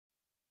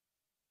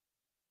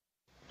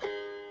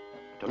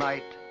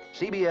Tonight,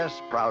 CBS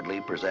proudly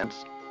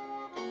presents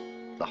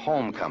The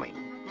Homecoming,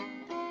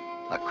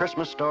 a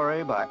Christmas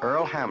story by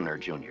Earl Hamner,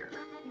 Jr.,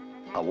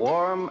 a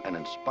warm and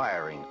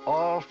inspiring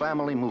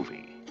all-family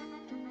movie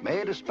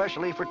made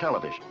especially for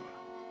television.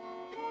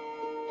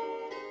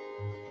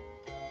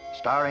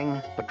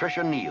 Starring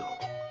Patricia Neal.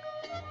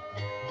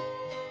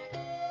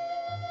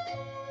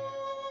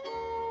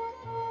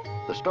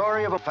 The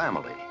story of a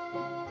family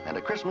and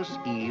a Christmas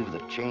Eve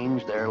that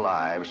changed their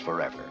lives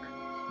forever.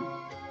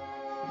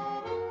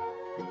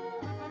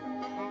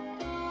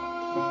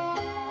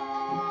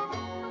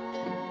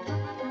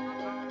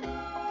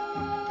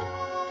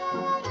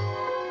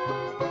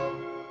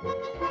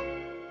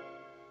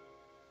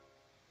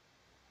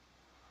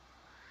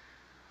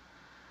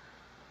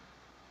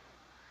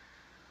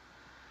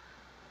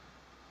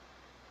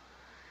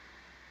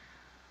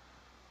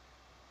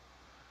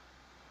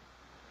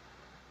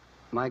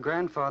 My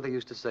grandfather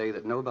used to say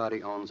that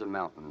nobody owns a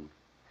mountain,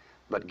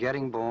 but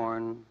getting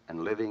born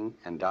and living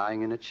and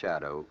dying in its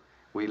shadow,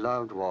 we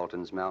loved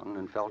Walton's mountain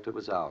and felt it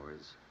was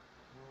ours.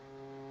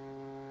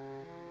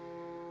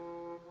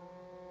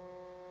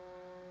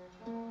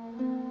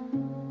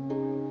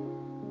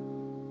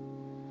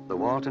 The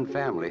Walton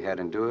family had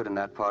endured in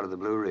that part of the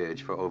Blue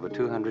Ridge for over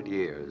 200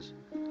 years,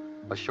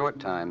 a short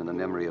time in the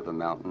memory of a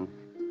mountain.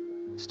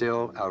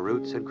 Still, our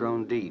roots had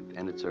grown deep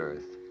in its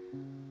earth.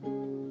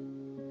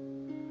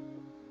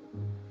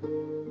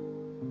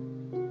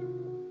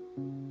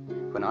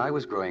 When I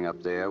was growing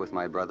up there with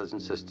my brothers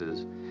and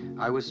sisters,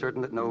 I was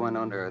certain that no one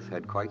on earth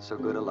had quite so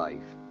good a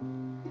life.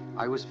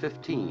 I was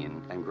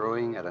 15 and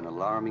growing at an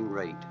alarming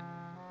rate.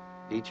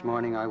 Each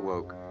morning I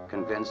woke,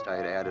 convinced I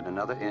had added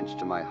another inch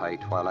to my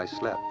height while I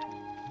slept.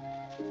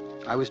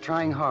 I was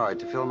trying hard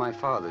to fill my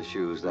father's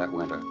shoes that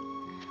winter.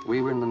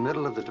 We were in the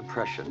middle of the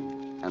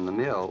Depression, and the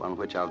mill on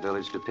which our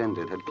village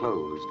depended had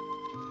closed.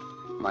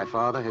 My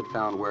father had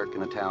found work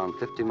in a town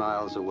 50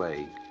 miles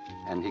away,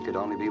 and he could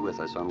only be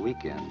with us on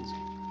weekends.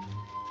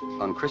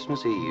 On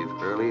Christmas Eve,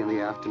 early in the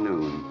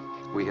afternoon,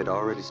 we had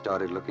already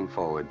started looking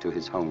forward to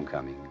his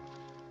homecoming.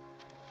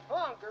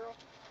 Hold on, girl.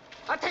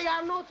 I tell you, I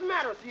don't know what's the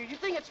matter with you. You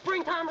think it's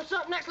springtime or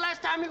something? Next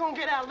last time you're gonna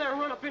get out of there and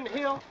run up in the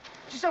hill?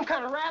 You some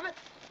kind of rabbit?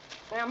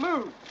 Now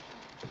move.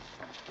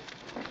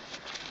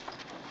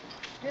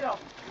 Get up.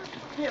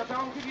 Get up. I'm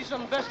gonna give you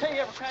some of the best hay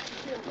you ever cracked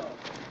your shins on.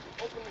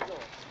 Open the door.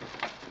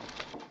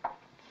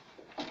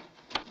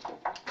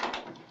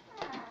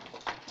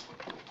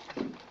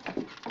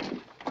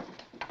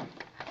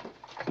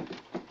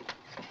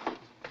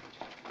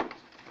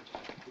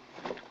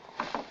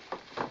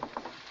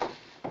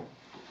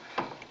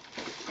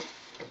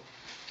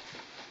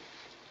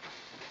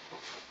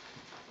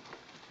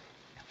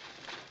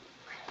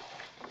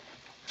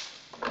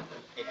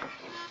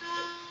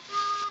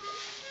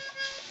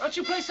 Why don't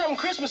you play something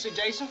Christmassy,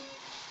 Jason?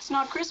 It's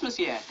not Christmas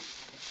yet.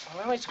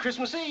 Well, it's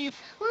Christmas Eve.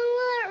 When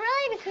will it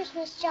really be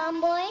Christmas, John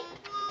boy?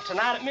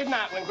 Tonight at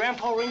midnight when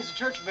Grandpa rings the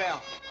church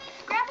bell.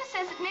 Grandpa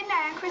says at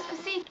midnight on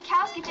Christmas Eve,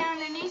 cows get down on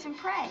their knees and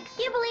pray.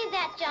 Do you believe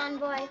that, John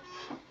boy?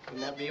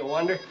 Wouldn't that be a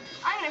wonder?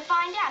 I'm gonna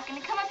find out.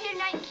 Gonna come up here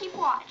tonight and keep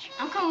watch.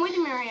 I'm coming with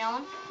you, Mary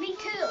Ellen. Me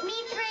too. Me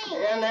three.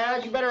 Yeah, now,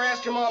 you better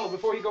ask your mama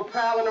before you go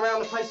prowling around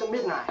the place at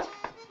midnight.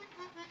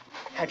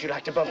 How'd you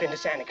like to bump into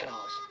Santa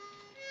Claus?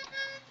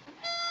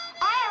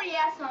 I already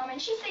asked Mama,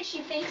 and she said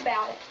she'd think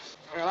about it.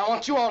 Well, I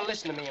want you all to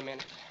listen to me a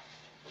minute.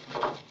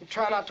 You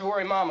try not to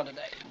worry Mama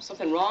today.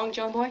 Something wrong,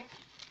 John boy?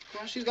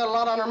 Well, she's got a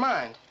lot on her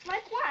mind.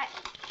 Like what?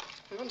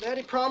 Well,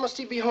 Daddy promised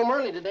he'd be home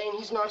early today, and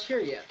he's not here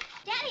yet.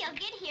 Daddy'll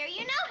get here.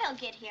 You know he'll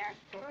get here.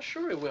 Well,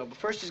 sure he will, but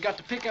first he's got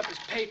to pick up his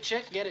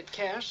paycheck, get it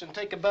cashed, and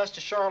take a bus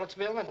to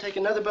Charlottesville, and take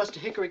another bus to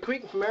Hickory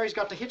Creek, and from there he's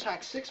got to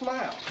hitchhike 6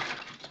 miles.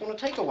 It's gonna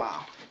take a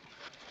while.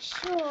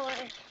 Sure.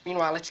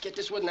 Meanwhile, let's get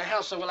this wood in the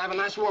house so we'll have a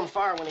nice warm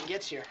fire when he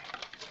gets here.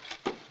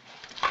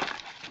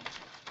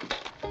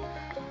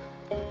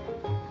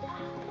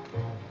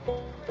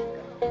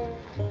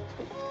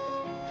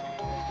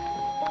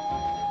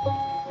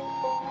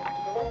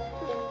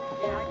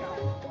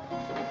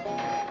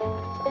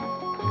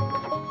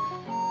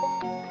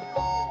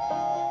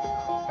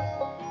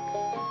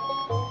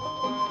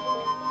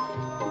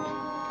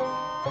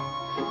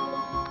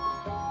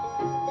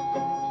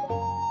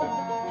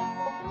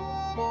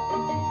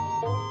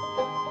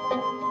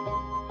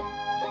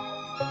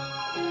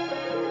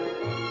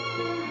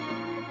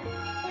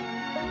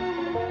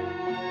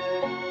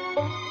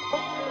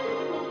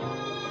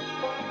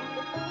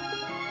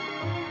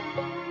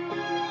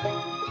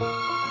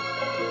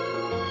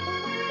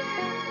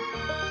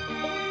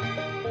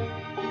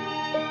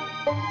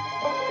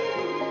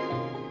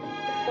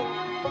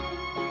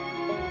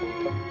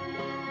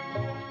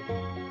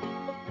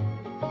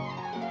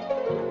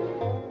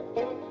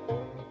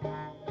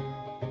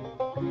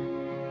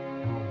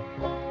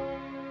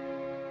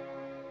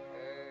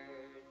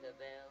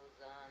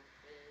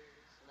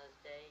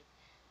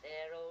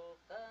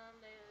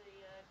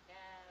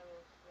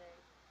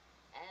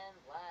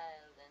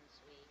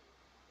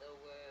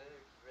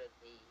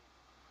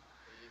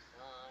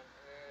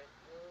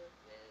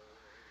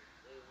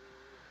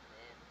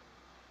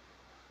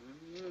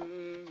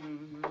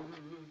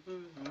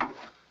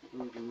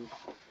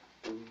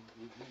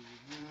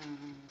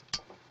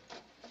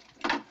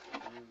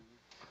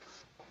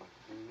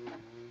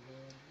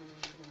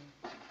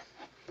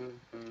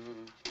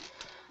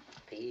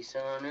 Peace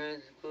on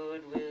earth,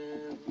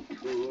 goodwill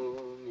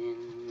to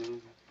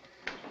men.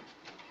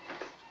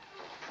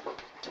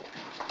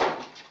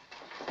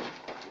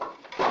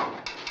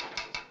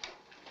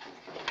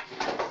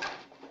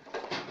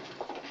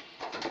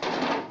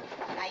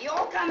 Now, you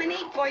all come and eat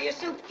before your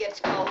soup gets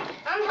cold.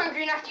 I'm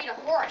hungry enough to eat a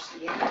horse.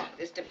 Yeah, if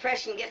this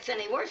depression gets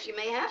any worse, you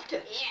may have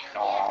to.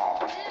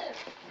 Oh,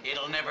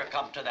 it'll never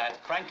come to that.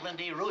 Franklin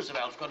D.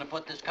 Roosevelt's going to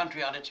put this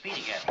country on its feet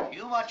again.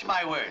 You watch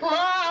my words.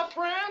 My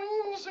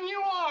friends, and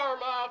you are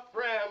my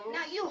friends.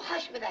 Now, you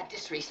hush with that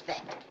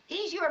disrespect.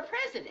 He's your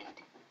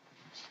president.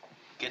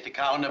 Get the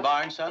cow in the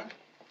barn, son?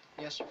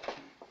 Yes, sir.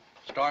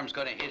 Storm's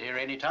going to hit here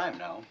any time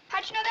now.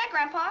 How'd you know that,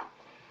 Grandpa?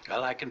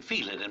 Well, I can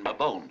feel it in my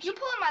bones. You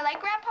pulling my leg,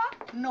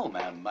 Grandpa? No,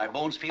 ma'am. My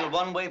bones feel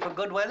one way for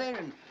good weather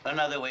and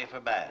another way for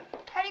bad.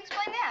 How do you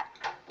explain that?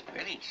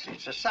 Well,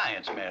 it's a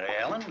science, Mary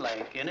Ellen,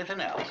 like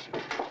anything else.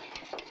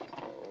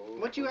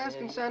 What you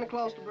asking Santa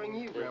Claus to bring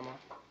you, Grandma?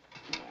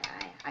 Yeah,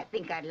 I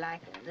think I'd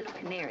like a little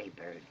canary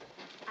bird.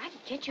 I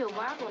could get you a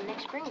wild one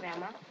next spring,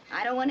 Grandma.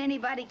 I don't want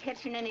anybody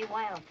catching any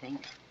wild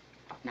things.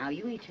 Now,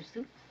 you eat your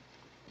soup.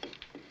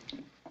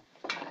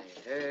 I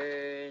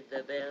heard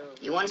the bells.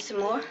 You want some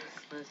more?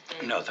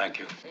 No, thank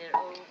you.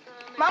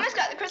 Mama's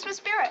got the Christmas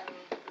spirit.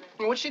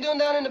 What's she doing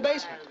down in the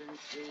basement?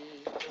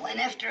 Went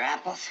after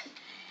apples.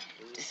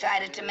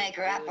 Decided to make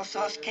her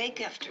applesauce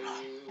cake after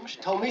all. Well, she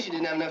told me she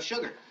didn't have enough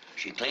sugar.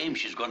 She claims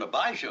she's going to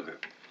buy sugar.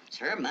 It's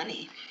her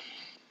money.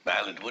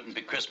 Well, it wouldn't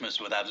be Christmas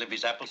without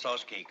Livy's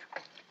applesauce cake.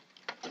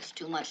 There's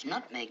too much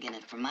nutmeg in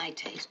it for my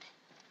taste.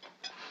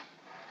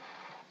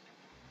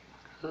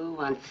 Who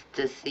wants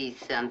to see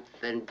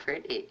something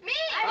pretty? Me!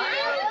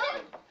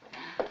 I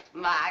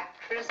My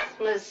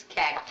Christmas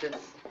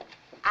cactus.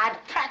 I'd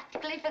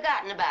practically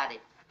forgotten about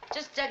it.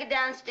 Just stuck it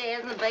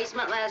downstairs in the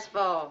basement last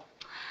fall.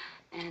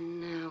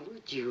 And now,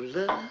 would you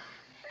look?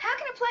 How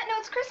can a plant know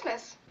it's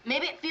Christmas?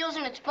 Maybe it feels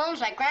in its bones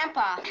like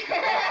Grandpa.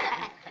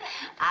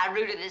 I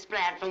rooted this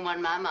plant from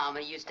one my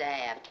mama used to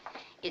have.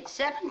 It's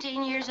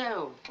 17 years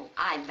old.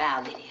 I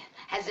vow to you.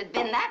 Has it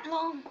been that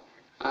long?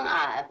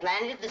 I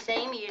planted it the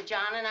same year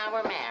John and I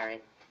were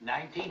married.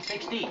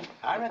 1916,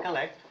 I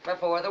recollect.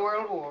 Before the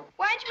World War.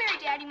 Why'd you marry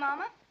Daddy,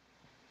 Mama?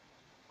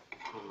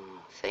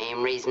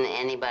 Same reason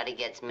anybody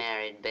gets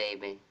married,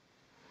 baby.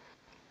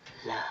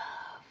 Love.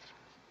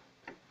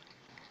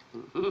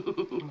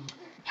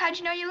 How'd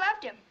you know you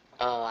loved him?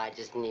 Oh, I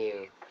just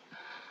knew.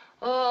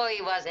 Oh,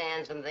 he was a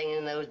handsome thing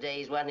in those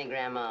days, wasn't he,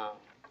 Grandma?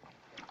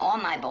 All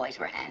my boys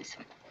were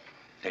handsome.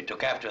 They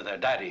took after their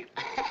daddy.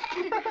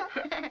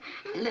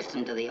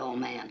 Listen to the old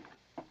man.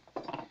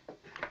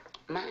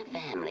 My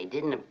family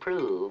didn't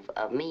approve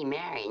of me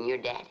marrying your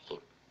daddy.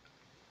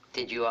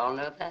 Did you all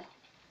know that?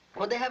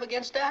 What'd they have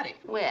against Daddy?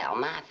 Well,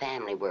 my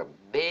family were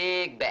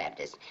big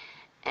Baptists,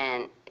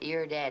 and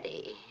your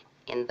daddy,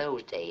 in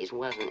those days,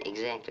 wasn't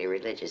exactly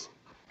religious.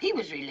 He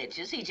was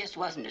religious. He just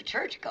wasn't a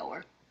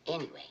churchgoer.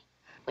 Anyway,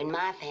 when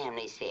my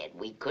family said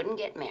we couldn't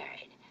get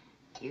married,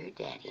 your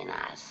daddy and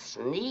I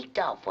sneaked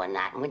off one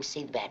night and went to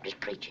see the Baptist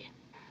preacher.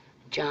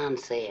 John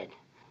said,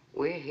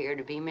 "We're here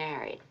to be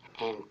married."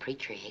 And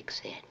Preacher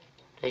Hicks said,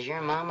 "Does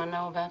your mama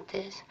know about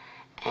this?"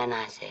 And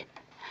I said,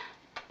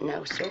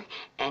 "No, sir."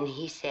 And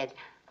he said,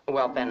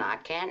 "Well, then I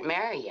can't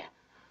marry you."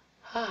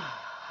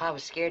 I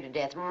was scared to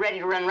death, ready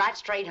to run right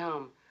straight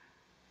home.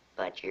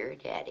 But your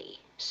daddy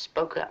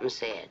spoke up and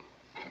said,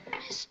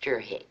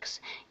 "Mr. Hicks,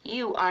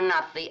 you are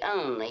not the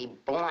only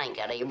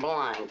blankety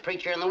blank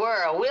preacher in the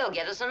world. We'll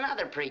get us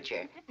another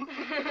preacher."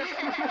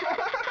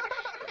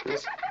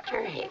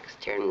 Mr. Hicks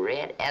turned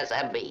red as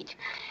a beet.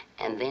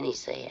 And then he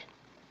said,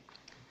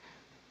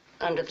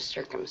 "Under the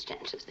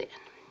circumstances, then,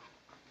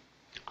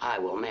 I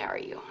will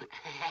marry you."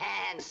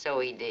 And so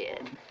he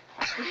did.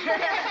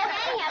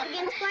 Daddy, how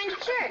begins going to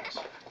church?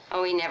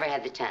 Oh, he never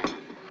had the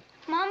time.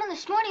 Mama,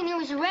 this morning there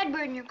was a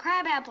redbird in your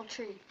crabapple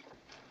tree.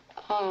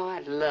 Oh,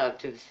 I'd love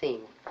to have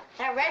seen.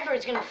 That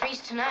redbird's gonna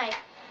freeze tonight.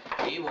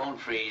 He won't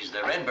freeze.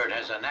 The redbird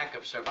has a knack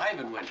of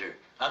surviving winter.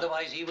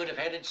 Otherwise, he would have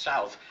headed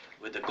south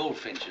with the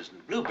goldfinches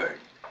and bluebird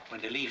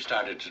when the leaves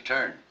started to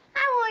turn.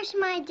 I wish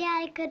my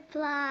daddy could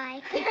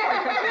fly.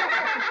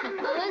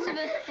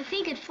 Elizabeth, if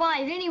he could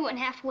fly, then he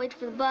wouldn't have to wait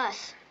for the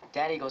bus.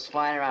 Daddy goes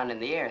flying around in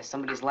the air.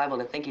 Somebody's liable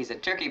to think he's a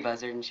turkey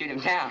buzzard and shoot him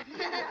down.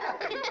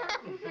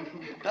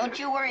 Don't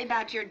you worry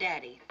about your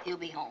daddy. He'll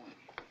be home.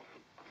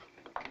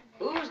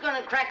 Who's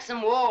gonna crack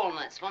some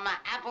walnuts for my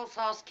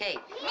applesauce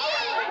cake?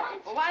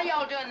 Well, while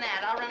y'all doing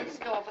that, I'll run to the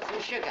store for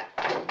some sugar.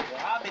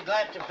 Well, I'll be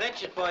glad to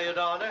fetch it for you,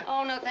 daughter.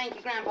 Oh, no, thank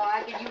you, Grandpa.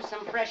 I could use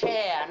some fresh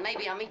air, and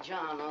maybe I'll meet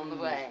John on the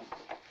way.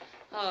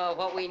 Oh,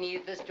 what we need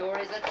at the store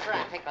is a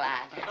traffic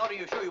light. Daughter,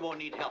 you sure you won't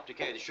need help to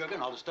carry the sugar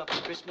and all the stuff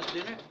for Christmas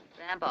dinner?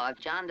 Grandpa, if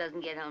John doesn't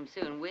get home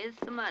soon with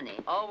some money,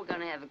 all we're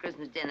gonna have for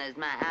Christmas dinner is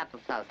my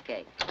applesauce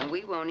cake. And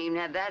we won't even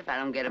have that if I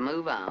don't get a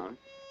move on.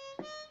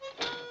 Well,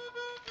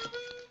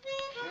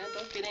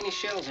 don't get any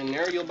shells in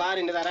there or you'll bite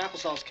into that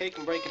applesauce cake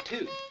and break a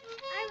tooth.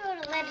 I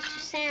wrote a letter to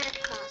Santa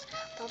Claus.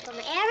 Told him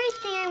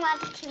everything I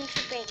wanted him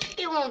to bring.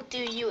 It won't do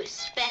you a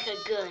speck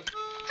of good.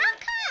 How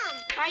come?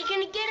 How are you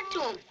gonna get it to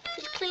him?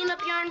 He's clean up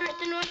yonder at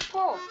the North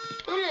Pole.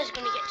 Luna's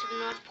gonna get to the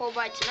North Pole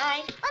by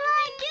tonight. What'll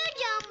I do,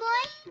 John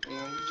boy? You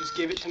just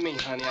give it to me,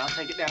 honey. I'll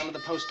take it down to the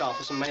post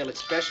office and mail it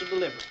special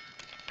delivery.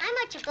 I'm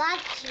much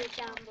obliged to you,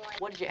 John boy.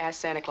 What did you ask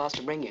Santa Claus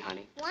to bring you,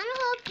 honey? One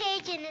whole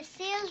page in the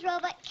Sears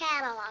robot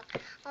catalog.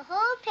 A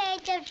whole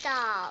page of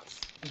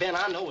dolls. Ben,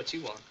 I know what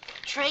you want.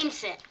 Train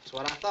set. That's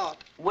what I thought.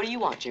 What do you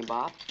want, Jim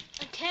Bob?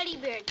 A teddy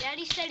bear.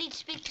 Daddy said he'd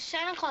speak to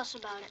Santa Claus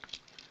about it.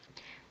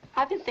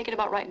 I've been thinking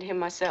about writing to him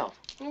myself.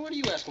 Well, what are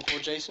you asking for,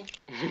 Jason?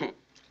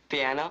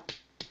 Piano?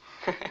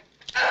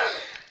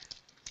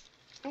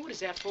 What is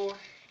that for?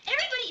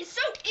 Everybody is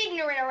so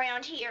ignorant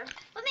around here.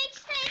 What makes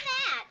you say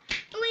that?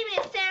 Believing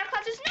in Santa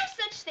Claus, there's no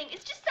such thing.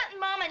 It's just something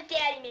Mom and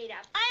Daddy made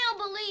up. I don't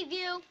believe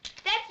you.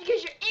 That's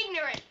because you're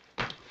ignorant.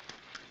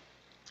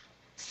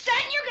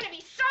 Son, you're gonna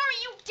be sorry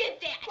you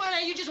did that. Well,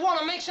 now, you just want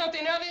to make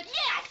something of it?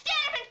 Yeah,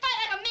 stand up and fight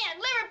like a man,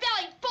 liver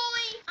belly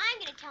bully. I'm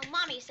gonna tell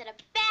Mommy you said a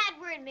bad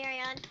word,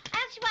 Marion. I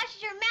hope she washes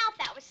your mouth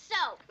out with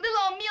soap.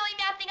 Little old mealy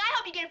mouth thing, I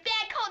hope you get a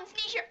bad cold and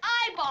sneeze your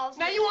eyeballs.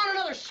 Now, you want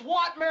another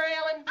swat, Mary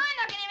Ellen? I'm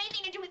not gonna have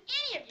anything to do with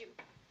any of you.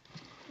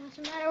 What's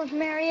the matter with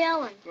Mary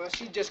Ellen? Well,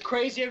 she's just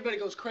crazy.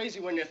 Everybody goes crazy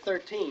when they're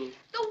 13.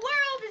 The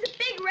world is a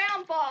big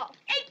round ball,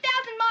 8,000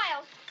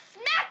 miles,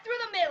 smack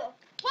through the middle.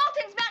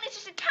 Walton's Mountain is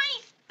just a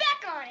tiny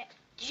speck on it.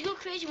 Did you go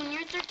crazy when you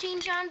were 13,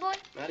 John boy?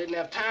 I didn't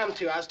have time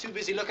to. I was too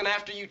busy looking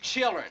after you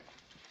children.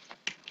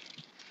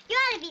 You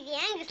ought to be the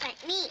youngest like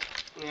me.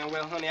 Yeah,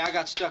 well, honey, I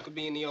got stuck with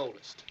being the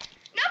oldest.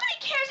 Nobody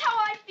cares how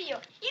I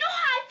feel. You know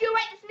how I feel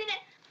right this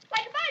minute?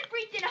 Like if I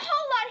breathed in a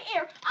whole lot of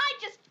air, I'd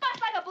just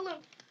bust like a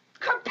balloon.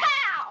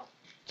 Kerpow!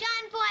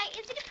 John boy,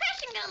 is the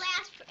depression gonna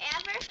last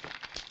forever?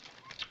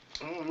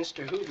 Oh,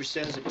 Mr. Hoover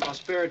says that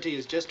prosperity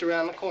is just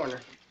around the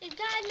corner. Did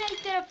God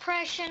make the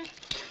depression?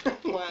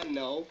 Why,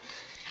 no.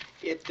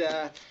 It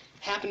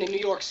happened in New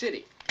York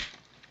City.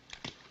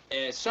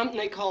 Something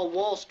they call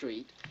Wall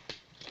Street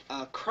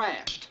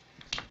crashed.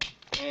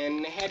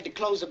 And they had to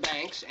close the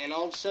banks, and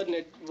all of a sudden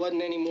there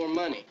wasn't any more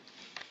money.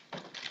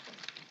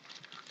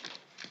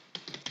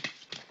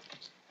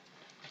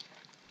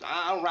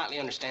 I don't rightly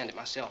understand it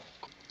myself.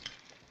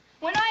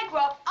 When I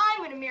grow up, I'm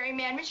going to marry a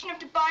man rich enough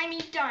to buy me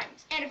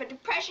diamonds. And if a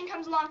depression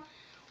comes along,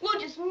 we'll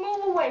just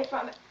move away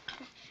from it.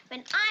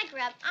 When I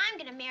grow up, I'm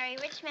going to marry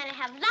a rich man and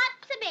have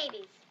lots of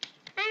babies.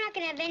 I'm not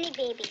going to have any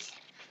babies.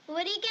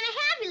 What are you going to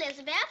have,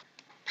 Elizabeth?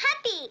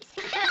 Puppies.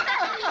 Stop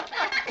laughing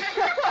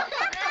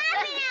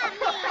at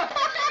me.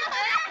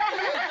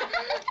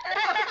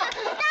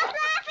 Stop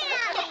laughing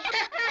at me.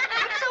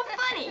 What's so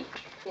funny?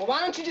 Well, why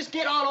don't you just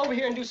get on over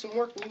here and do some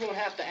work and you won't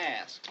have to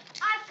ask?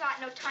 I've got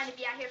no time to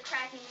be out here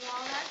cracking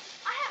walnuts.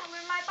 I haven't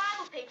learned my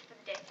Bible page for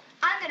the day.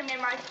 I'm going to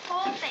memorize the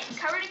whole thing,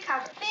 cover to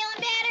cover.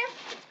 Feeling better?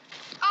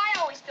 I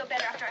always feel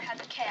better after I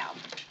have the cow.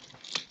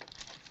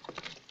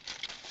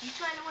 You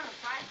trying to win a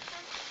prize or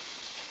something?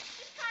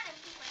 Just trying to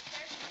improve my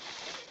character.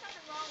 There's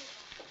something wrong with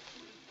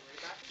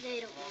them.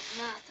 They don't want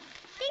nothing.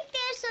 Think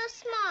they're so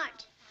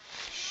smart.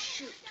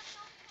 Shoot.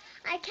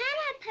 I can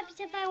have puppies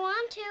if I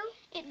want to.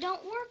 It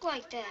don't work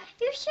like that.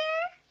 You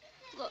sure?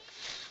 Look,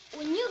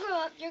 when you grow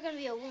up, you're going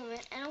to be a woman,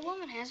 and a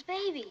woman has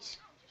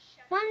babies.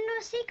 Want to know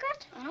a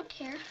secret? I don't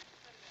care.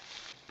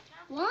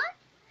 What?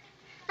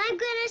 I'm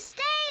going to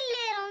stay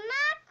little,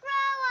 not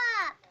grow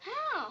up.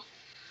 How?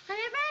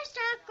 Whenever I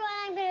start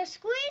growing, I'm going to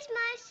squeeze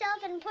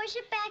myself and push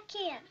it back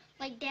in.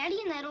 Like Daddy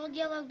and that old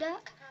yellow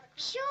duck?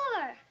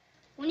 Sure.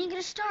 When are you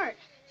going to start?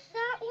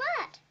 Start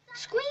what?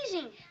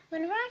 Squeezing.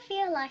 Whenever I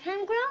feel like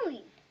I'm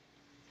growing.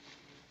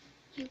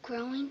 You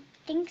growing?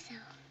 Think so.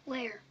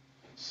 Where?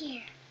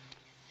 Here.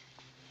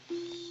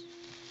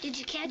 Did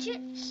you catch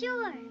it?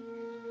 Sure.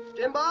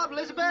 Jim Bob,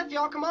 Elizabeth,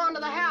 y'all come on to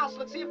the house.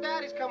 Let's see if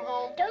Daddy's come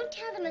home. Don't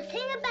tell them a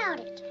thing about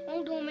it.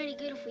 Won't do them any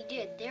good if we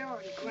did. They're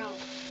already grown.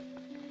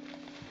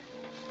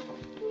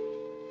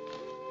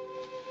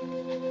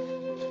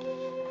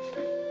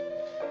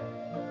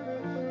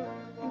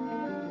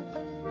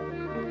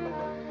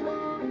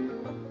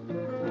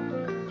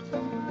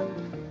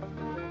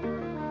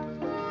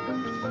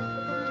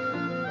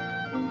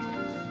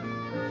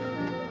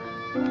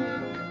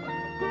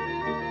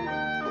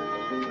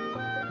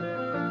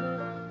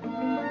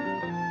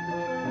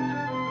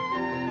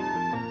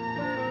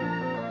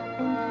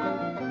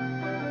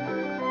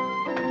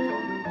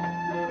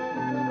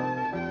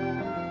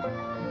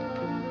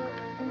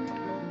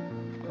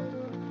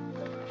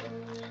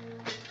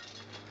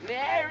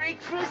 Merry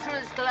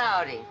Christmas,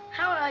 Cloudy.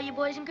 How are you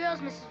boys and girls,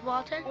 Mrs.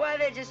 Walton? Why,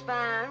 they're just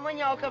fine. When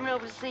y'all coming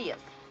over to see us?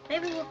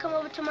 Maybe we'll come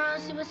over tomorrow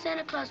and see what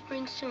Santa Claus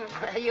brings soon.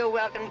 You're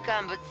welcome to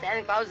come, but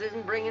Santa Claus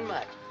isn't bringing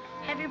much.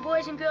 Have your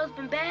boys and girls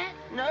been bad?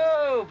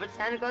 No, but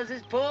Santa Claus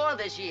is poor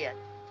this year.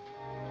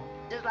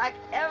 Just like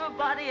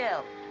everybody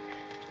else.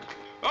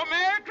 Oh,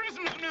 Merry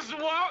Christmas,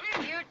 Mrs.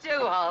 Walton. You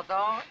too,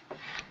 Hawthorne.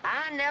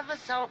 I never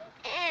saw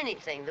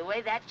anything the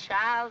way that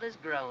child is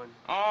growing.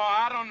 Oh,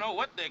 I don't know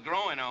what they're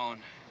growing on.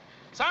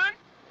 Son?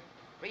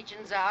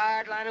 Preaching's a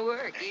hard line of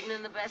work, even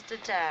in the best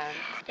of times.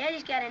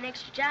 Daddy's got an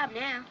extra job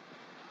now.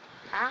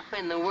 How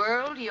in the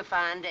world do you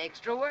find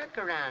extra work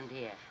around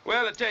here?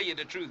 Well, to tell you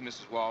the truth,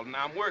 Mrs. Walton,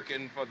 I'm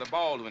working for the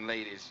Baldwin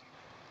ladies.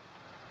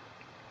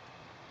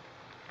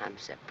 I'm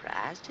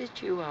surprised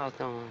at you,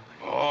 Hawthorne.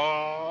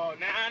 Oh,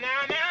 now,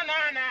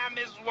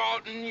 Mrs.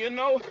 Walton, you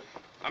know,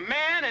 a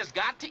man has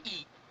got to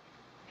eat.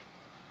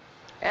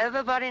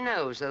 Everybody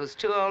knows those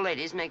two old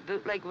ladies make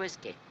bootleg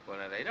whiskey. Well,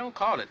 now, they don't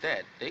call it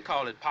that. They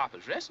call it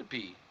Papa's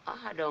recipe.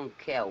 I don't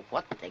care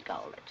what they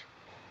call it.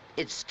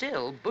 It's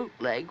still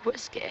bootleg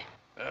whiskey.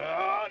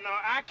 Oh, no,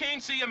 I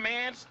can't see a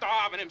man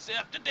starving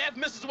himself to death,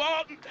 Mrs.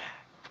 Walton.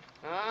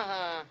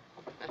 Uh-huh.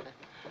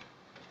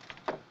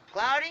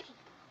 Cloudy,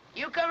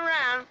 you come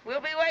around.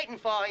 We'll be waiting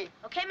for you.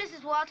 Okay,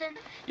 Mrs. Walton.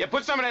 Yeah,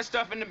 put some of that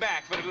stuff in the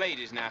back for the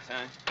ladies now,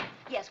 son.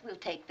 Yes, we'll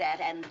take that,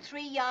 and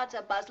 3 yards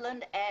of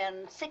muslin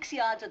and 6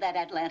 yards of that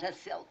Atlanta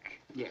silk.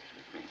 Yes,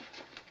 Miss Green.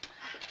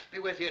 Be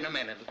with you in a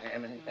minute,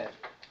 Annie.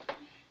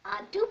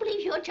 I do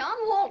believe you're John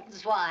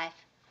Walton's wife.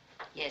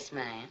 Yes,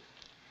 ma'am.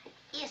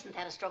 Isn't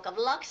that a stroke of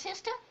luck,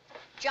 sister?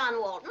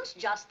 John Walton's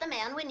just the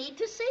man we need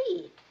to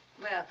see.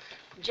 Well,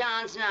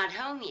 John's not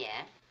home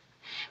yet.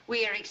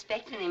 We are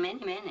expecting him any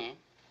minute.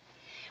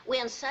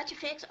 We're in such a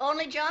fix,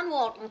 only John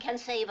Walton can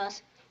save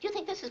us. Do you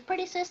think this is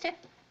pretty, sister?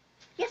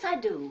 Yes, I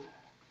do.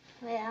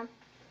 Well,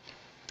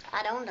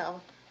 I don't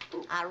know.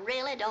 I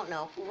really don't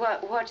know.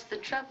 What's the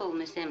trouble,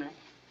 Miss Emily?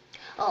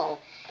 Oh,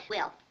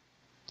 well,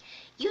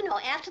 you know,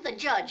 after the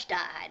judge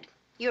died,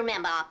 you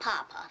remember our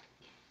papa,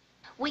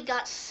 we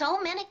got so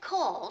many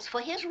calls for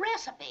his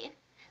recipe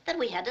that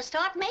we had to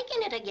start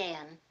making it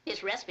again.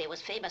 His recipe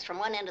was famous from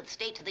one end of the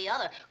state to the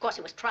other. Of course,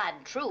 it was tried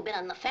and true, been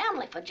in the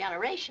family for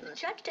generations. The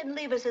judge didn't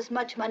leave us as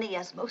much money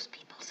as most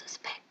people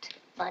suspect.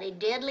 But he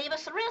did leave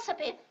us the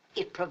recipe.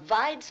 It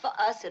provides for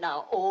us in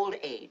our old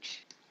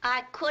age.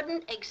 I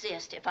couldn't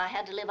exist if I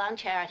had to live on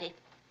charity.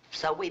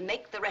 So we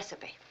make the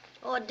recipe.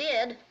 Or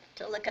did,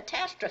 till the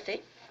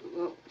catastrophe.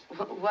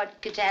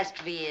 What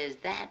catastrophe is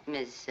that,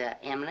 Miss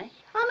Emily?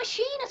 Our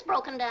machine is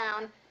broken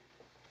down.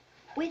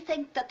 We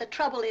think that the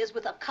trouble is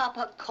with a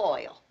copper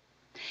coil.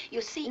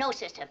 You see, no,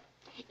 sister.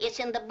 It's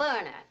in the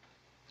burner.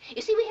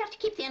 You see, we have to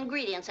keep the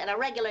ingredients at a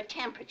regular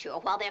temperature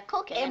while they're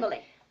cooking.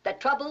 Emily, the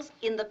trouble's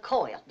in the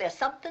coil. There's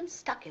something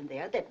stuck in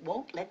there that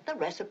won't let the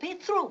recipe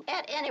through.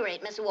 At any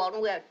rate, Mr.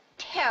 Walton, we're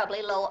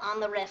terribly low on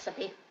the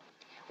recipe.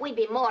 We'd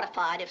be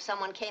mortified if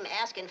someone came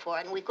asking for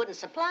it and we couldn't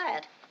supply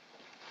it.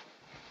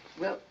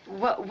 Well,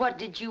 what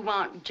did you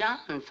want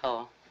John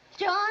for?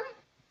 John?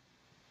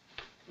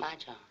 My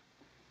John.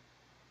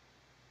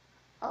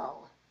 Oh.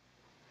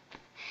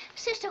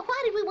 Sister,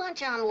 why did we want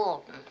John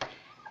Walton?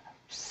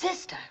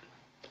 Sister,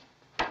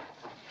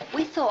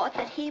 we thought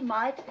that he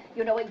might,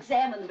 you know,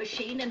 examine the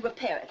machine and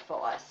repair it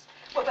for us.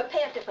 We're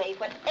prepared to pay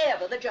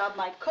whatever the job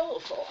might call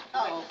for.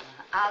 Oh,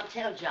 I'll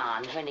tell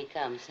John when he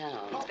comes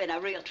home. It's been a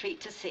real treat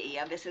to see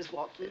you, Mrs.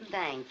 Walton.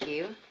 Thank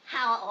you.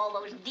 How are all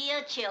those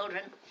dear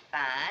children?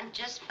 Fine,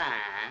 just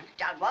fine.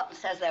 John Walton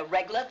says they're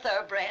regular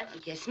thoroughbred.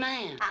 Yes,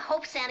 ma'am. I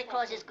hope Santa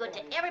Claus is good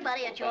to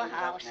everybody at your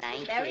house.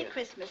 Thank Merry you.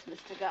 Christmas,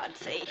 Mr.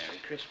 Godsey. Merry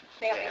Christmas.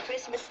 Merry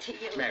Christmas to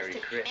you, Merry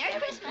Mr. Christmas. Merry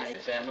Christmas.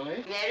 Miss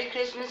Emily. Merry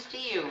Christmas to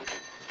you.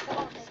 Come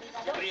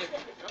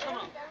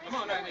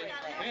on, now,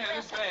 man,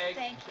 this bag.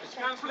 Thank you. It's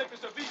kind of slippery,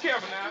 so be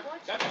careful now.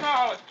 That's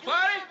all.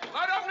 Cloudy,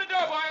 Cloudy, open the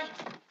door, boy.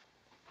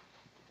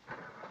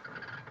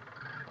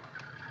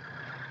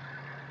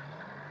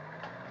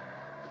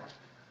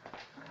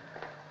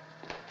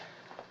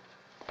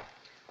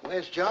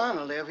 Where's John,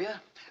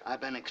 Olivia?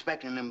 I've been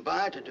expecting him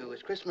by to do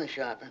his Christmas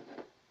shopping.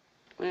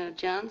 Well,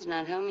 John's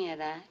not home yet,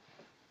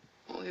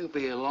 Oh, he'll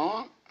be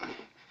along.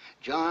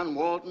 John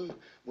Walton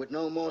would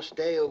no more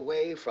stay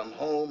away from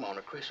home on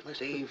a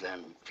Christmas Eve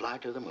than fly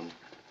to the moon.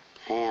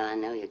 Well, I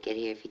know he'll get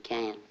here if he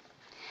can.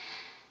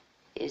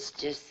 It's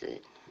just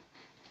that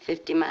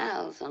 50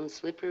 miles on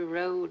slippery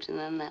roads and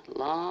then that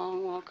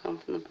long walk home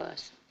from the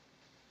bus.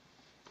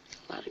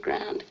 A lot of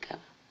ground to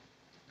cover.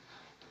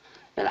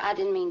 But I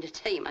didn't mean to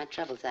tell you my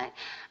troubles.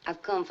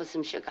 I've come for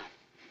some sugar.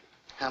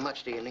 How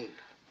much do you need?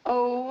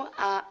 Oh,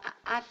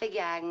 I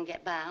figure I can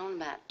get by on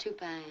about 2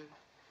 pounds.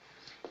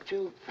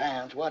 2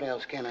 pounds. What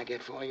else can I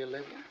get for you,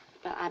 Olivia?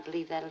 Well, I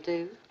believe that'll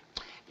do.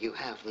 You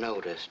have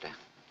noticed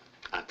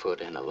I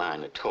put in a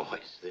line of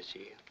toys this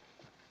year.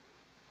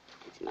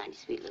 It's a mighty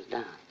sweet little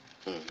doll.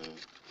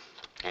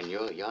 Mm-hmm. And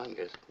your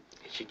youngest,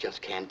 she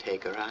just can't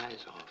take her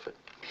eyes off it.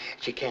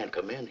 She can't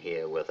come in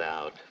here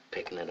without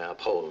picking it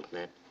up, holding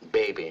it,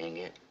 babying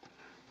it.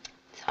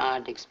 It's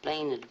hard to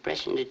explain the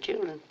depression to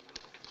children.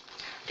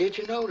 Did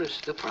you notice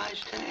the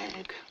price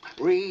tag?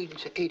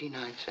 Reads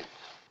 89 cents.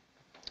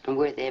 And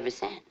worth every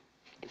cent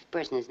if a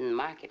person is in the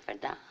market for a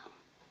doll.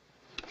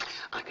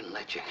 I can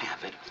let you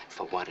have it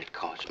for what it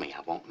cost me.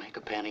 I won't make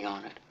a penny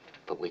on it,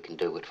 but we can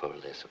do it for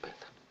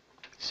Elizabeth.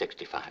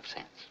 65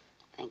 cents.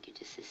 Thank you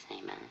just the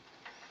same, man.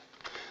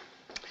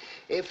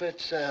 If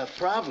it's a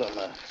problem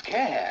of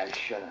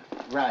cash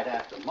right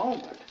at the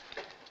moment,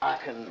 I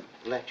can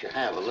let you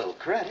have a little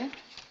credit.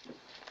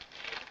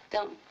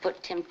 Don't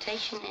put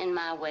temptation in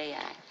my way,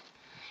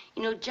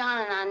 You know, John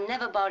and I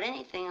never bought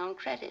anything on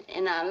credit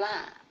in our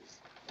lives.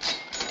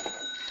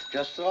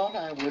 Just thought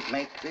I would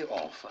make the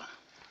offer.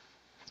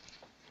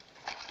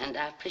 And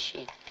I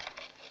appreciate it.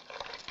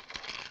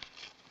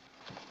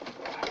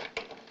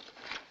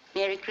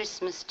 Merry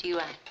Christmas to you,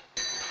 Ike.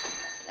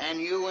 And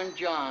you and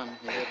John,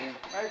 Olivia.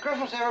 Merry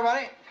Christmas,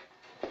 everybody.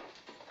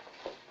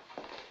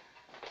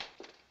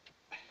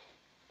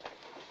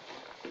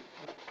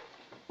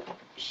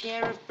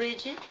 Sheriff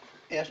Bridget?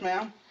 Yes,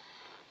 ma'am?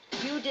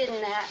 You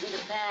didn't happen to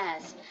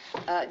pass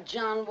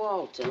John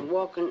Walton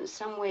walking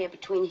somewhere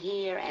between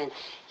here and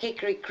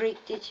Hickory Creek,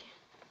 did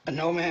you?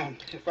 No, ma'am.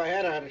 If I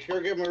had, I'd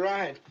sure give him a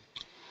ride.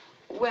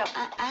 Well,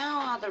 how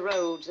are the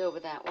roads over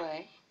that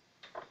way?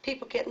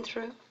 People getting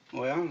through?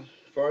 Well,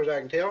 as far as I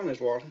can tell, Miss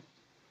Walton.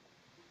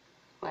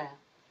 Well,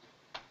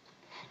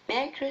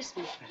 Merry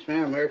Christmas. Yes,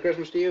 ma'am. Merry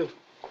Christmas to you.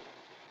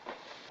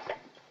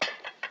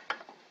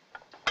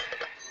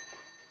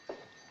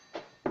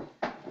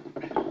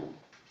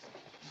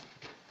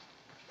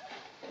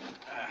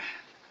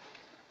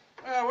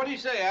 Well, what do you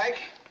say, Ike?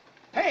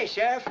 Hey,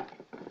 Sheriff.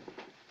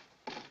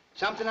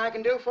 Something I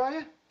can do for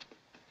you?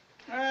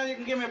 Well, you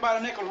can give me about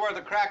a nickel's worth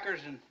of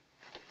crackers and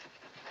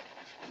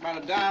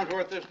about a dime's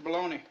worth of this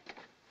bologna.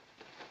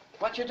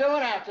 What you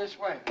doing out this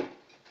way?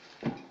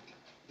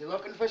 You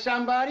looking for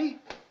somebody?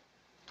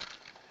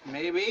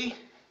 Maybe.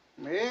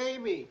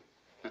 Maybe.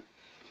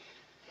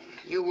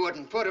 You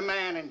wouldn't put a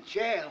man in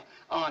jail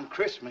on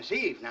Christmas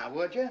Eve, now,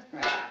 would you?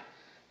 I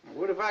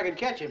would if I could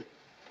catch him.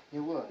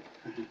 You would.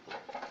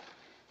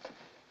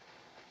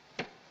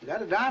 You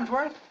got a dime's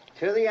worth?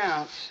 To the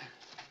ounce.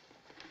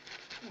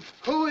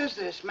 Who is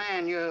this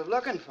man you're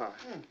looking for?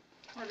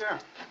 Right there.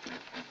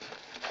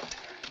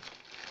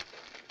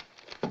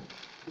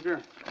 Right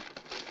there.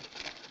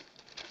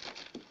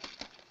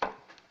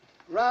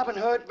 Robin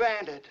Hood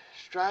Bandit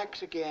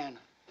strikes again.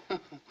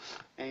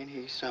 Ain't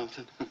he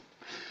something?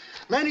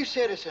 Many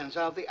citizens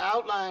of the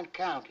outlying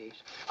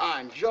counties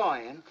are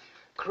enjoying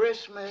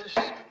Christmas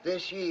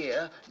this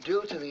year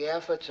due to the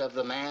efforts of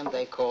the man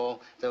they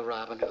call the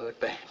Robin Hood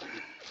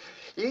Bandit.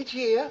 Each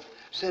year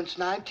since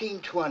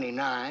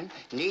 1929,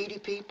 needy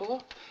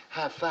people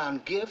have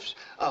found gifts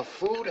of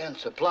food and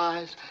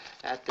supplies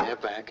at their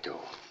back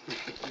door.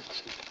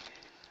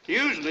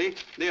 Usually,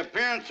 the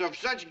appearance of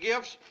such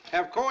gifts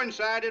have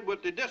coincided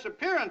with the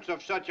disappearance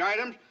of such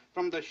items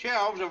from the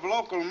shelves of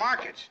local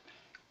markets.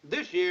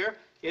 This year,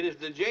 it is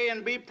the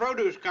J&B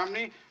Produce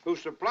Company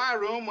whose supply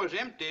room was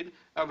emptied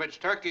of its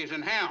turkeys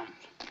and hams.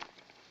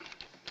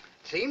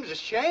 Seems a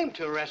shame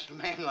to arrest a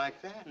man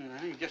like that.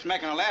 He's just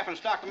making a laughing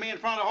stock of me in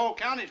front of the whole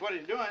county is what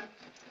he's doing.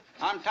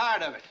 I'm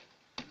tired of it.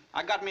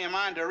 I got me in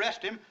mind to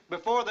arrest him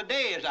before the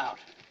day is out.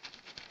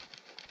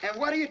 And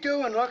what are you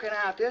doing looking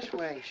out this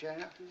way,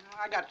 Sheriff?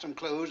 I got some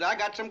clues. I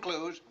got some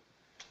clues.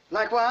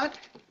 Like what?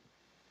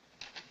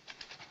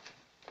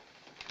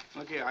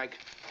 Look here, Ike.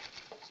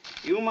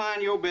 You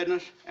mind your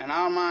business, and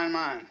I'll mind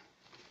mine.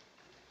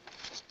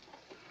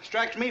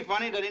 Strikes me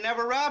funny that he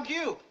never robbed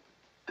you.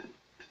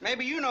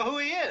 Maybe you know who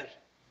he is.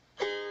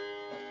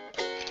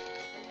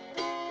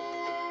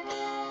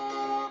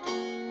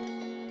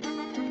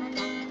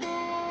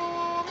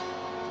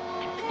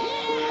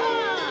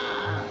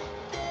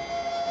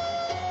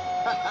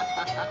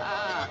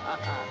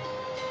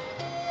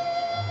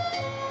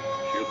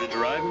 She'll be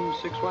driving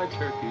 6 white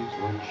turkeys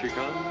when she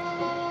comes.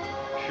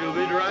 She'll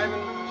be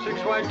driving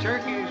 6 white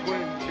turkeys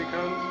when she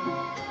comes.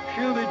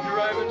 She'll be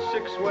driving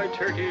 6 white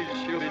turkeys.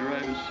 She'll be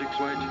driving 6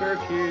 white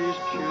turkeys.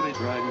 She'll be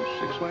driving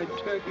 6 white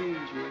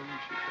turkeys when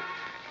she comes.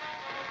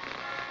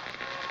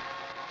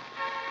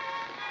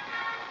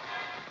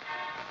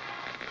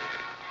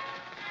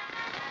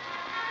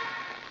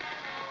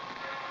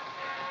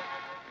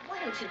 Why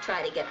don't you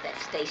try to get that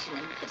station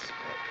in Pittsburgh?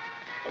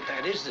 Well,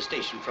 that is the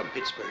station from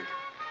Pittsburgh.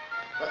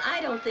 Well,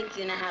 I don't think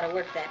you know how to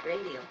work that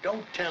radio.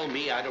 Don't tell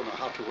me I don't know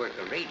how to work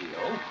a radio.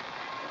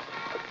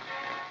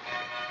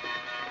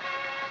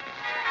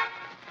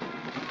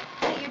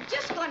 So you're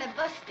just going to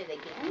bust it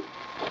again?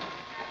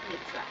 You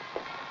try.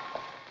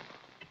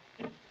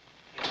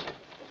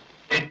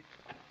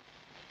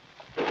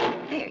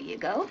 There you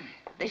go.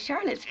 The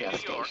Charlottesville In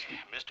New York, station.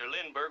 Mr.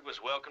 Lindbergh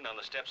was welcomed on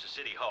the steps of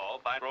City Hall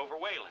by Grover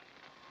Whalen.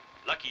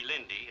 Lucky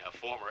Lindy, a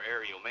former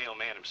aerial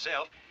mailman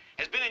himself,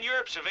 has been in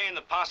Europe surveying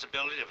the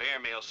possibility of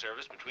airmail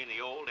service between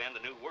the old and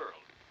the new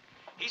world.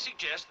 He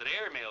suggests that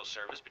airmail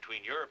service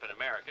between Europe and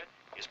America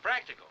is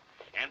practical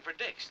and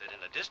predicts that in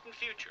the distant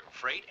future,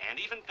 freight and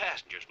even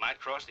passengers might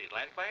cross the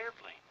Atlantic by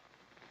airplane.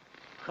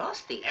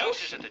 Cross the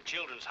Youngsters ocean? at the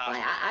Children's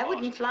Why, Hospital I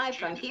wouldn't Boston fly were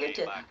from cheered here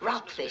today to by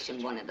rockfish Christmas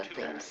in one of the visits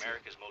from two things.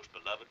 America's most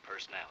beloved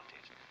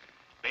personalities,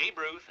 Babe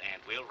Ruth and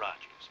Will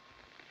Rogers.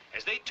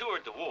 As they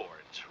toured the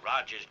wards,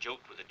 Rogers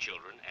joked with the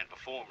children and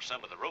performed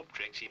some of the rope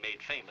tricks he made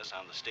famous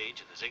on the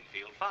stage of the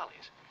Ziegfeld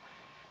Follies.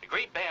 The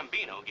great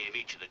Bambino gave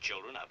each of the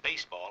children a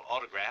baseball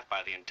autographed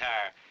by the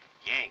entire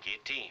Yankee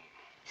team.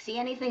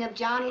 See anything of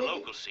John In the Lee?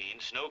 local scene,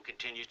 snow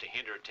continues to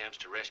hinder attempts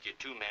to rescue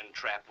 2 men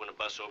trapped when a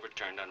bus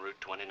overturned on Route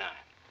 29.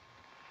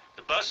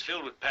 The bus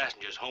filled with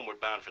passengers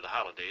homeward bound for the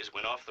holidays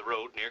went off the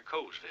road near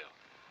Colesville.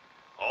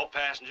 All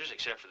passengers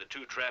except for the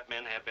 2 trapped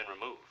men have been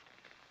removed.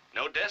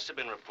 No deaths have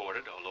been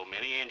reported, although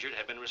many injured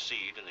have been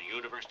received in the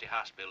University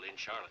Hospital in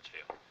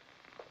Charlottesville.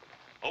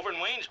 Over in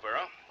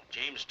Waynesboro,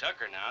 James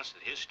Tucker announced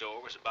that his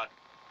store was about...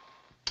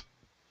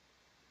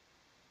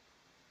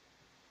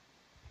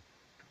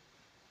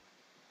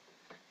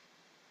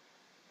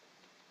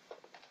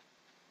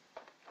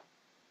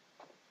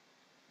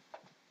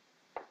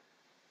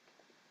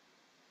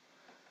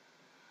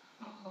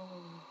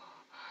 Oh,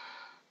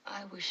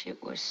 I wish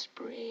it was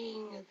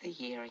spring of the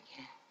year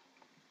again.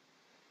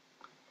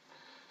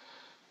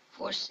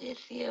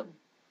 Forsythia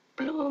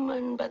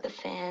blooming by the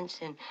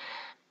fence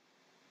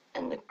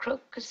and the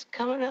crocus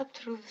coming up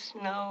through the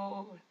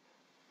snow.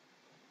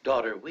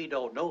 Daughter, we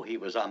don't know he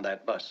was on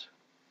that bus.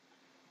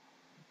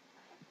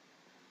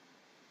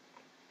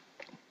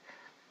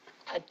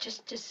 I'd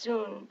just as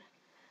soon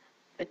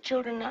the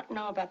children not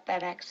know about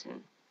that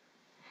accident.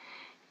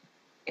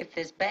 If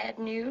there's bad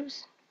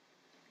news,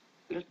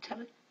 we'll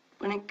tell it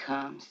when it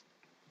comes.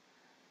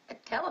 A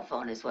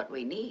telephone is what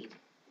we need.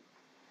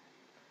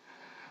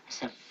 It's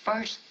the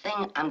first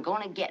thing I'm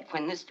going to get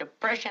when this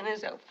depression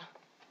is over.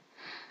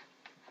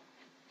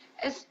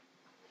 Has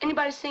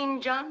anybody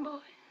seen John Boy?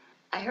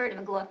 I heard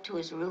him go up to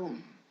his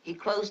room. He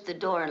closed the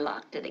door and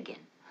locked it again.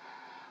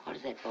 What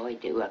does that boy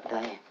do up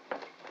there?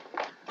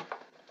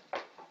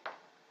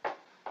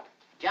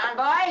 John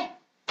Boy?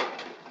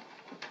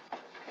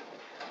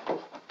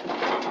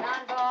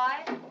 John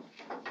Boy?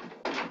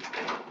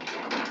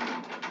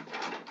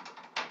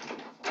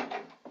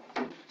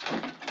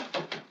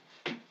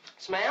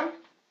 Yes, ma'am?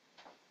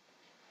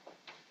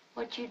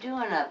 What you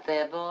doing up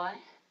there, boy?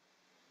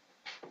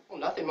 Well,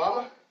 nothing,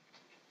 Mama.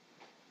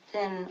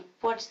 Then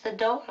what's the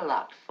door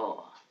locked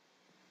for?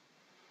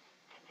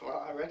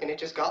 Well, I reckon it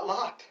just got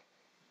locked.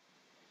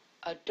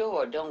 A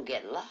door don't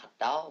get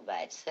locked all by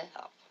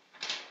itself.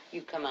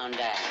 You come on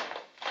down.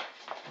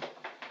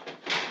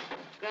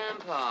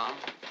 Grandpa,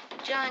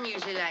 John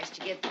usually likes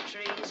to get the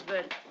trees,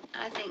 but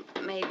I think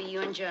maybe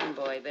you and John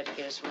Boy better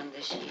get us one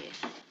this year.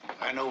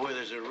 I know where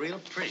there's a real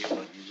pretty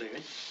one,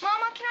 Libby.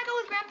 Mama, can I go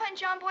with Grandpa and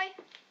John Boy?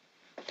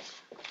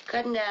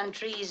 Cutting down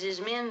trees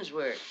is men's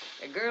work.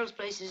 A girl's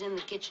place is in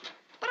the kitchen.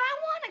 But I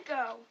want to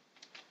go.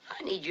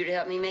 I need you to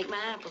help me make my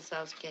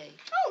applesauce cake.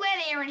 Oh,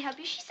 let Erin help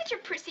you. She's such a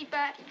prissy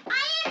butt.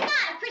 I am not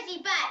a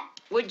prissy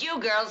butt. Would you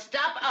girls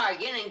stop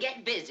arguing and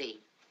get busy?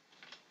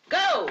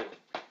 Go!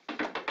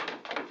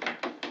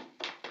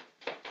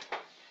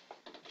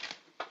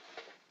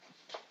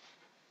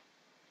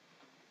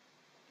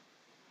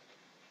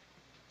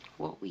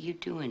 What were you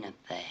doing up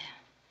there,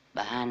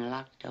 behind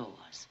locked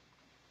doors?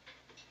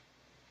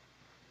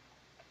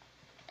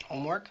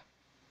 Homework?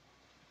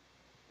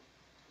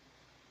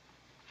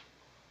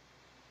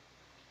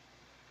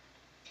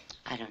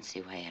 I don't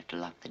see why you have to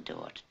lock the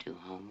door to do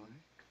homework.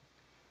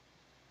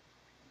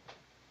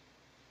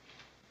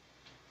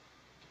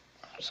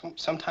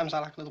 Sometimes I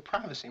like a little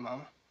privacy,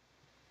 Mama.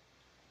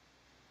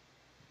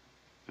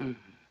 Mm-hmm.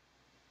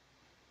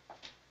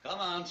 Come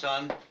on,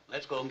 son.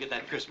 Let's go and get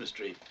that Christmas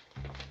tree.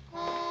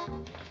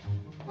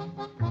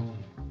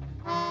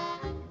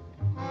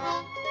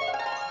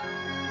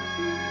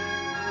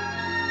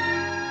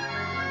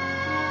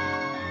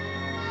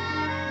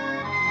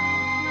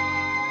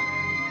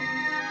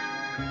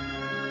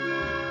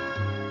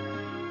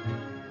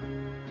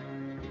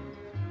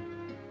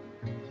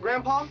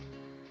 Grandpa,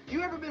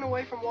 you ever been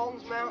away from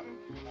Walton's Mountain?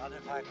 Not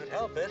if I could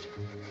help it.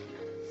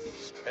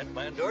 Spent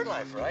my endured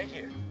life right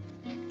here.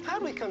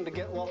 How'd we come to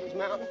get Walton's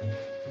Mountain?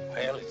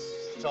 Well,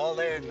 it's all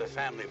there in the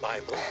family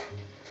Bible.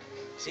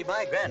 See,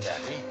 my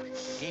granddaddy,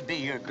 he'd be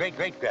your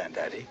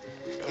great-great-granddaddy.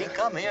 He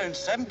come here in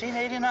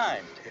 1789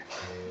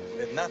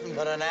 with nothing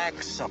but an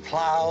axe, a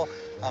plow,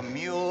 a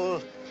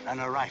mule, and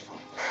a rifle.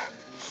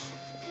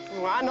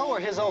 Well, I know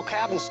where his old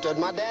cabin stood.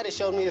 My daddy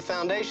showed me the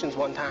foundations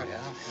one time. Yeah.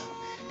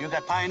 You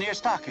got pioneer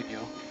stock in you.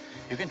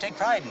 You can take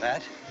pride in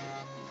that.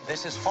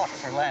 This is fought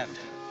for land.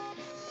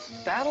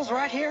 Battles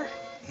right here?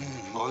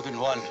 More than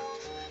one.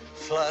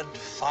 Flood,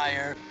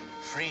 fire,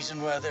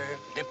 freezing weather,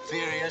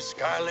 diphtheria,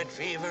 scarlet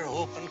fever,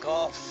 whooping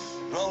cough,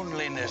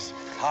 loneliness,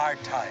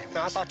 hard times.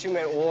 No, I thought you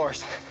meant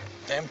wars.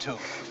 Them too.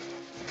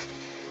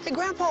 Hey,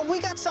 Grandpa, we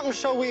got something to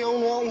show we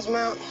own Walton's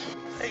Mountain.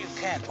 You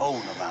can't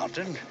own a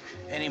mountain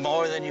any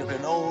more than you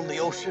can own the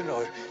ocean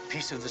or a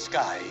piece of the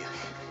sky.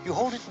 You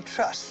hold it in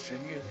trust, and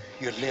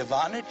you live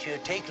on it, you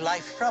take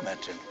life from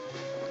it, and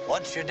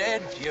once you're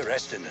dead, you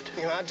rest in it.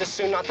 You know, I'd just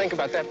soon not think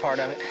about that part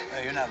of it.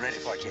 You're not ready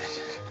for it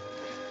yet.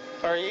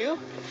 Are you?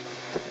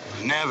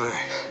 Never.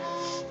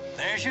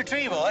 There's your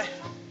tree, boy.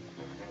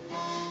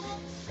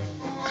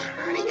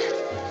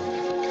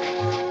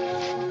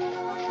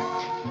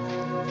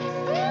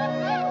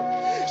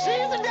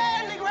 She's a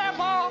dandy,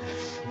 Grandpa.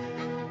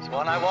 It's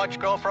one I watched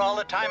grow for all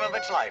the time of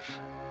its life.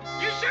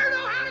 You sure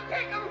know how to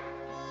pick 'em.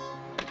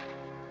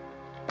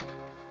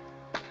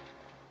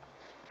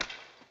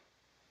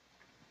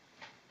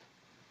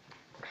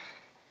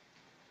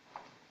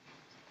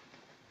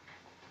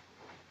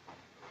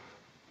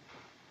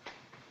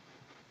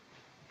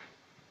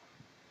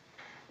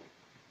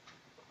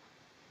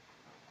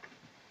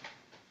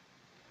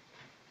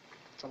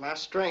 It's the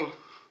last string.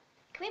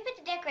 Can we put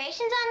the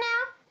decorations on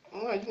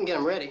now? Well, you can get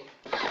them ready.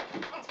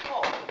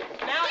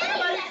 Now,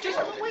 everybody,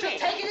 just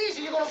take it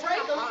easy. You're gonna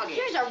break them.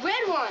 Here's a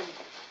red one.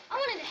 I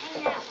wanted to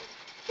hang that one.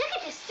 Look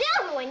at the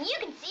silver one. You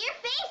can see your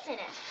face in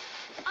it.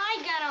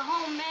 I got a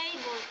homemade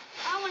one.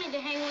 I wanted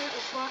to hang one that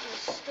was bought in the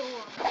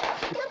store.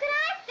 Look what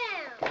I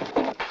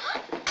found.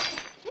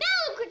 Now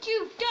look what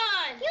you've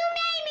done. You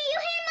made me. You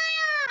hit my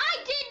arm.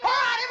 I did not. All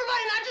right,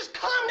 everybody, now just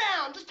calm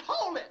down. Just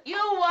hold it. You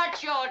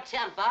watch your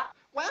temper.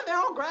 Well, they're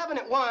all grabbing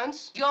at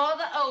once. You're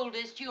the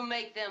oldest. You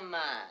make them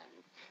mine.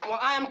 Well,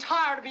 I am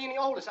tired of being the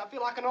oldest. I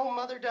feel like an old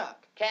mother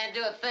duck. Can't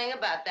do a thing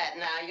about that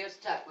now. You're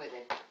stuck with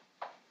it.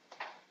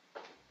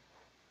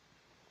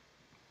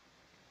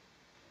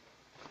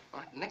 All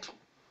right,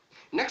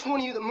 next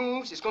one of you that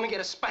moves is going to get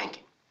a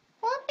spanking.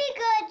 Won't be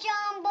good,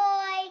 John boy.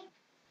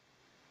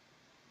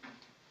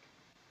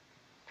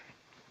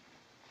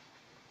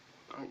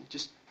 All right,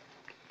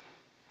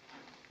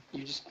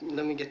 you just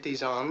let me get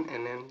these on,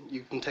 and then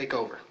you can take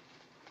over.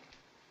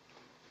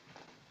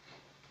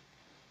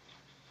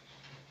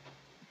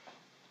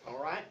 All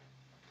right?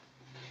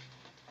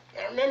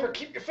 Now remember,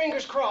 keep your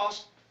fingers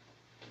crossed,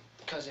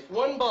 because if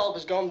one bulb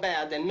has gone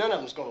bad, then none of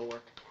them's going to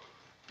work.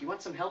 You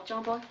want some help,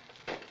 John boy?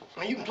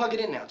 Well, you can plug it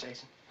in now,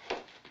 Jason.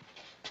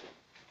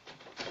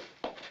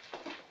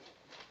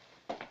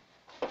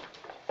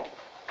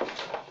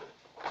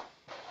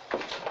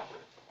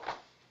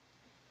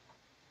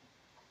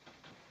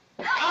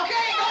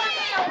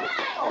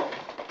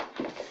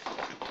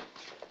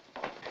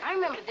 I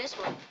remember this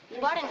one. We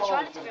bought it in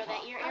Charlottesville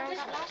that year. Aaron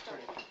got lost on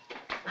it.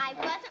 I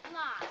wasn't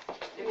lost.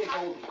 We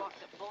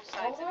walked up both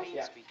sides of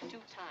Main Street 2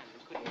 times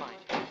and couldn't find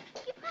you.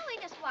 You probably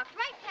just walked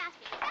right past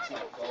me. I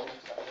didn't see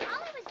you.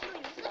 All I was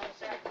doing was looking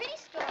through the pretty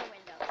store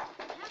windows.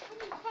 How come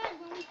we cried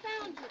when we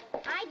found you?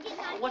 I did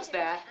not. What's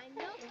that?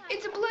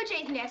 It's a blue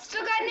jay's nest.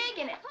 Still got an egg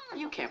in it.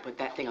 You can't put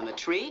that thing on the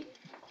tree.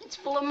 It's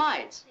full of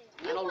mites.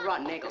 That old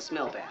rotten egg will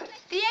smell bad.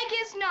 The egg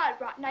is not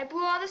rotten. I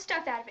blew all the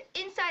stuff out of it.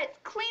 Inside, it's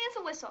clean as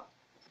a whistle.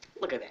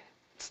 Look at that.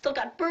 It's still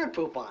got bird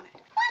poop on it.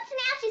 What's a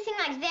nasty thing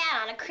like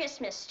that on a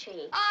Christmas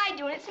tree? I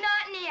do, and it's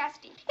not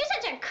nasty. You're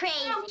such a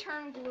crazy. Don't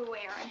turn blue,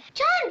 Aaron.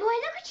 John, boy,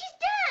 look what she's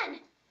done.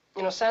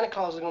 You know, Santa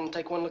Claus is going to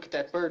take one look at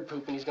that bird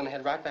poop, and he's going to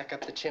head right back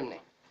up the chimney.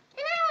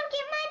 And I won't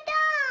get my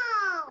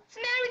doll. What's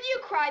the matter with you,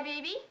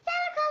 crybaby?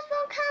 Santa Claus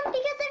won't come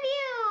because of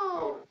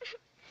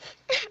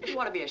you. You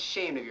ought to be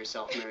ashamed of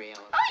yourself, Mary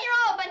Ellen. Oh, you're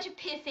all a bunch of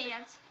piss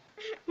ants.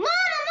 Mama,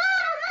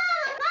 Mama,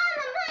 Mama,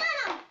 Mama,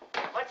 Mama.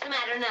 What's the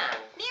matter now?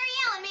 Mary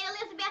Ellen made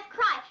Elizabeth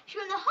cry. She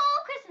ruined the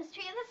whole Christmas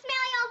tree with a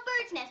smelly old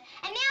bird's nest,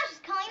 and now she's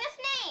calling us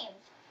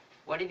names.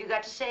 What have you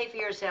got to say for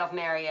yourself,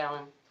 Mary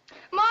Ellen?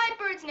 My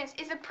bird's nest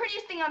is the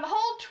prettiest thing on the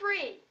whole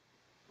tree.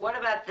 What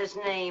about this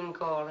name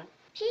calling?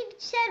 She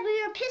said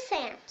we were piss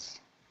ants.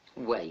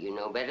 Well, you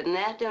know better than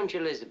that, don't you,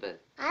 Elizabeth?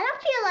 I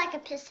don't feel like a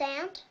piss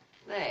ant.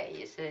 There,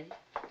 you see.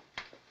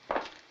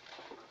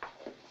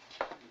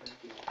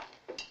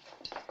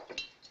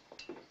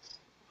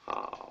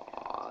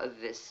 Oh,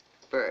 this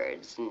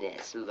bird's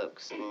nest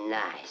looks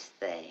nice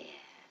there.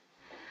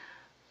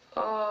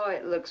 Oh,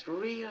 it looks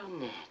real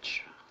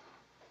natural.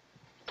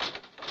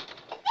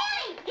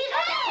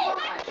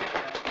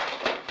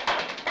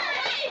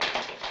 Daddy!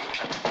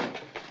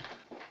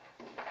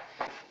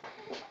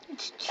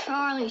 He's It's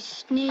Charlie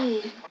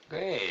Sneed.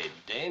 Great,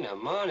 Dana,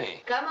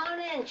 morning. Come on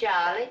in,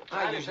 Charlie.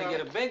 I usually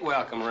get a big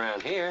welcome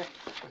around here.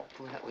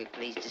 Well, we're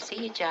pleased to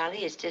see you,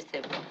 Charlie. It's just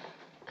that,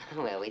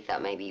 well, we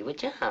thought maybe you were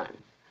John.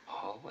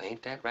 Oh,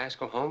 ain't that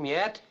rascal home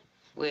yet?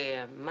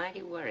 We're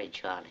mighty worried,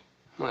 Charlie.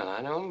 Well,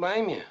 I don't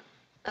blame you.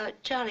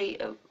 Charlie,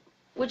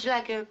 would you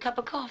like a cup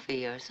of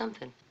coffee or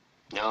something?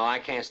 No, I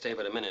can't stay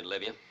but a minute,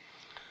 Olivia.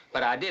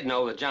 But I did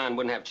know that John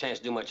wouldn't have a chance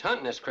to do much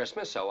hunting this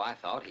Christmas, so I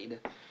thought he'd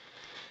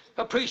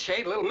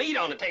appreciate a little meat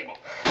on the table.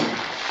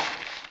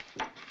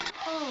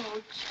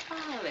 Oh,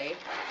 Charlie.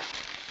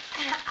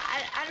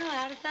 I don't know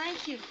how to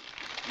thank you.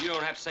 You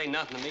don't have to say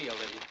nothing to me,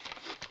 Olivia.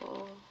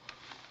 Oh,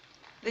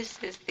 this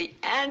is the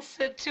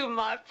answer to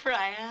my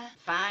prayer.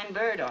 Fine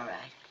bird, all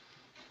right.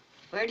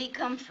 Where'd he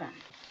come from?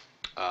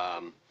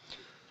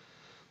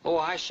 Oh,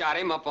 I shot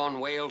him up on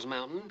Wales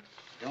Mountain.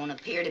 Don't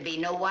appear to be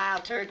no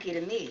wild turkey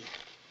to me.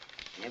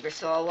 Never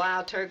saw a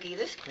wild turkey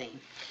this clean.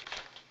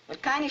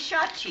 What kind of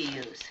shot you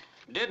use?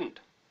 Didn't.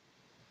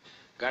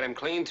 Got him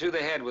clean through the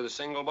head with a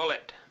single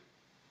bullet.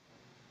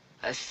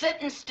 A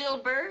sitting still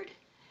bird?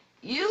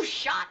 You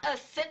shot a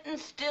sitting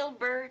still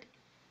bird?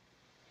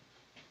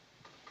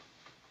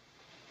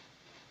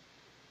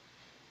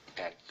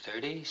 At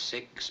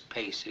 36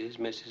 paces,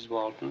 Mrs.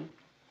 Walton.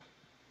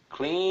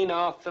 Clean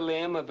off the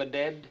limb of a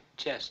dead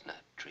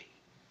chestnut tree.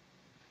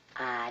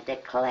 I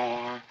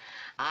declare,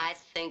 I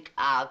think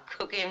I'll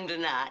cook him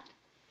tonight.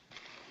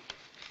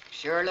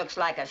 Sure looks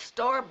like a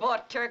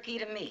store-bought turkey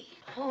to me.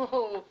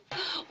 Oh,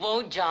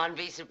 won't John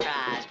be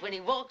surprised when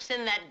he walks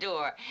in that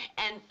door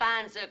and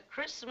finds a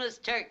Christmas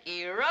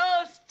turkey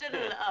roasted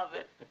in the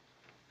oven?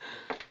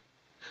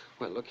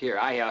 Well, look here,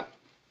 I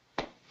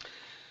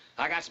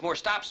I got some more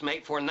stops to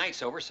make before the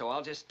night's over, so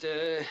I'll just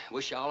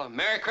wish y'all a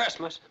Merry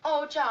Christmas.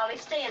 Oh, Charlie,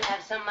 stay and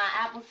have some of my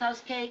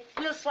applesauce cake.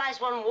 We'll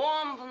slice one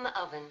warm from the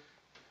oven.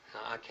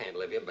 I can't,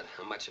 Olivia, but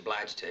I'm much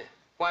obliged to you.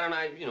 Why don't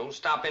I,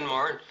 stop in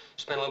more and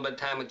spend a little bit of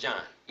time with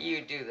John?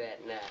 You do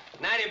that now.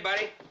 Night,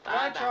 everybody.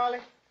 Bye, Charlie.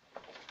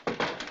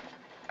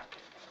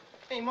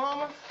 Hey,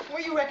 Mama,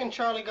 where you reckon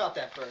Charlie got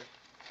that bird?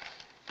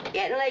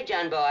 Getting late,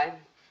 John boy.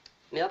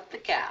 Milk the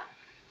cow.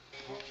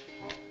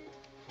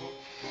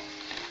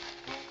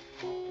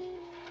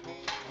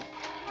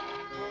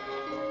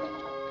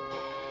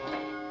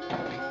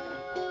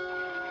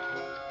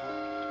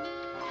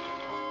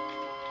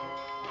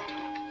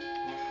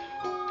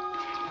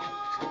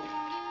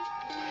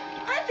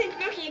 I think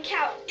milking a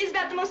cow is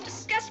about the most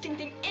disgusting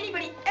thing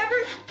anybody ever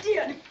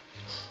did.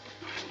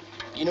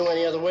 You know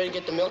any other way to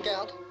get the milk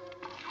out?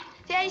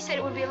 Daddy said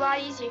it would be a lot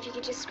easier if you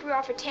could just screw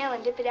off her tail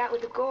and dip it out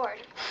with a gourd.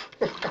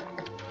 Did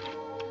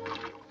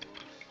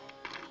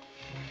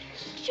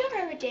you ever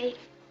have a date?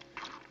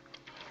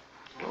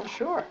 Oh,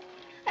 sure.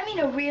 I mean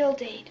a real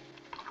date.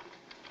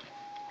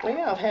 Well,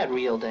 yeah, I've had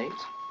real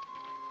dates.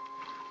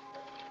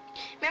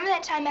 Remember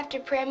that time after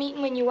prayer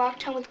meeting when you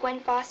walked home with Gwen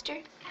Foster?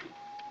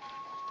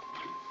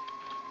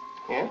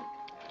 Yeah?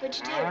 What'd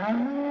you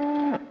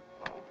do?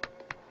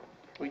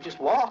 We just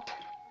walked.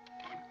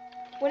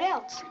 What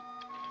else?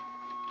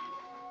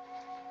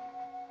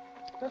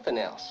 Nothing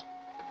else.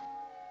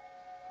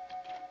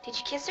 Did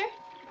you kiss her?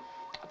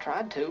 I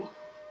tried to.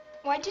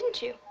 Why didn't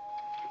you?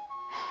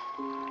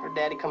 Her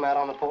daddy come out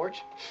on the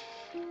porch.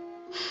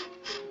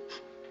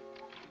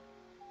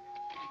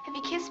 Have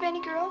you kissed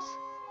many girls?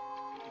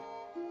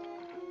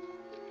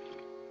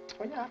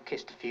 Well, yeah, I've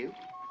kissed a few.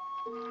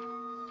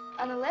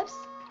 On the lips?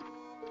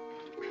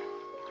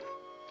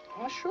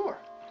 Well, sure.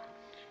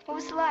 What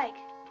was it like?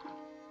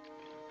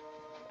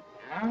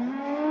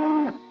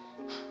 It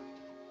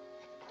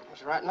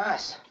was right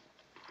nice.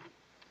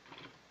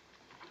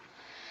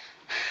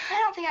 I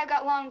don't think I've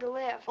got long to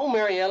live. Oh,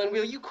 Mary Ellen,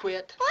 will you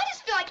quit? Well, I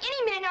just feel like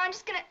any minute now I'm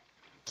just gonna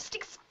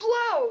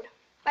explode.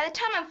 By the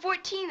time I'm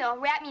 14, they'll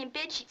wrap me in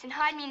bed sheets and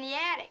hide me in the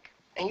attic.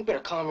 And you better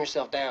calm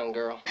yourself down,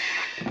 girl.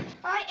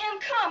 I am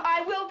calm.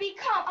 I will be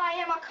calm. I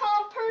am a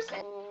calm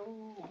person.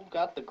 Oh,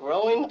 got the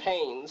growing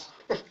pains.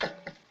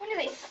 When do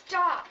they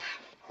stop?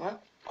 Well,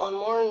 one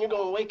morning you're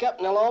gonna wake up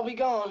and they'll all be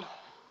gone.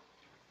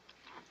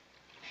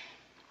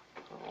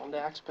 One day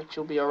I expect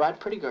you'll be a right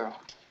pretty girl.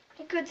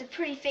 What good's a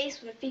pretty face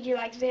with a figure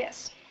like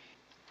this?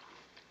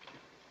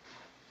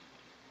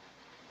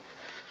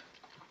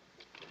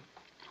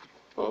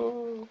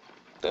 Oh,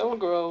 they'll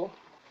grow.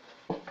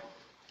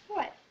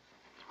 What?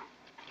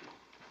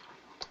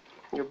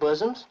 Your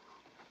bosoms?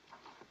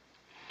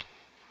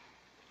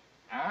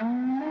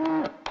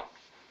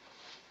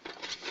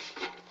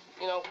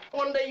 You know,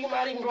 one day you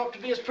might even grow up to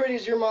be as pretty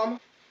as your mama.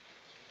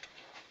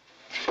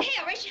 Hey,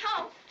 I'll race you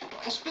home.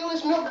 Spill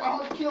this milk or I'm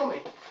gonna kill me.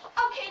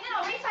 Okay, then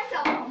I'll race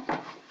myself home.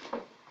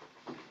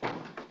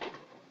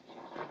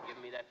 Give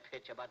me that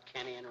pitch about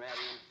Kenny and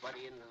Ratty and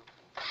Buddy and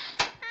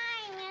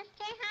Hi,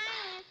 mister.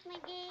 Hi, Miss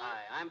McGee.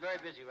 Hi, I'm very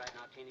busy right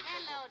now, Teeny.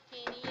 Hello,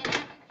 Teeny. You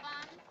having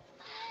fun?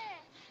 Sure.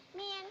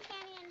 Me and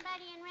Kenny and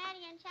Buddy and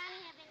Ratty and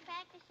Johnny have been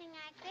practicing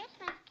our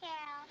Christmas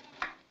carol.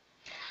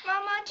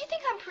 Mama, do you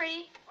think I'm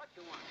pretty? What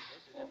you want?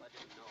 This is if I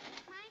didn't know.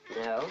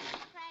 No.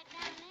 Right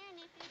down there, and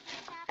if you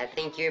just stop I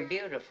think you're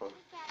beautiful.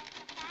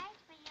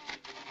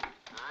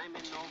 I'm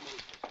in no mood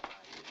to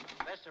surprise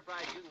you. Best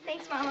surprise you can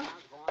Thanks, Mama.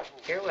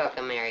 You're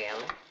welcome, Mary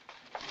Ellen.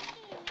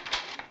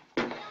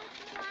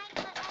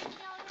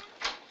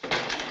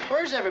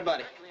 Where's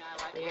everybody?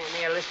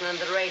 They're listening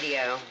to the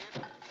radio.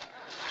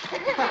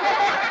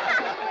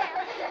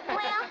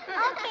 Well,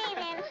 okay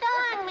then. So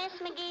long, Miss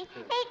McGee.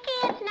 Hey,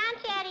 kids,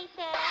 Nancy Eddie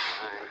says.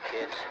 Fine,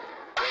 kids.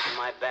 Breaking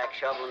my back,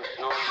 shoveling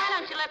snow. Why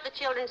don't you let the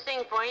children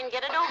sing for you and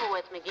get it over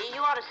with, McGee?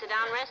 You ought to sit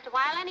down and rest a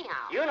while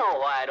anyhow. You know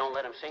why I don't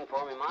let them sing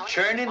for me, Molly.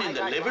 Churning in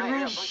the I got living my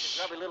room? A bunch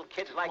of grubby little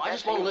kids like I that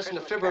just want to singing listen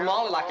to Christmas Fibber carols.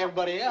 Molly like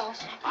everybody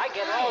else. I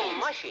get all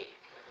mushy.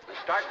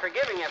 Start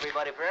forgiving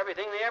everybody for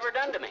everything they ever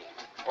done to me.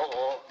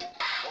 Uh-oh.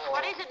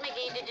 What is it,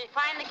 McGee? Did you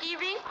find the key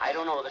ring? I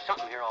don't know. There's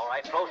something here, all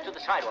right, close to the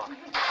sidewalk.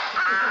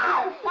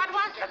 Ow! What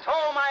was it? That's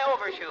all my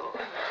overshoe.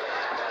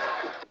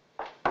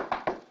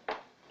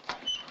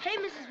 Hey,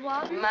 Mrs.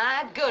 Walton.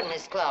 My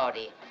goodness,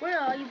 Claudia. Where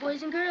are all you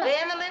boys and girls?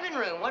 They're in the living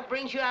room. What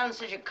brings you out on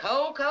such a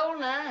cold, cold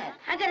night?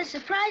 I got a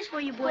surprise for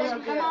you boys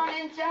and girls. Come on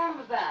in, tell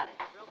them about it.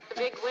 The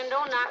big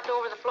window, knocked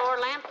over the floor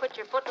lamp, put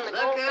your foot in the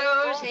gold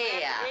who's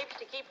here. Grapes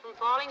to keep from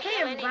falling.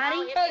 Hey,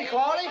 everybody. Hey,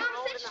 Claudia.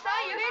 Mom said she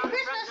saw you. Merry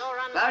Christmas.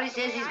 Claudia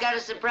says he's got a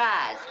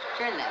surprise.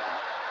 Turn that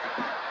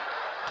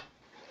off.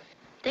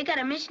 They got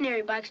a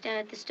missionary box down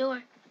at the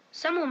store.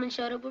 Some woman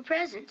showed up with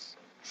presents.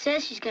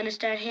 Says she's gonna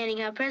start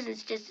handing out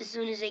presents just as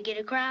soon as they get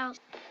a crowd.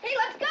 Hey,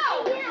 let's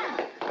go.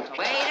 Yeah.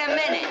 Wait a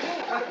minute.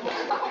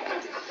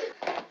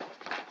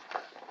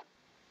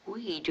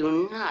 We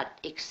do not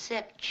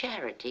accept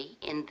charity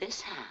in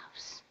this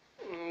house.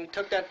 We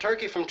took that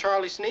turkey from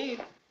Charlie Sneed.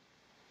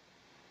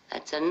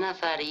 That's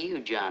enough out of you,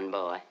 John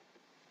boy.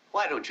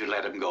 Why don't you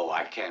let him go?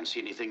 I can't see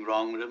anything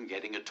wrong with him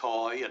getting a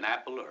toy, an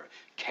apple, or a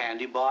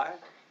candy bar.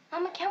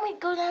 Mama, can't we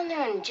go down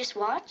there and just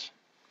watch?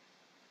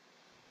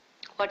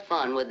 What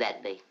fun would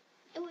that be?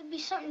 It would be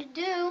something to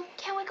do.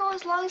 Can't we go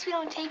as long as we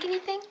don't take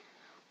anything?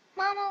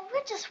 Mama,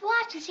 we'll just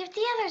watch and see if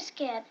the others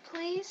get,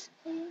 please.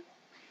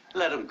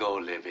 Let him go,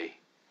 Livy.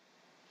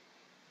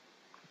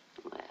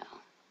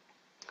 Well,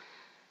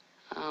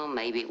 oh,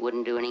 maybe it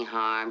wouldn't do any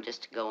harm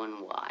just to go and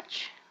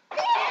watch.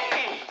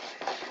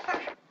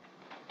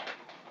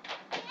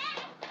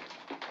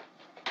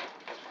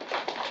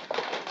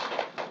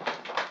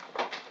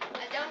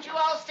 Don't you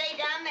all stay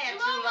down there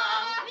too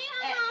long.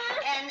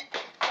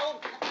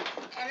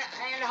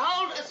 And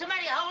hold,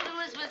 somebody hold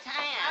Elizabeth's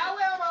hand. I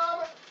will,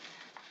 Mama.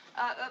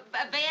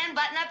 Ben,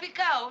 button up your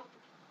coat.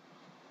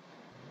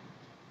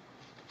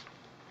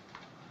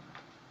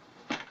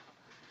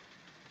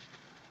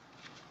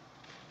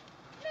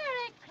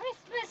 Merry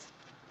Christmas.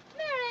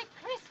 Merry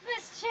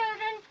Christmas,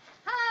 children.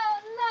 How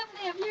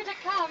lovely of you to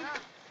come.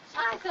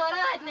 I thought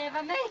I'd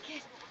never make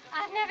it.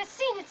 I've never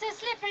seen it so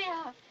slippery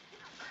out.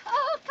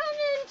 Oh, come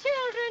in,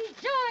 children.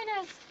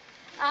 Join us.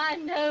 I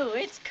know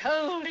it's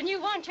cold and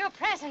you want your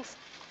presents.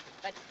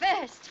 But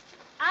first,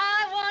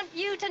 I want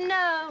you to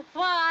know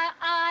why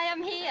I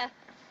am here.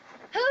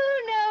 Who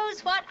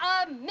knows what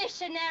a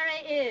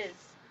missionary is?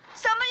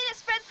 Somebody that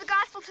spreads the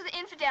gospel to the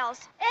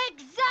infidels.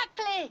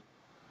 Exactly.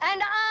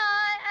 And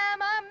I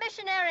am a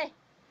missionary.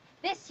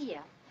 This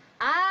year,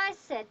 I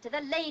said to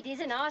the ladies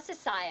in our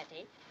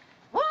society,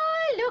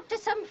 why look to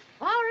some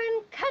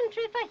foreign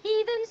country for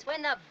heathens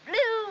when the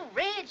Blue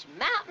Ridge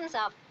Mountains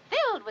are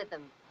filled with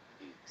them?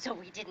 So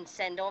we didn't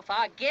send off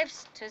our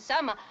gifts to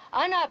some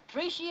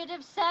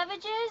unappreciative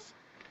savages,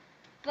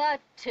 but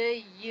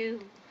to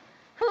you,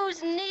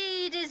 whose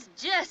need is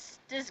just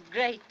as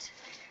great.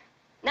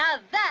 Now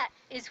that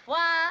is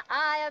why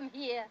I am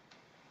here,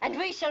 and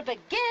we shall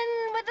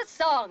begin with a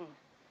song.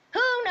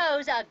 Who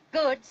knows a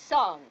good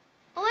song?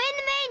 Away in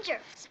the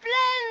manger.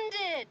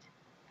 Splendid!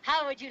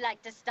 How would you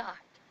like to start?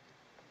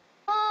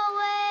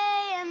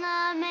 Away in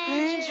the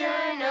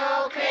manger,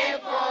 no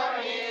crib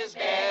for his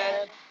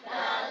bed. The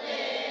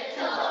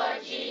little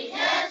Lord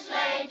Jesus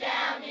laid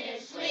down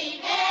his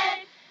sweet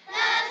head.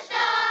 The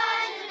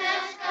stars in the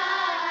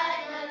sky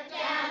looked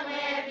down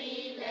where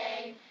he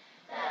lay.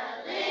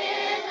 The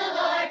little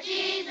Lord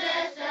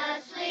Jesus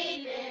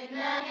asleep in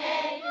the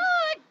hay.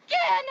 Oh,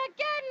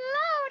 again,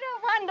 louder,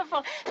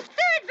 wonderful.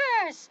 Third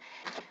verse.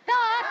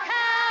 The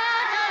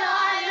cattle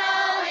are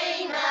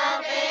lowing,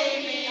 the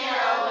baby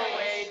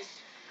awakes,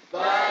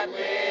 but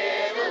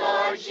little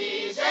Lord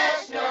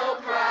Jesus no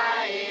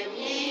crying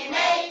he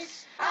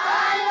makes.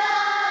 I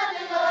love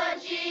the Lord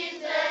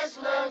Jesus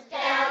looks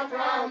down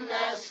from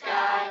the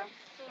sky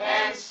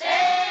and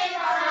stay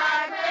on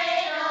our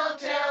cradle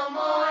till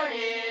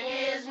morning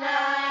is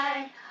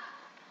nigh.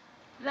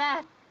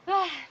 That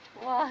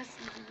was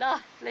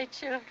lovely,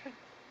 children.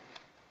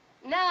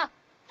 Now,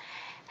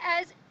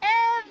 as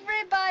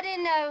everybody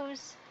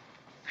knows,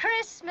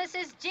 Christmas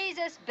is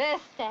Jesus'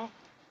 birthday.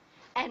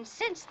 And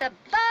since the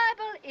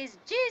Bible is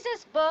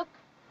Jesus' book,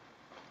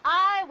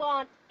 I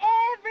want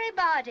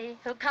everybody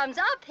who comes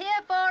up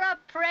here for a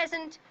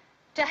present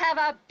to have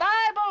a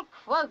Bible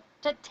quote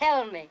to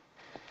tell me.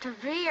 To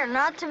be or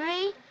not to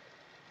be?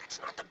 That's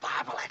not the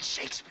Bible, that's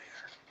Shakespeare.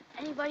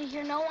 Anybody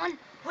here know one?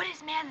 What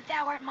is man that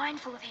thou art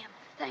mindful of him?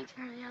 Thanks,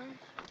 Marianne.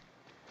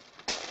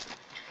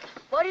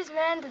 What is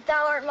man that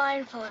thou art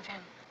mindful of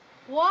him?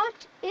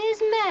 What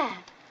is man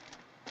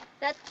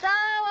that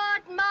thou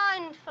art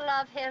mindful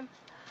of him?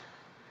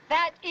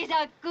 That is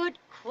a good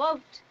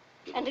quote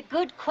and a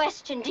good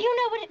question. Do you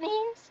know what it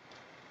means?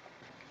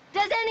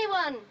 Does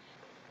anyone?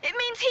 It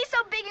means he's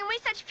so big and we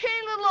such puny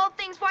little old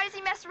things. Why does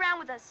he mess around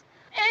with us?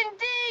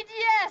 Indeed,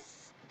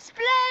 yes.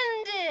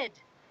 Splendid.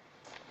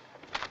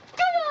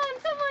 Come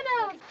on, someone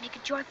else. Make a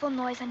joyful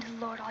noise unto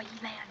the Lord, all ye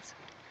lands.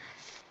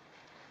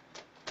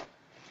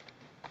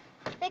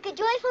 Make a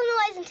joyful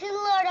noise unto the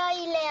Lord, all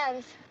ye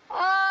lands.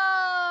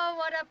 Oh,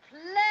 what a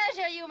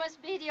pleasure you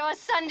must be to your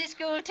Sunday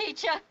school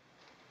teacher.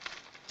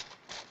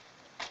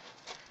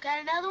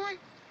 Got another one?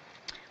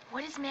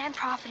 What is man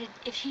profited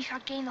if he shall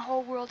gain the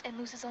whole world and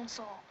lose his own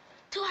soul?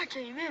 Too hard to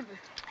remember.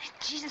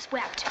 Jesus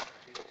wept.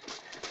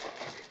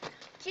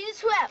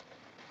 Jesus wept.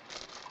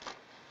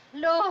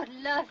 Lord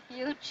love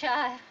you,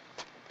 child.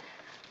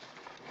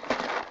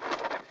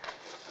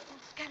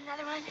 Got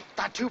another one?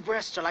 Thy two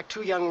breasts are like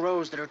two young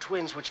roes that are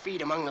twins which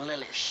feed among the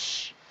lilies.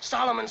 Shh.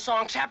 Solomon's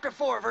Song, chapter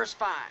 4, verse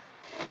 5.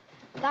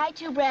 Thy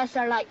two breasts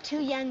are like two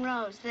young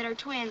roes that are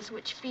twins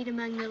which feed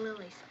among the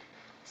lilies.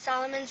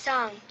 Solomon's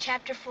Song,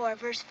 chapter 4,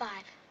 verse 5.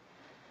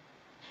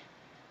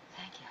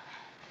 Thank you.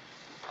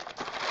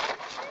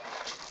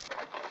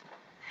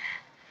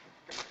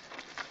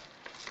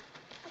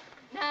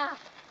 Now,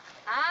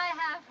 I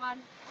have one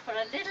for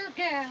a little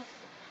girl.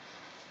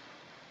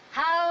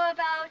 How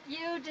about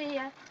you,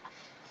 dear?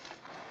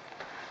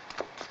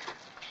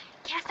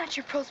 Cast not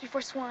your pearls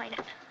before swine.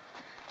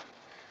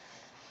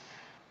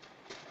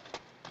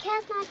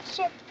 Cast not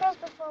your pearls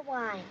before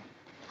wine.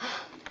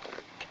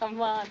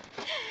 Come on.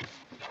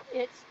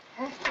 It's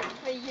perfect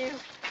for you.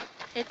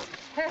 It's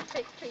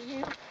perfect for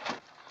you.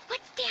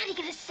 What's Daddy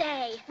gonna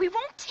say? We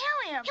won't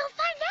tell him. He'll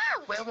find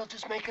out. Well, we'll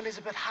just make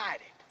Elizabeth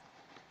hide it.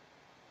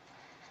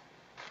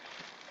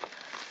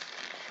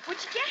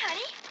 What'd you get,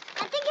 honey?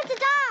 I think it's a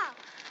doll.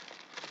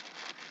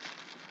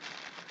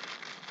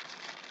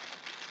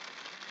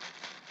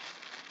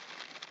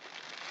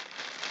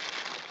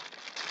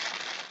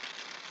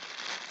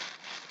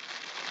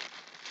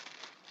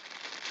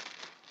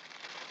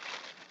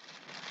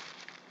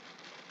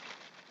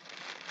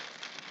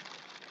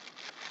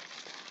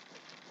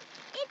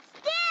 It's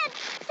dead.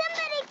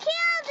 Somebody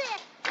killed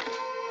it.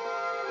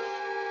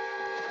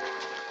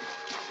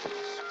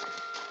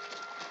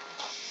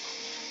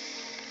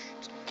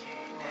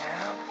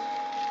 Now,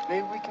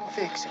 maybe we can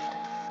fix it.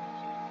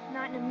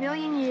 Not in a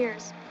million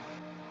years.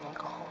 We'll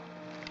go home.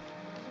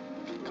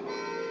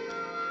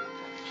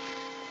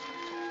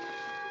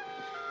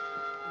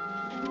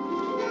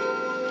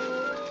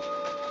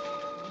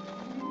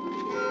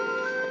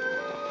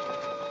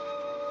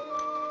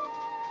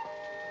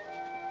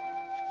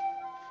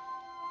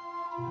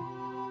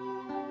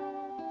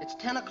 It's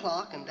 10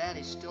 o'clock and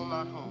Daddy's still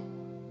not home.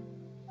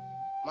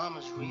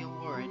 Mama's real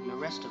worried and the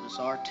rest of us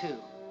are too.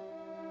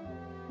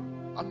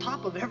 On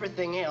top of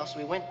everything else,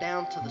 we went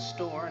down to the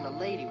store and a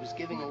lady was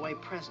giving away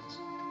presents.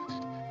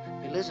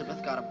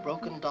 Elizabeth got a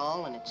broken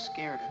doll and it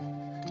scared her.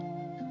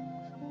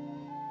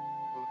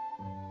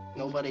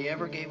 Nobody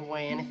ever gave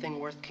away anything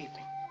worth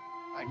keeping,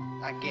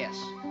 I guess.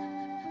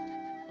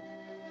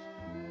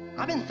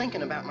 I've been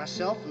thinking about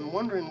myself and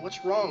wondering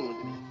what's wrong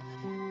with me.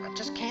 I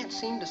just can't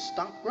seem to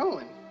stop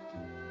growing.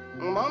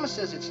 Well, Mama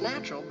says it's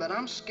natural, but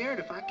I'm scared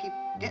if I keep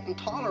getting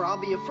taller,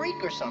 I'll be a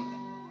freak or something.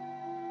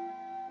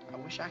 I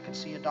wish I could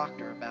see a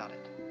doctor about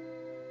it.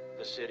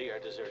 The city are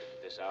deserted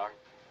at this hour,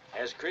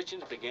 as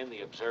Christians begin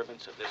the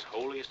observance of this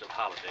holiest of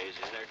holidays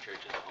in their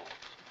churches and homes.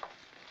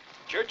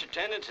 Church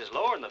attendance is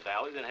lower in the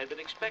valley than had been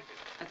expected.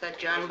 I thought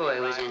John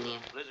Boy was in here.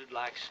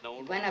 Blizzard-like snow.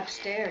 He went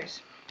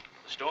upstairs.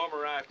 The storm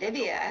arrived.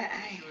 Libby,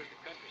 I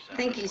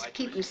think he's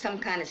keeping some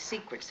kind of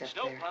secrets up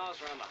there.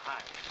 Snowplows are on the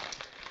highways.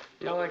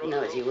 Lord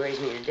knows he worries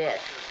me to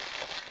death.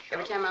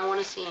 Every time I want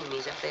to see him,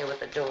 he's up there with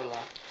the door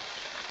locked.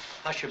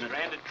 Hush a minute.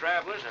 Stranded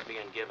travelers are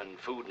being given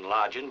food and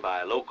lodging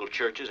by local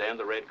churches and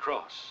the Red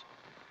Cross.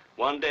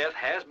 One death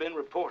has been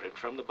reported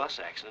from the bus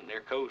accident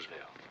near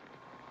Colesville.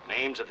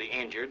 Names of the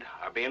injured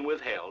are being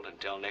withheld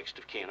until next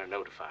of kin are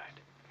notified.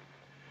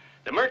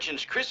 The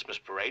Merchants' Christmas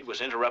parade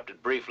was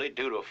interrupted briefly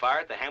due to a fire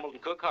at the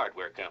Hamilton Cook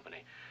Hardware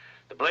Company.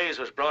 The blaze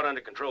was brought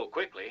under control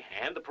quickly,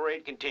 and the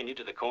parade continued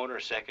to the corner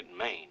of 2nd and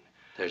Main.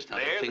 There's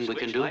nothing we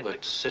can do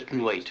but sit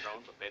and wait.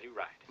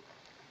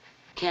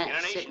 Can't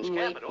sit and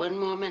wait one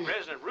more minute.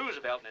 President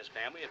Roosevelt and his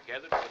family have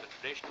gathered for the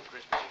traditional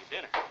Christmas Eve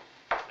dinner.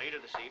 Later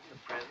this evening, the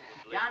president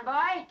will John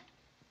Boy?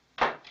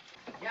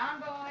 John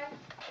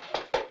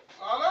Boy?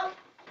 Mama?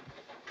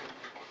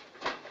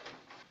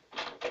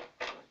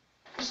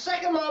 Just a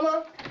second,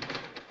 Mama.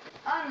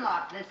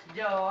 Unlock this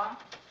door.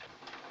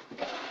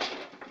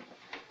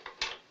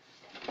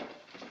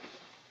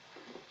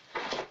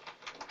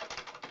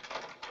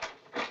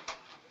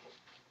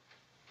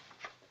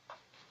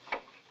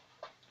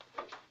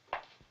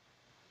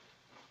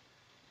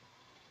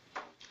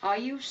 Are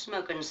you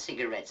smoking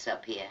cigarettes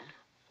up here?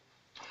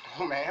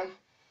 Oh, ma'am.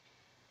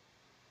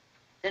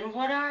 Then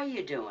what are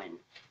you doing?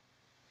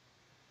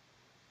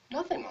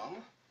 Nothing, Mama.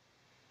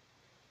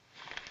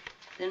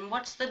 Then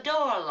what's the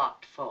door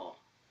locked for?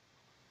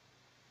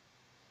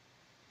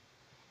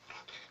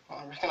 Well,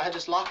 I reckon I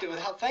just locked it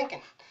without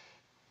thinking.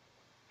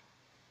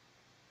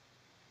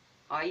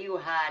 Are you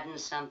hiding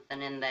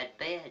something in that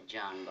bed,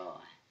 John Boy?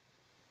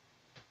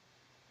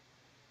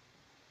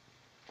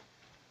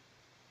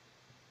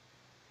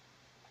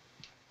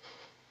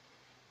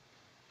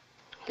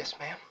 Yes,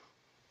 ma'am.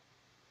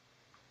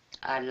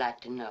 I'd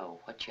like to know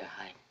what you're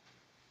hiding.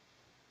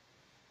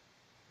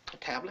 A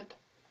tablet?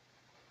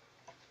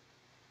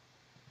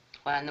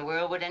 Why in the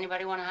world would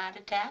anybody want to hide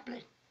a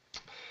tablet?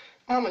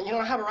 Mama, you know,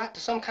 I have a right to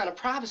some kind of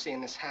privacy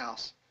in this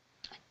house.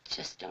 I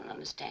just don't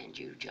understand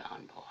you,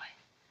 John Boy.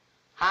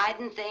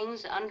 Hiding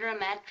things under a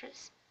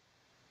mattress?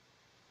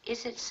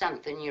 Is it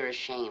something you're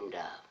ashamed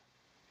of?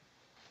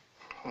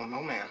 Oh,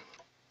 no, ma'am.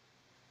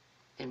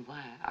 Then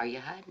why are you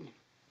hiding it?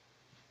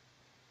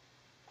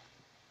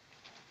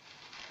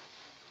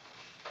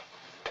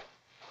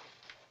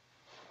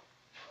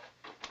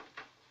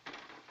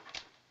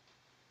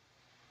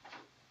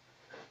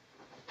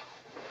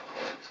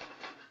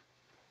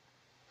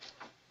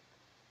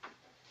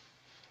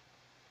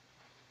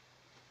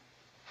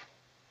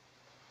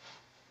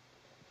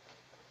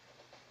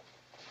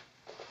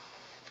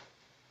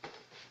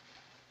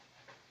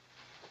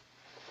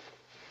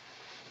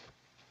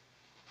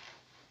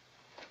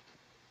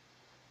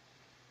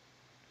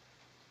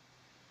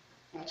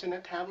 What's in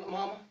that tablet,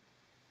 Mama?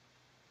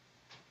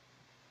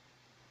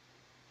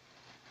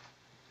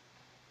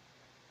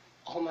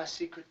 All my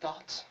secret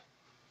thoughts.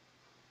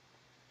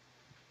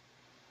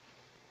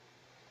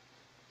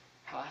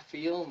 How I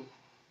feel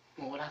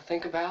and what I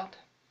think about.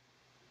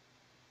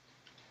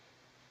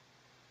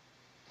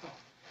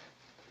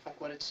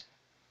 what it's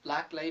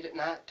like late at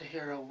night to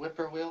hear a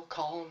whippoorwill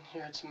call and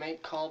hear its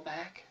mate call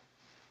back?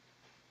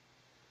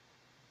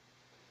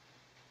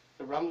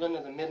 The rumbling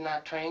of the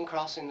midnight train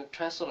crossing the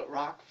trestle at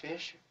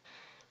Rockfish,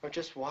 or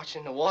just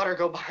watching the water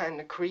go behind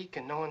the creek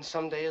and knowing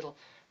someday it'll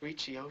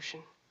reach the ocean,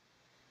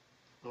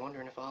 and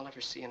wondering if I'll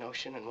ever see an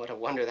ocean and what a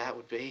wonder that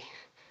would be.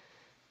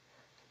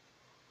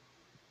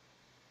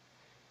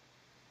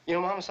 You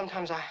know, Mama,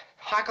 sometimes I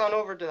hike on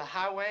over to the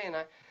highway and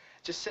I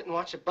just sit and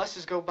watch the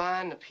buses go by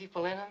and the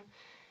people in them,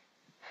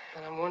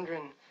 and I'm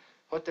wondering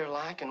what they're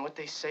like and what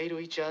they say to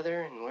each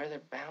other and where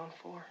they're bound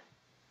for.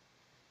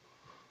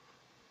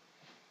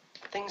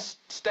 Things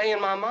stay in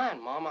my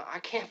mind, Mama. I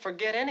can't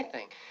forget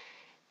anything.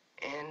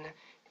 And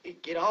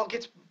it all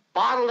gets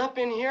bottled up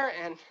in here,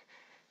 and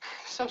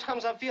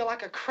sometimes I feel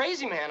like a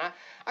crazy man.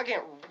 I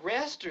can't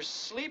rest or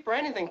sleep or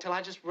anything till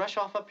I just rush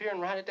off up here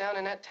and write it down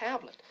in that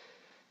tablet.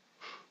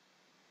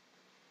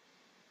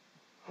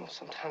 Oh,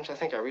 sometimes I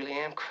think I really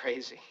am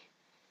crazy.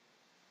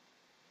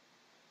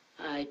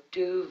 I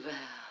do, Val.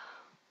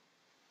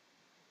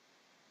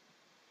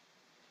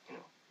 You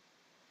know,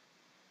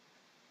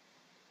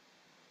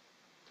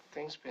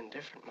 things have been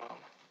different, Mama.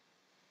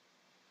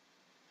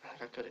 I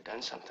think I could have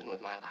done something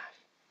with my life.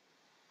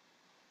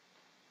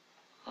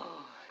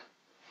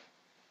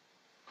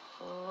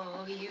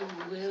 Oh, you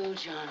will,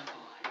 John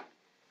boy.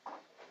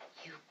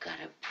 You've got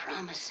a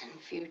promising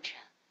future.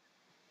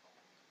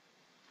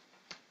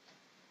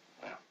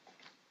 Well,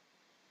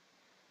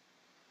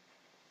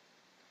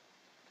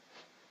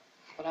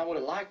 what I would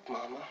have liked,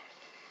 Mama,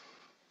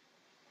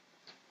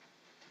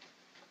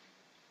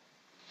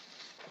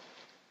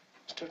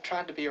 was to have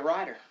tried to be a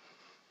writer.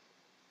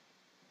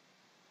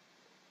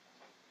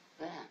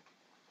 Well,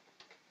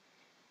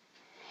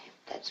 if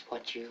that's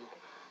what you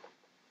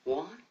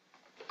want,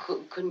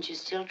 couldn't you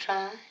still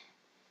try?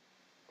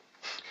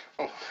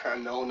 Oh,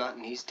 no, not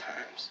in these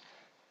times.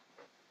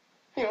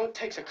 You know, it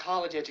takes a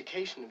college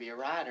education to be a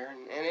writer,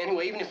 and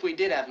anyway, even if we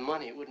did have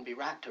money, it wouldn't be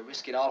right to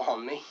risk it all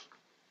on me.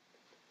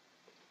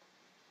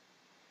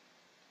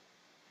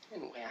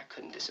 Anyway, I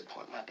couldn't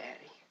disappoint my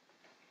daddy.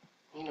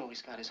 You know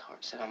he's got his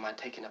heart set on my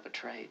taking up a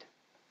trade.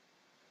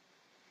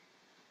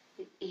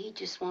 He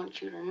just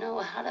wants you to know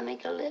how to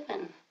make a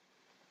living.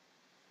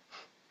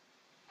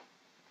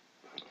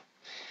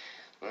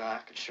 Well, I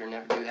could sure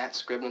never do that,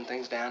 scribbling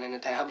things down in a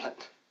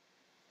tablet.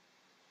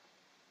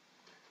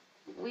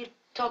 We'll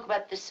talk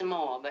about this some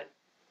more, but...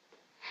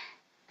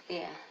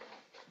 yeah.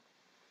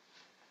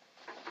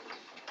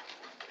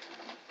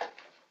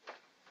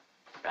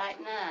 Right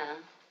now,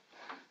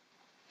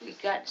 we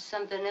got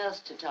something else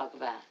to talk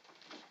about.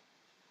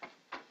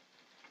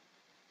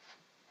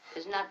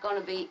 There's not going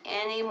to be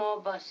any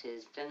more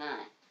buses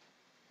tonight.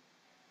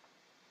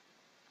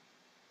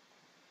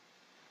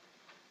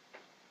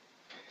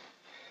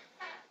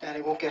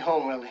 Daddy won't get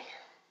home, will he?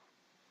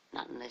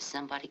 Not unless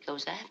somebody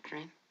goes after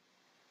him.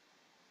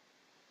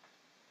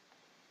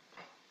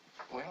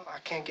 Well, I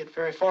can't get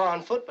very far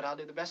on foot, but I'll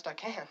do the best I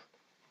can.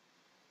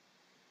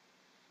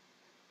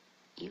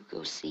 You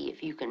go see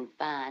if you can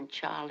find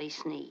Charlie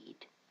Sneed.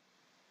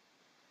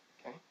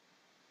 Okay.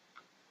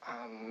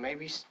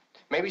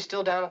 Maybe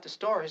still down at the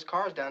store. His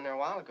car's down there a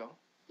while ago.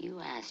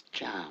 You ask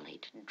Charlie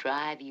to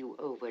drive you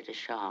over to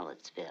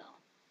Charlottesville.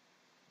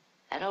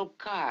 That old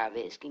car of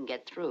his can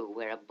get through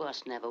where a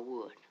bus never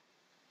would.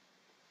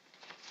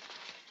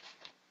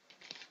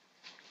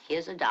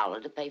 Here's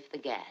 $1 to pay for the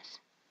gas.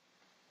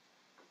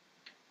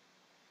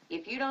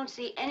 If you don't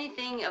see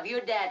anything of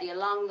your daddy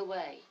along the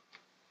way,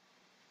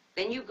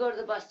 then you go to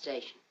the bus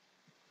station.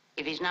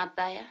 If he's not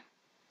there,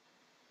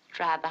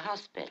 try the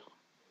hospital.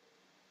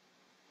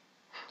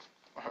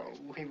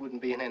 We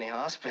wouldn't be in any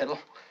hospital.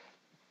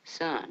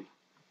 Son,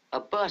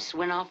 a bus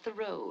went off the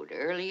road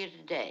earlier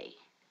today.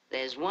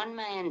 There's one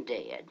man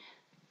dead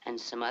and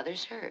some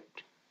others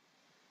hurt.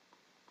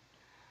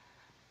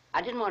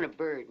 I didn't want to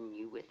burden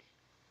you with it,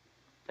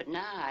 but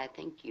now I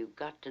think you've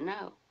got to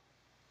know.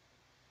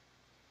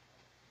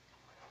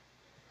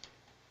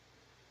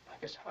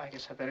 I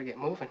guess I better get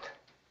moving.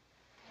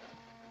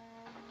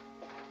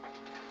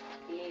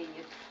 Yeah,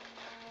 you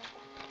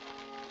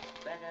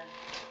better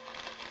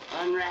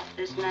unwrap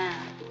this now.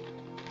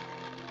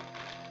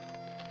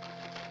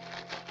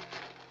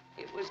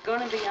 It was going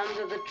to be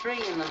under the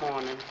tree in the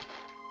morning,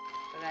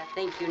 but I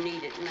think you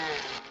need it now.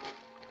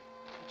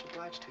 Much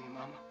obliged to you,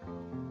 Mama.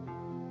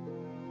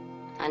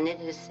 I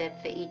knitted a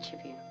set for each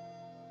of you.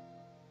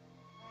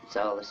 It's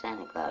all the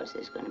Santa Claus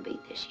is going to be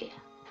this year.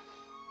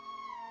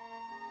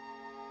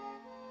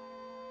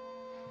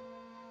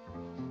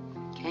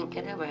 Can't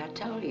get over how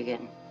tall you're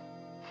getting.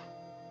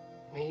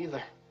 Me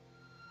either.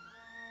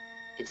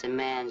 It's a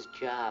man's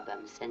job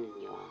I'm sending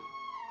you on.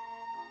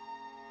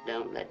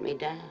 Don't let me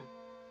down.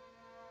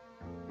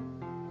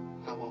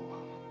 I won't,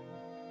 Mama.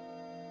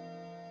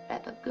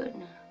 Wrap up good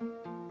now.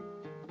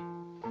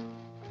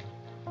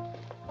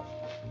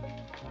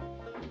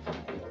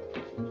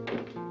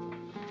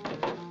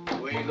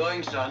 Where are you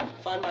going, son?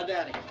 Find my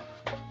daddy.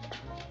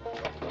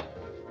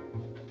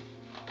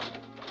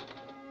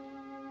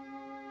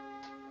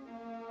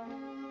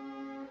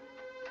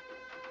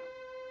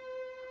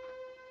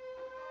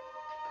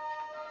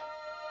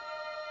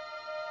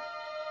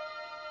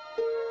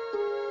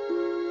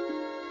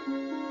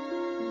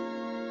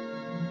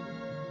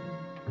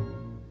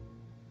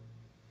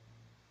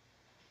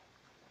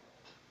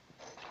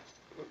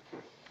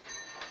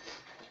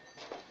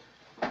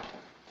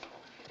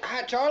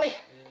 Hi, Charlie.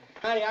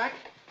 Howdy, Ike.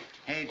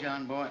 Hey,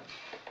 John boy.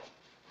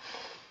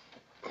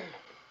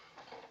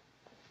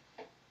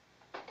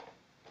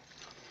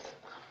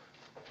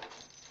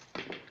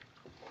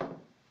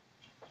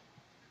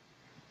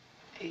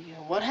 Hey,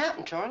 what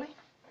happened, Charlie?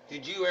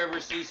 Did you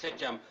ever see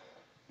such a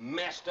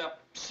messed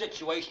up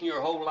situation your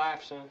whole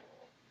life, son?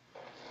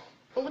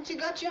 Well, what's you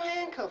got your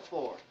handcuffed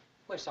for?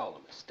 Well, it's all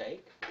a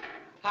mistake.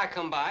 I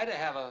come by to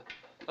have a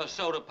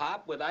soda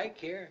pop with Ike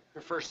here. The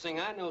first thing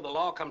I know, the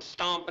law comes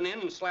stomping in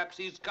and slaps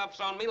these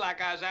cuffs on me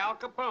like I was Al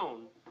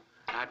Capone.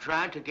 I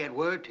tried to get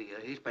word to you.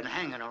 He's been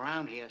hanging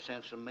around here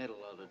since the middle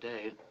of the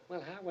day.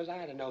 Well, how was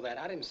I to know that?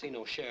 I didn't see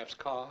no sheriff's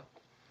car.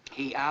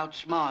 He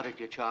outsmarted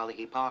you, Charlie.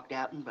 He parked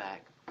out and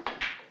back.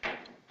 Well,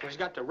 he's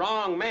got the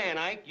wrong man,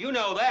 Ike. You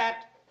know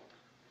that.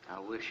 I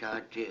wish I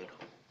did.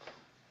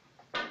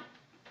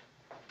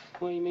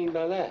 What do you mean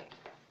by that?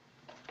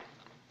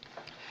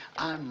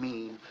 I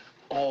mean,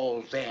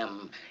 all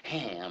them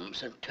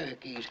hams and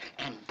turkeys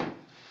and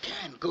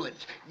canned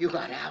goods you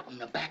got out in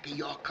the back of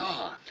your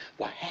car.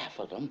 Well, half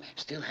of them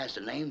still has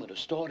the name of the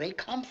store they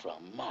come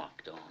from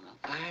marked on them.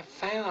 I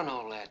found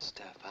all that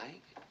stuff,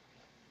 Ike.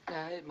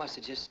 It must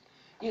have just,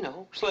 you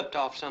know, slipped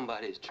off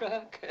somebody's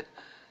truck.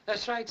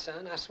 That's right,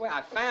 son. I swear,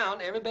 I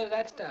found every bit of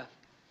that stuff.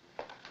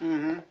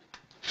 Mm-hmm.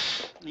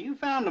 You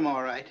found them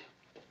all right.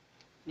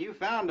 You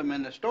found them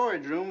in the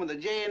storage room of the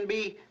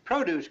J&B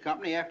Produce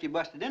Company after you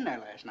busted in there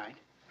last night.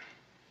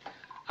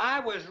 I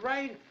was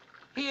right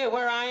here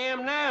where I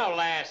am now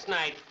last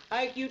night.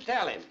 Ike, you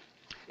tell him.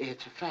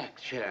 It's a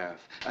fact,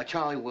 Sheriff.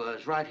 Charlie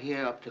was right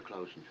here up to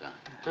closing time.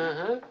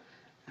 Uh-huh.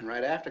 And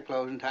right after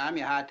closing time,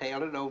 you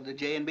hightailed it over to the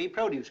J&B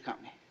Produce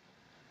Company.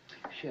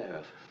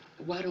 Sheriff,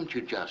 why don't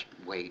you just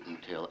wait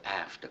until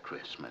after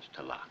Christmas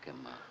to lock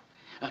him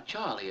up?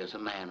 Charlie is a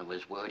man of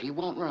his word. He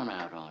won't run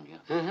out on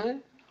you. Uh-huh.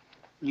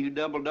 You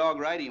double dog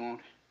right he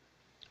won't.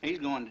 He's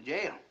going to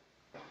jail.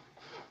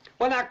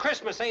 Well, now,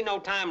 Christmas ain't no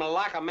time to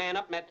lock a man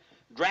up in that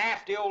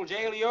drafty old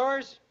jail of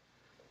yours.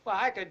 Well,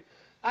 I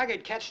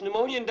could catch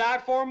pneumonia and die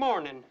before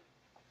morning.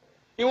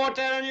 You want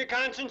that on your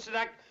conscience that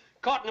I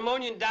caught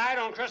pneumonia and died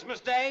on Christmas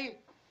Day?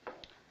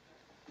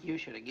 You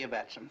should have given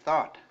that some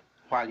thought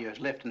while you was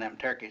lifting them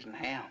turkeys and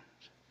hams.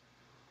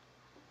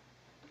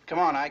 Come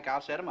on, Ike,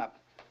 I'll set 'em up.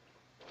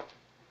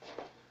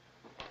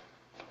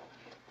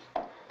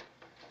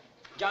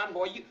 John,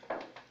 boy,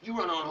 you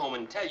run on home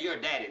and tell your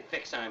daddy to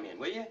fix I'm in,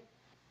 will you?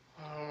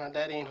 Oh, my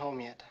daddy ain't home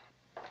yet.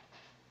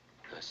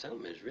 Now,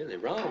 something is really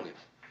wrong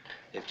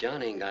if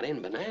John ain't got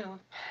in by now.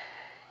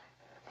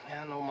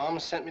 Yeah, I know. Mama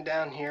sent me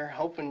down here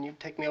hoping you'd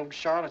take me over to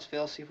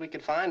Charlottesville, see if we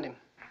could find him.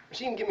 Or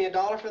she can give me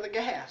 $1 for the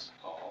gas.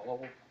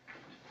 Oh.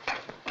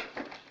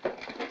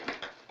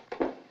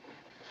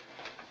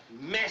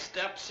 Messed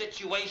up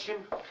situation.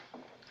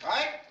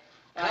 Ike?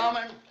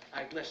 Coming.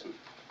 Ike, listen.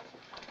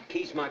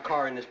 Keys to my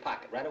car in this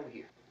pocket, right over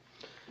here.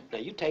 Now,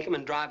 you take him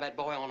and drive that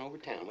boy on over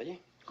town, will you?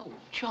 Oh,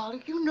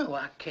 Charlie, you know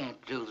I can't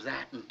do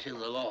that until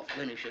the law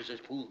finishes his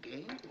pool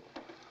game.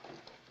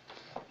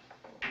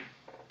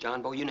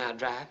 John, boy, you know how to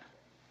drive?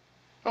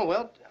 Oh,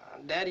 well,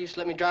 Daddy used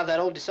to let me drive that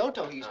old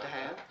DeSoto he used to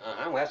have.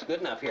 Well, that's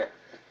good enough. Here.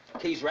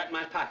 Keys right in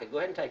my pocket. Go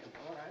ahead and take them.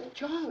 All right.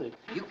 Charlie,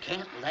 you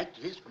can't let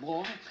this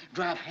boy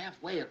drive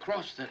halfway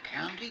across the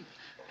county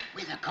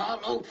with a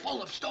carload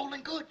full of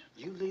stolen goods.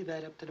 You leave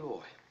that up to the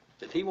boy.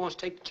 If he wants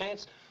to take the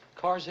chance, the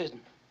car's his.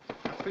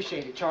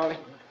 Appreciate it, Charlie.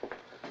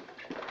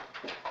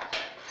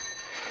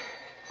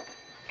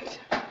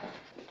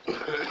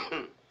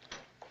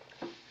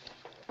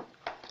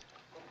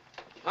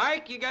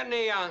 Ike, you got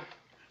any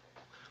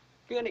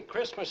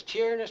Christmas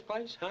cheer in this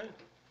place, huh?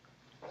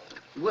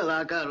 Well,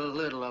 I got a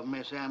little of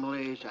Miss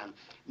Emily's and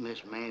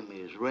Miss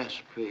Mamie's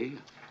recipe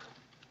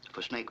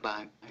for snake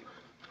bite.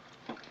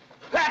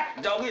 That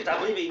doggy, I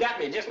believe he got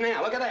me just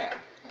now. Look at that.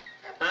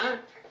 Huh?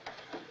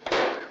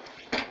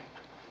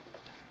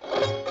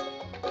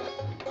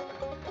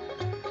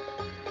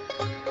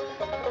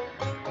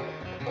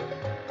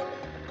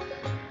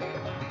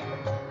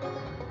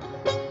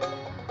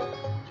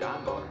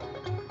 John boy.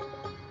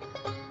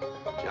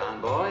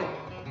 John boy.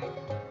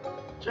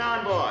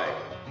 John boy.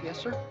 Yes,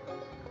 sir?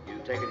 You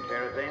taking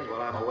care of things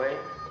while I'm away?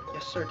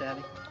 Yes, sir,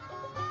 Daddy.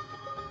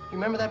 You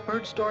remember that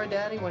bird story,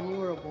 Daddy, when you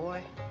were a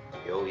boy?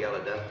 The old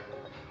yellow duck?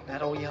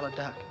 That old yellow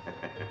duck.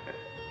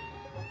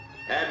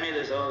 Had me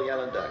this old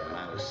yellow duck when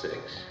I was 6.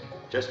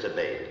 Just a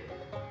baby.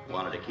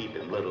 Wanted to keep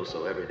him little,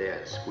 so every day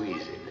I'd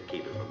squeeze him to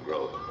keep him from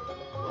growing.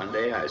 One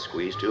day I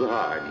squeezed too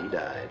hard and he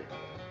died.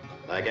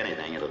 Like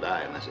anything, it'll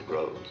die unless it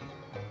grows.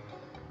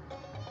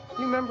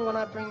 You remember when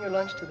I'd bring your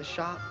lunch to the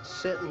shop,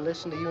 sit and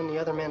listen to you and the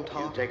other men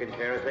talk? You taking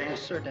care of things?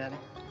 Yes, sir, Daddy.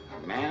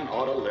 A man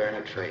ought to learn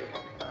a trade.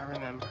 I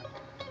remember.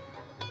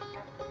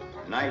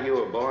 The night you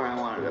were born, I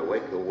wanted to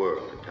wake the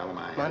world and tell them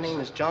I had My name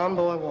is John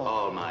Boy Walton.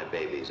 all my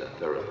babies are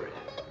thoroughbred.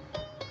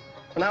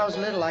 When I was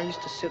little, I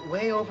used to sit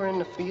way over in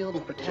the field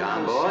and pretend John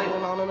I was Boy?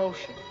 sailing on an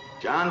ocean.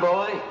 John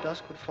boy?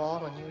 Dusk would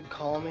fall and you would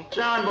call me.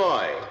 John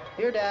boy!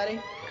 Here, Daddy.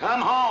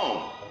 Come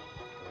home!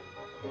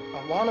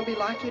 I want to be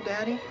like you,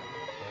 Daddy.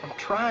 I'm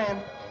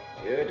trying.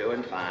 You're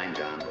doing fine,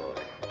 John boy.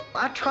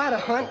 I try to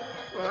hunt.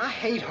 Well, I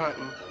hate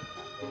hunting.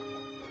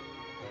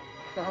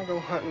 I'll go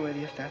hunting with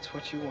you if that's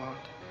what you want.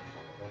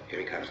 Here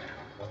he comes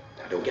now.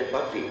 Now, don't get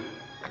buck fever.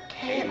 I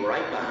can't. Aim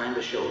right behind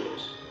the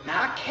shoulders.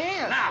 I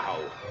can't. Now.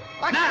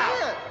 I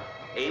can't.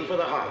 Aim for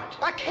the heart.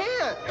 I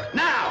can't.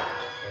 Now.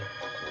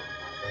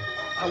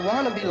 I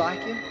want to be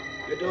like you.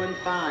 You're doing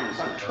fine,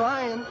 son. I'm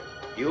trying.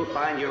 You'll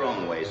find your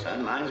own way,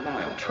 son. Mine's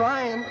mine. I'm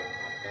trying.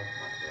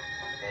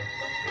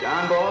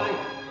 John boy.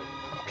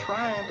 I'm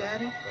trying,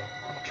 Daddy.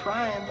 I'm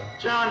trying.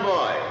 John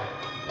boy.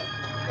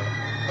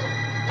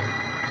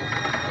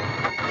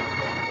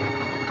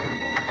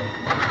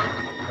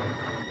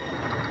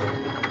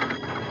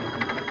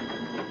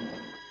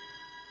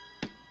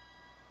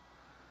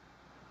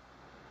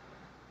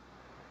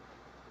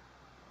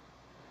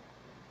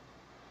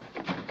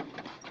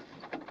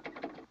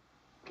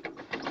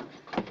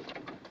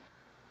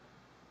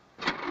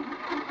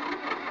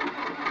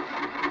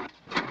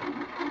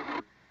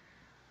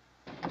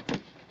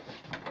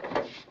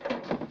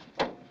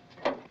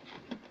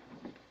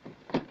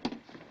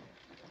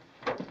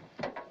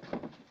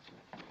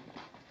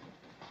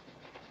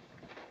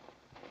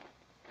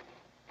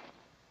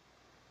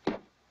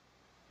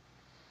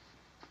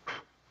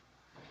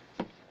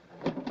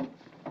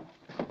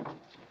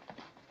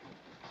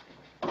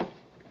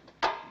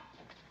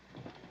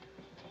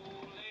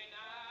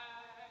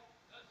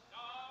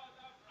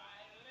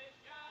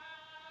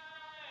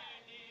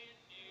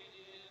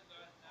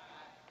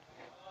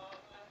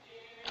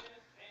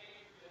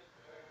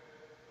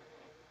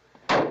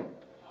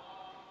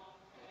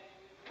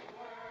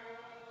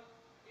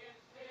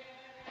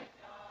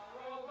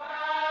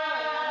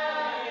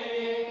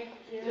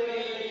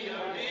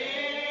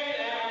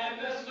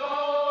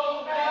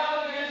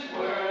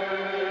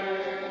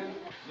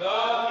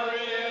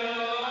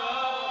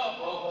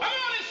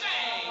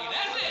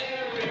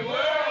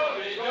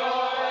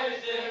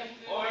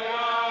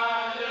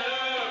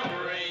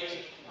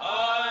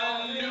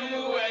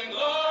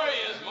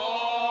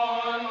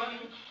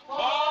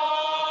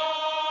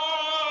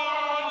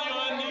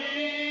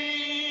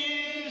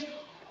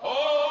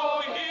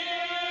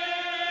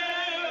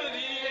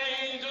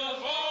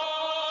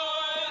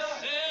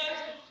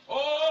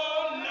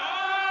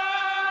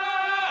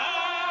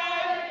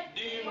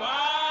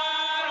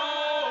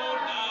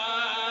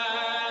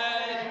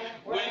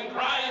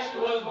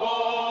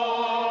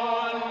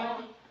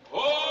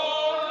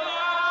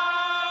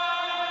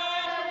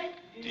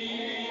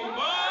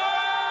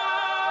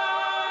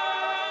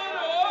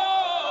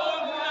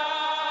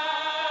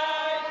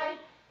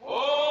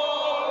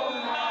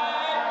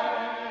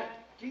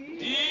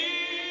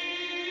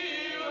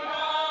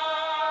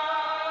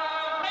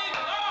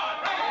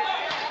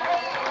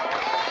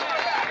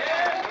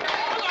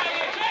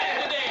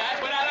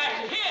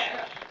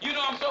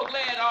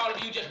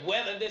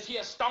 This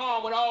here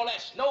storm with all that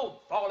snow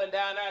falling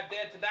down out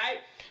there tonight,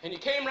 and you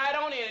came right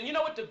on in. And you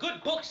know what the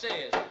good book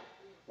says?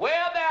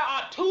 Where there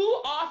are 2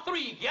 or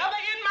 3 gather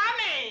in my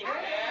name.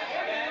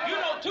 You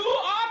know, 2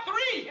 or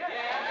 3.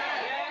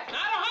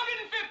 Not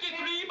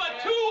 153,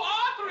 but 2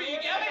 or 3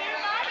 gather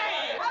in my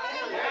name.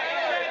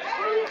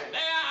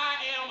 There I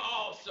am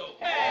also.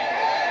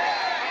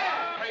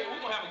 Pray, we're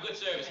going to have a good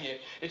service here.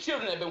 The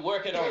children have been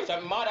working on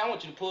something. Marty, I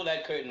want you to pull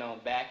that curtain on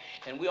back,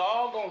 and we're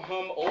all going to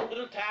hum Old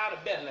Little Town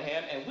of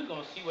Bethlehem, and we're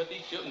going to see what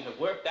these children have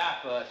worked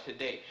out for us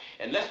today.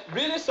 And let's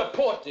really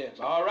support them,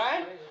 all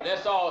right?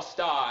 Let's all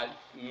start.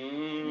 And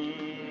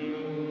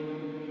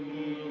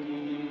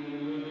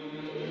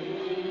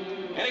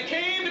it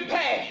came to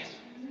pass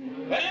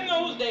that in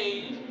those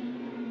days,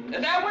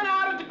 as I went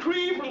out a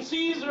decree from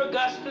Caesar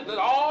Augustus that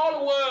all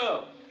the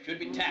world should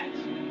be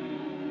taxed.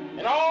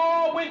 And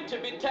all went to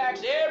be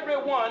taxed, every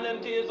one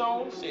unto his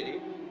own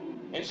city.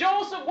 And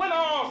Joseph went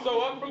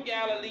also up from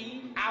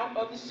Galilee, out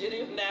of the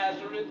city of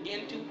Nazareth,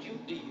 into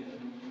Judea,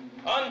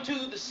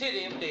 unto the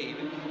city of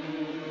David,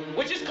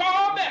 which is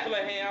called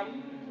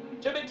Bethlehem,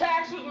 to be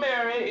taxed with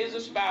Mary, his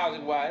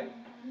espoused wife,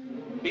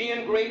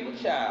 being great with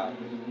child.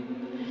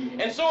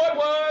 And so it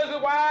was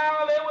that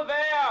while they were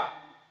there,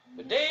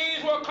 the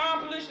days were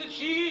accomplished that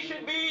she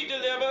should be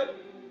delivered.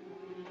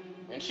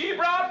 And she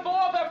brought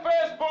forth her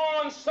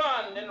firstborn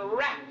son and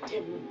wrapped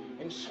him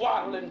in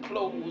swaddling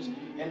clothes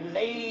and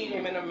laid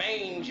him in a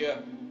manger,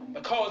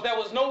 because there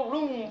was no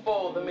room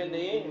for them in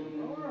the inn.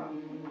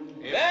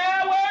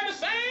 There were the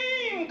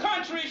same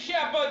country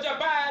shepherds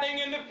abiding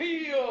in the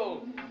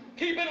field,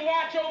 keeping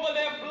watch over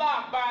their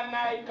flock by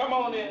night. Come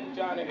on in,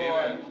 Johnny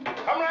boy.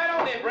 Come right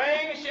on in.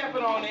 Bring the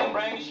shepherd on in.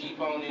 Bring the sheep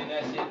on in.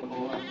 That's it,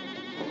 boy.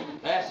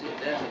 That's it.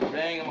 That's it.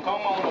 Bring them.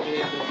 Come on over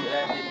here.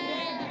 That's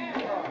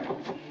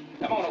it.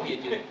 Come on over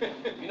here, Judy.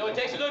 You know, it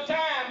takes a little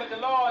time, but the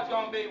Lord's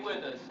going to be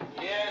with us.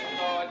 Yes,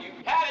 Lord.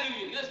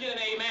 Hallelujah. Let's get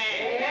an amen.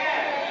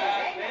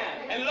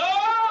 Amen. And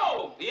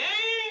lo, the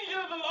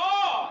angel of the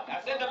Lord.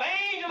 I said the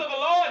angel of the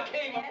Lord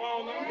came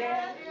upon them.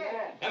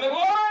 And the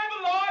glory of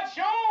the Lord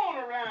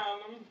shone around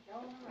them.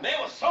 They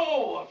were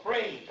so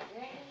afraid.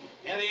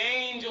 And the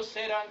angel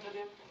said unto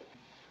them,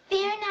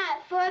 Fear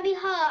not, for behold,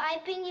 Hall, I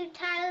bring you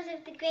tidings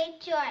of the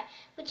great joy,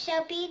 which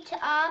shall be to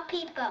all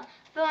people.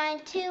 For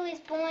unto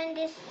is born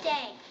this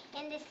day,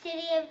 in the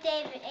city of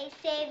David, a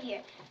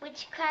Savior,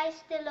 which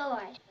Christ the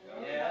Lord.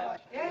 Yeah.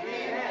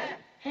 Amen.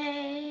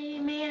 Hey,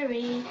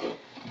 Mary,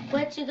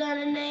 what you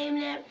gonna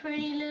name that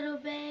pretty little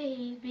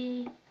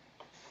baby?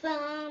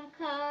 Some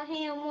call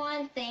him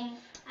one thing,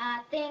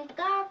 I think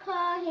I'll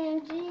call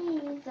him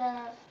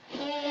Jesus.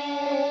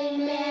 Hey,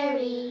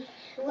 Mary,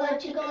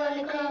 what you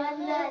gonna call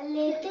that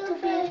little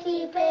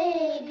pretty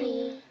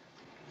baby?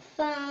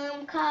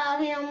 Some call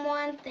him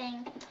one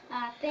thing,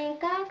 I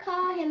think I'll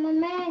call him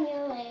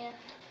Emmanuel.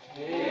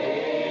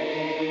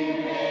 Hey,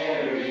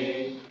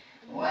 Mary,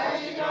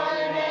 what you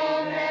gonna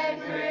name that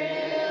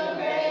pretty little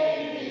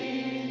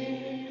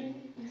baby?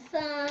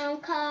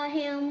 Some call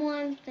him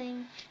one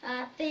thing,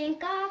 I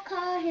think I'll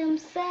call him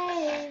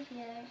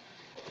Savior.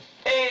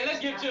 Hey, let's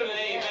give children an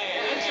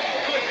amen. Let's give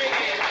a good big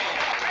amen.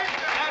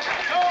 That's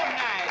so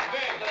nice.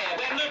 Very glad.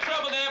 There's a little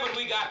trouble there, but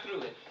we got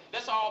through it.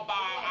 Let's all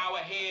bow our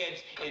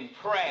heads in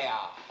prayer.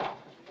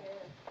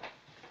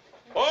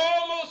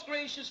 Oh, most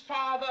gracious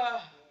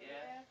Father,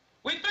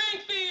 we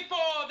thank thee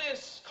for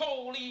this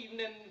cold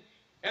evening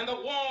and the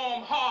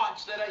warm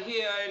hearts that are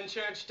here in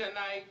church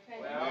tonight.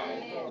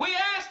 We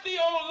ask thee,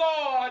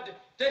 oh Lord,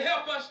 to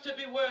help us to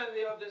be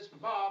worthy of this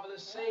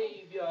marvelous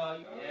Savior.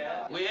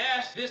 We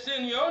ask this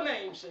in your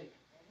name's sake.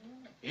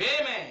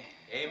 Amen.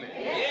 Amen.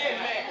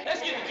 Amen.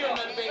 Let's give the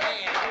children a big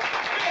hand.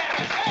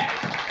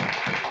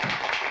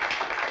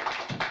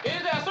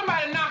 Is there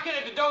somebody knocking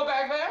at the door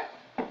back there?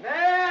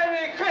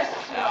 Merry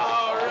Christmas!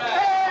 All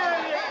right.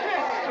 Merry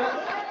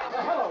Christmas!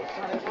 Well, hello,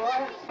 sonny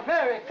boy.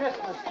 Merry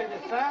Christmas to you,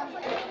 son.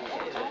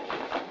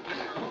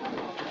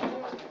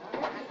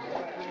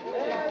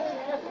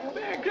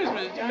 Merry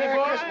Christmas, Johnny Merry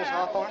boy. Christmas,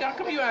 Hawthorne. How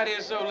come you out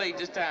here so late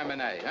this time of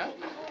night, huh?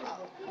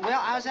 Well,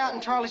 I was out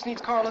in Charlie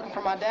Sneed's car looking for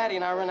my daddy,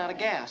 and I ran out of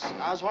gas.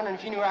 I was wondering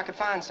if you knew where I could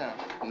find some.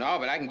 No,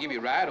 but I can give you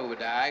a ride over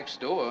to Ike's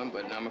store,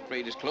 but I'm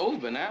afraid it's closed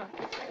by now.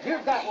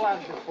 You've got one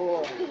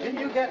before. Didn't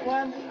you get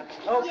one?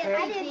 Okay. Yeah,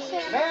 I did,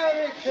 sir.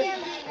 Merry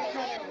Christmas.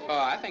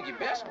 Oh, I think your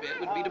best bet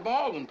would be the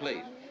Baldwin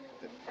place.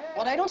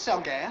 Well, they don't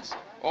sell gas.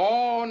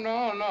 Oh,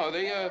 no.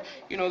 They,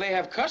 they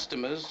have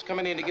customers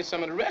coming in to get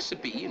some of the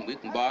recipe, and we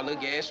can borrow a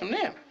little gas from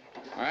them.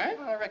 All right?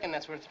 Well, I reckon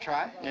that's worth a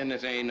try. And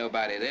if there ain't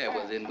nobody there,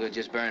 well, then we'll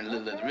just burn a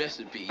little of the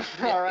recipe.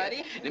 All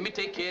righty. Let me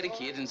take care of the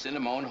kids and send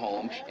them on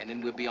home, and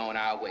then we'll be on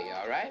our way,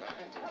 all right?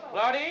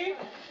 Claudine,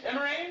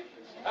 Emery,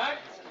 all right?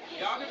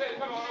 Y'all can better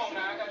come on home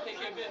now. I gotta take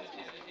care of business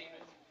here this evening.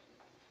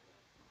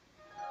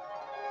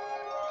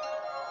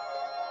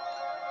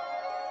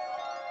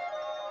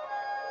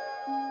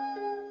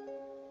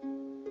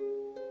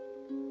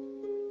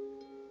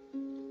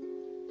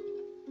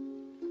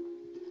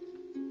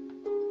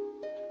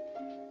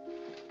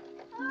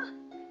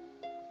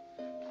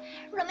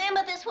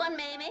 Remember this one,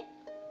 Mamie?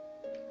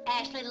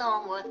 Ashley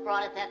Longworth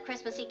brought it that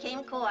Christmas he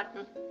came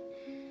courting.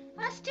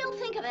 I still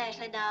think of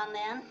Ashley now and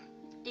then.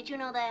 Did you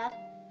know that?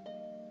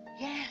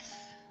 Yes.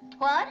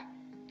 What?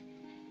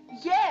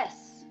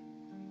 Yes.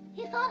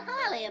 He thought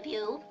highly of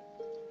you.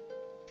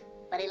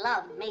 But he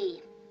loved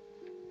me.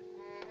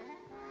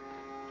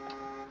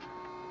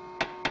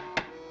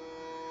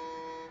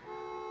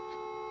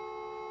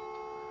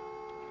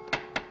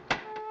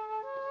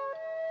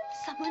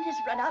 Someone has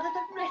run out of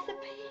the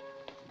recipe.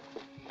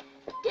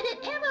 Did it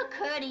ever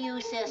occur to you,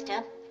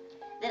 sister,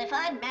 that if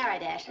I'd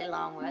married Ashley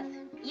Longworth,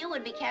 you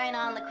would be carrying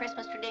on the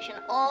Christmas tradition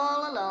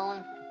all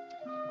alone?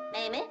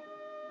 Mamie?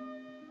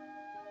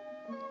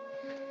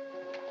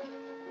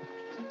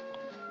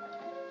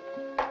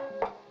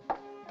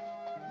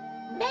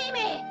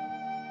 Mamie!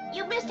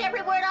 You've missed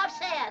every word I've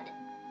said.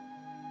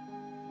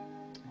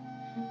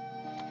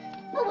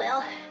 Oh,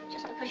 well,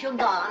 just because you're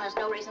gone, there's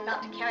no reason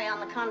not to carry on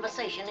the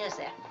conversation, is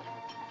there?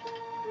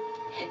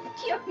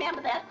 Do you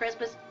remember that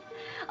Christmas?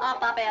 Our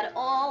Papa had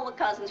all the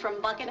cousins from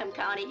Buckingham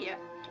County here,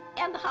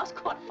 and the house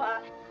caught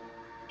fire.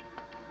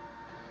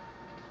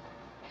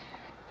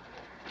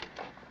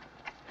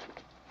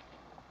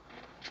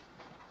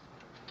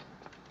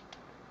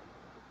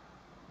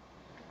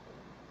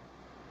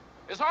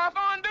 It's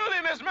Hawthorne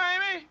Dooley, Miss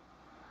Mamie.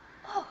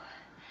 Oh,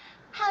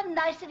 how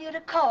nice of you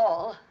to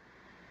call.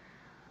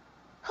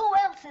 Who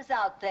else is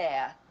out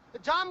there?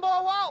 John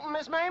Walton,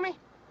 Miss Mamie.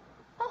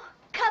 Oh,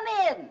 come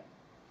in.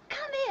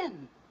 Come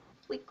in.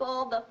 We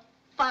called the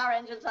fire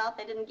engines out.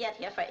 They didn't get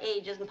here for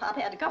ages, and Pop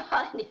had to come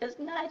out in his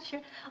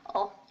nightshirt.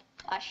 Oh,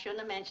 I shouldn't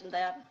have mentioned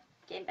that.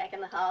 Came back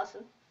in the house,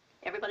 and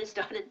everybody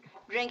started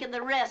drinking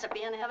the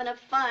recipe and having a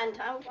fine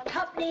time.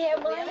 Company here,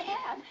 we boy. ever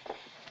had.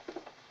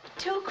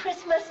 2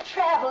 Christmas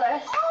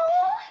travelers.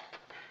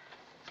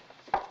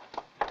 Oh!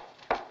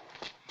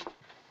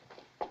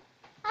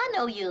 I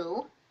know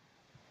you.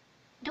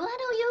 Do I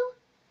know you?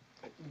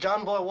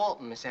 John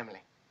Walton, Miss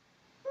Emily.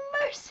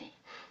 Mercy.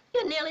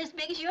 You're nearly as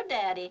big as your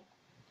daddy.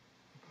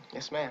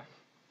 Yes, ma'am.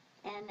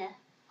 And,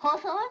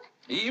 Hawthorne?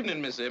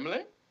 Evening, Miss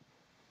Emily.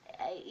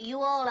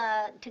 You all,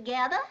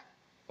 together?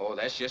 Oh,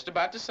 that's just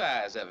about the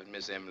size of it,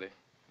 Miss Emily.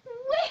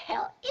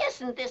 Well,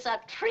 isn't this a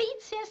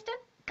treat, sister?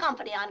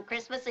 company on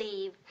Christmas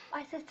Eve.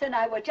 My sister and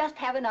I were just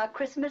having our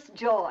Christmas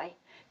joy.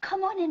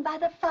 Come on in by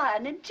the fire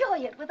and enjoy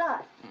it with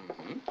us.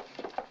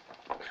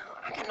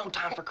 I got no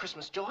time for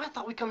Christmas joy. I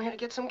thought we'd come here to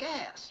get some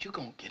gas. You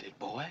gonna get it,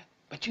 boy.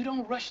 But you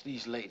don't rush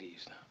these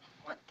ladies now.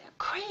 What? They're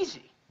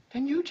crazy.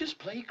 Then you just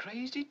play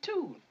crazy,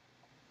 too.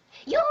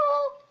 You!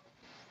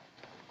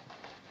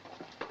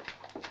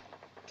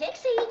 Take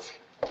seats.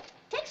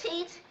 Take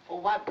seats. Oh,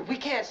 why? We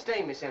can't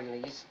stay, Miss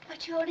Emily.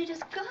 But you only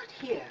just got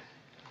here.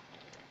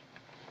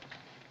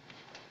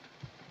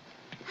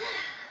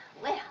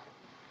 Well,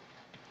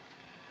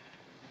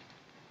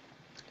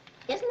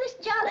 isn't this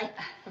jolly?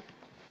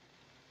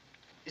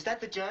 Is that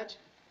the judge?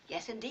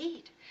 Yes,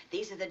 indeed.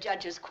 These are the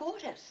judge's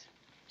quarters.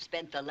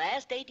 Spent the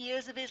last 8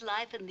 years of his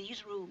life in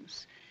these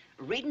rooms,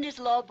 reading his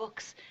law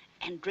books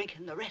and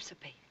drinking the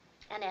recipe.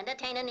 And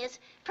entertaining his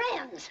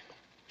friends.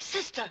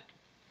 Sister,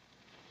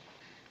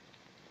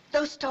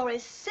 those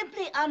stories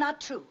simply are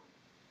not true.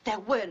 There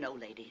were no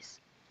ladies,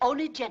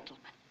 only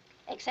gentlemen.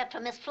 Except for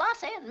Miss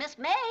Flossie and Miss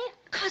May.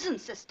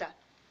 Cousins, sister.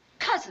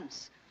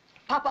 Cousins.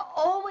 Papa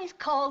always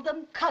called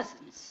them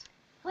cousins.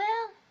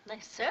 Well, they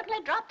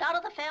certainly dropped out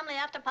of the family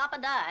after Papa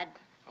died.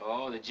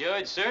 Oh, the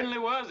judge certainly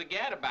was a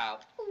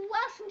gadabout.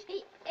 Wasn't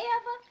he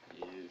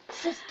ever?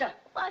 Sister.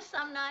 Why,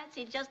 some nights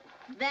he'd just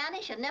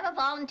vanish and never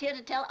volunteer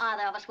to tell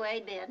either of us where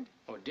he'd been.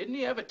 Oh, didn't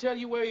he ever tell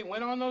you where he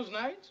went on those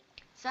nights?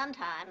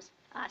 Sometimes.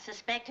 I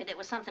suspected it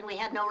was something we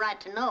had no right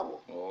to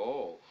know.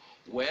 Oh,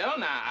 well,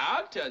 now,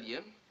 I'll tell you.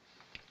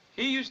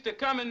 He used to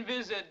come and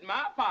visit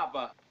my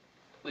papa.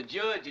 The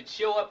judge would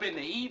show up in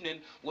the evening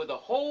with a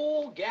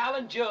whole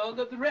gallon jug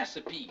of the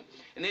recipe.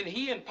 And then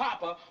he and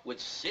Papa would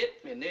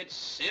sip, and they'd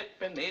sip,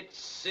 and they'd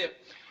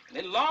sip. And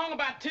then long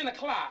about 10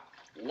 o'clock,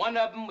 one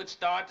of them would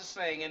start to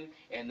singing,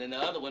 and then the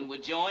other one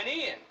would join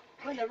in.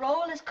 When the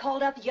roll is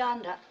called up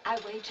yonder, I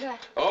wager.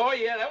 Oh,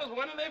 yeah, that was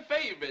one of their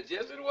favorites.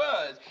 Yes, it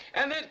was.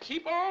 And they'd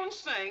keep on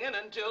singing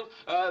until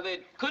they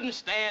couldn't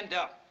stand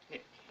up.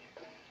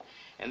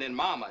 And then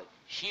Mama,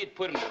 she'd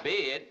put them to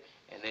bed,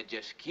 and they'd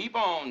just keep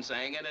on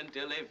singing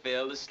until they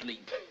fell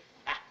asleep.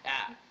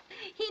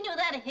 He knew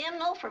that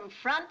hymnal from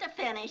front to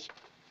finish.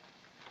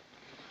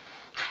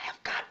 I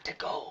have got to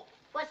go.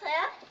 What's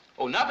that?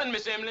 Oh, nothing,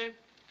 Miss Emily.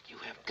 You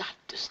have got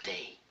to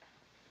stay.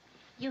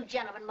 You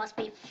gentlemen must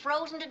be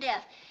frozen to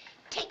death.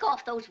 Take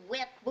off those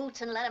wet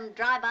boots and let them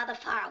dry by the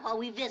fire while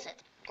we visit.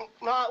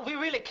 No, we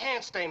really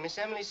can't stay, Miss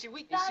Emily. See,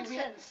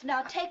 Nonsense.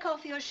 Now take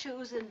off your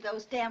shoes and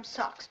those damn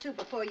socks, too,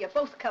 before you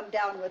both come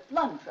down with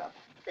lung trouble.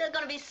 There's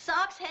going to be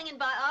socks hanging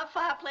by our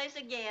fireplace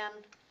again.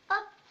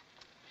 Huh?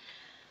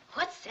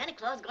 What's Santa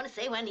Claus going to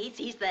say when he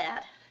sees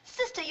that?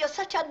 Sister, you're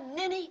such a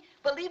ninny,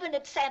 believing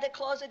that Santa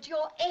Claus at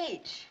your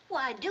age.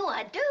 Why,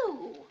 I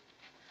do.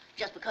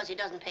 Just because he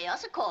doesn't pay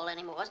us a call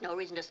anymore is no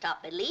reason to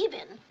stop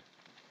believing.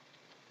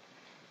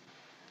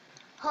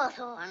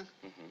 Hawthorne.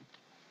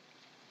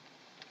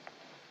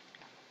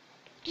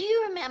 Do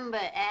you remember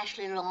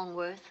Ashley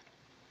Longworth?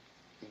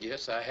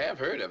 Yes, I have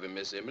heard of him,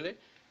 Miss Emily.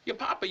 Your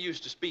papa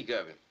used to speak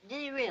of him.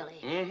 Did he really?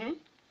 Mm-hmm.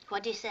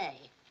 What'd he say?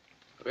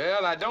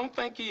 Well, I don't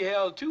think he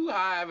held too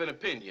high of an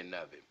opinion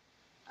of him.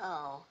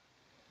 Oh.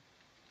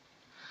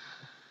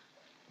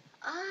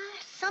 I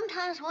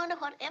sometimes wonder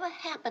whatever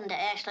happened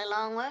to Ashley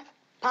Longworth.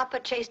 Papa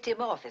chased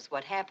him off is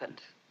what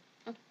happened.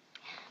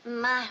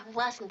 My,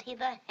 wasn't he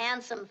the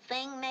handsome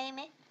thing,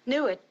 Mamie?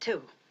 Knew it,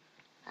 too.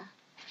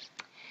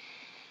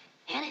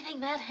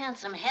 Anything that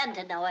handsome had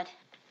to know it.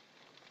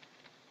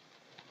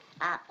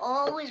 I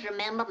always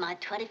remember my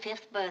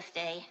 25th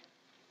birthday,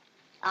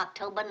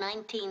 October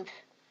 19th.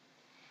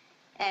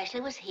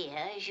 Ashley was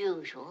here, as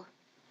usual,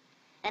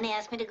 and he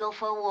asked me to go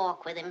for a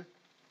walk with him.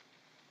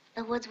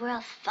 The woods were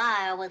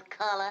afire with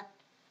color.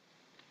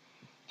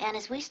 And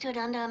as we stood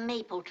under a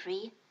maple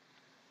tree,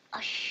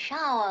 a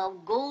shower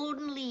of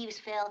golden leaves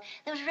fell.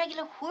 There was a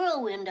regular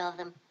whirlwind of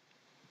them.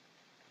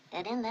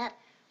 And in that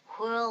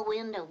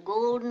whirlwind of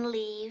golden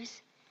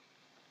leaves,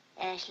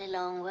 Ashley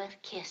Longworth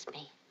kissed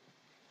me.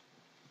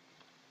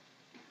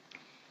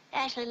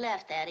 Ashley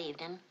left that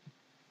evening.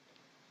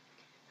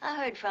 I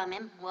heard from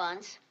him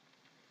once.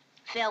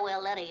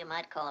 Farewell letter, you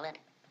might call it.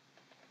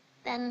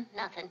 Then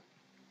nothing.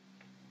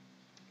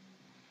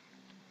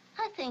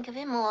 I think of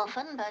him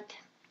often, but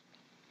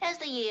as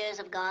the years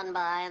have gone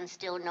by and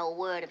still no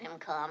word of him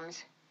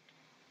comes,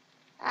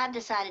 I've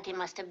decided he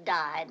must have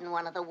died in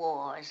one of the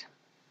wars.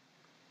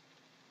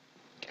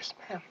 Yes,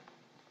 ma'am.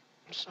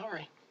 I'm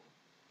sorry.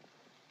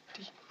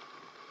 Do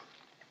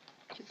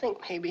you think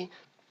maybe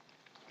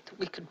that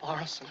we could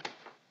borrow some?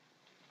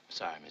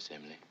 Sorry, Miss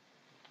Emily.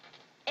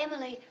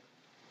 Emily,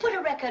 put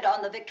a record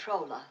on the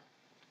Victrola.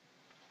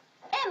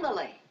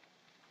 Emily!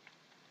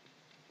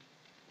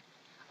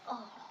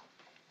 Oh,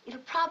 it'll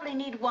probably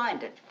need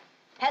winding.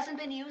 Hasn't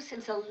been used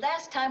since the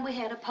last time we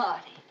had a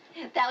party.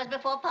 That was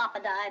before Papa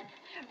died.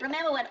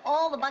 Remember when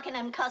all the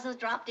Buckingham cousins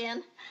dropped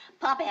in?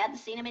 Papa hadn't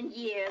seen him in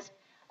years.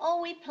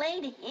 Oh, we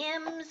played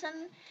hymns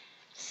and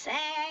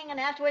sang, and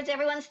afterwards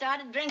everyone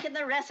started drinking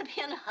the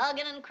recipe and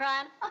hugging and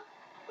crying. Oh,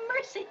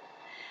 mercy.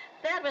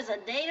 That was a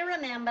day to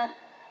remember.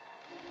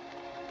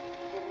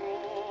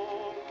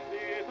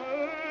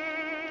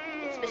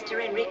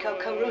 Mr. Enrico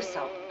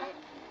Caruso.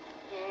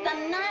 The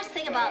nice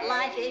thing about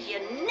life is you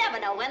never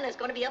know when there's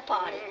going to be a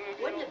party.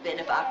 Wouldn't have been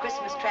if our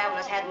Christmas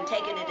travelers hadn't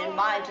taken it in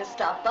mind to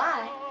stop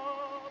by.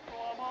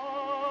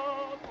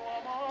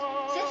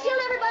 Sit still,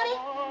 everybody.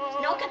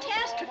 It's no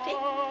catastrophe.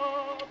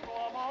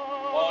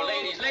 Oh,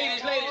 ladies,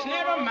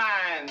 never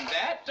mind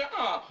that.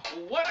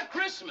 What a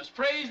Christmas,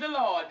 praise the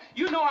Lord.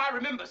 You know, I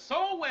remember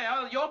so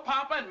well your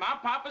papa and my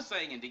papa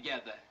singing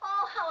together.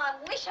 Oh, how I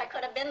wish I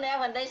could have been there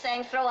when they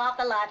sang Throw Out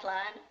the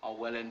Lifeline. Oh,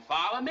 well, then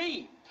follow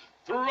me.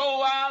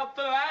 Throw out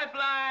the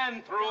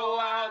lifeline, throw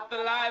out the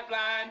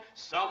lifeline.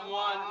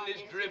 Someone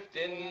is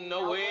drifting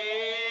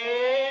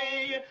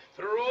away.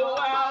 Throw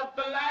out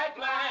the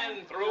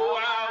lifeline, throw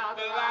out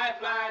the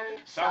lifeline.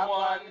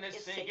 Someone is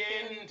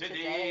sinking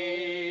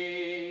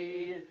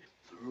today.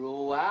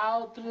 Throw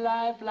out the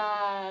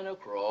lifeline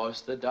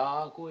across the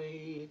dark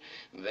way.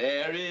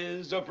 There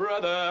is a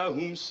brother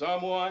whom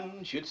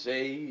someone should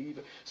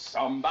save.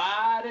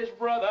 Somebody's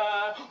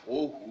brother,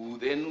 oh, who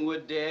then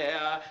would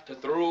dare to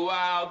throw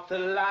out the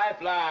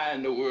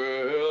lifeline, the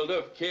world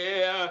of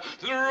care.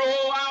 Throw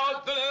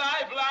out the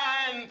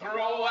lifeline,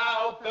 throw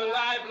out the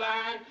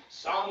lifeline.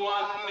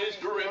 Someone is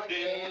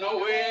drifting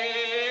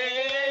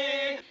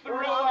away.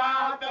 Throw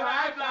out the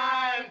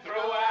lifeline,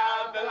 throw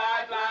out the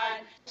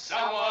lifeline.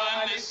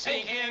 Someone is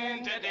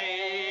sinking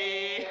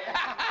today.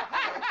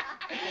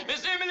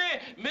 Miss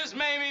Emily, Miss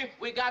Mamie,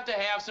 we got to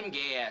have some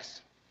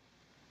gas.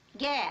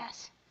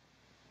 Gas.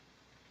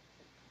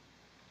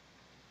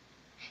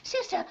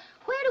 Sister,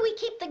 where do we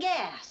keep the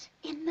gas?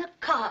 In the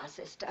car,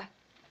 sister.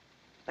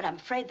 But I'm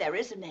afraid there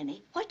isn't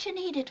any. What you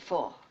need it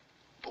for?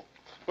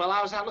 Well,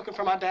 I was out looking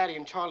for my daddy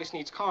in Charlie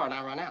Sneed's car, and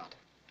I run out.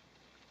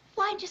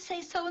 Why'd you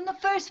say so in the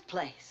first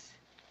place?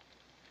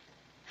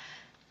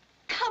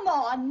 Come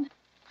on.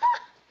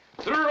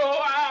 Throw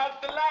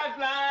out the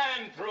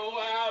lifeline, throw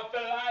out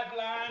the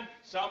lifeline.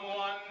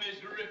 Someone is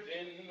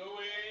drifting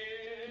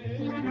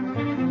away.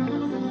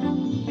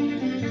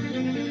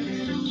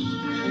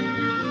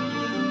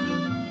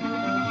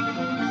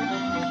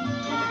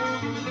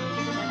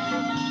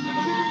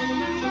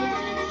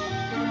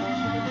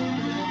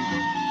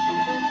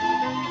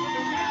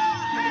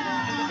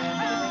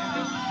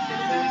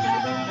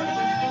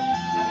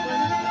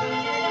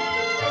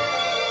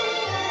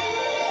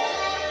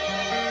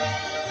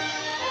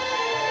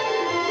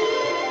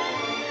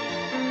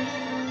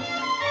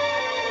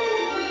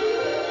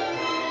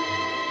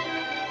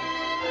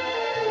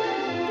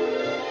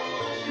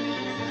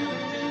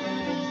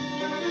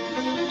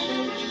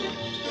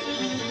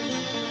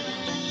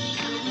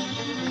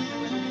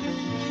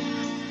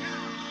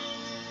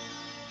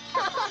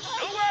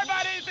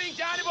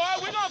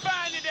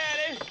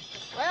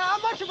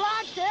 Much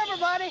obliged to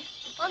everybody.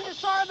 I'm just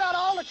sorry about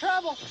all the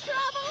trouble.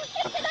 Trouble?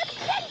 It's an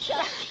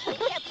adventure. We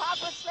kept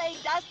Papa's sleigh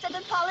dusted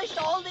and polished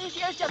all these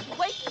years just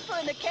waiting for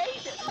an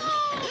occasion.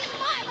 Oh,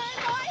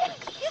 my.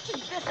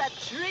 Isn't this a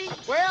treat?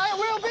 Well, it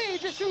will be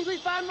just as soon as we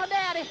find my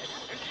daddy.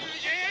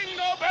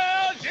 Jingle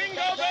bells,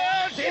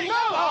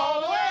 jingle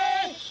all the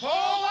way.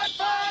 Oh, what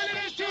fun it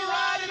is to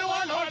ride in a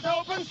one-horse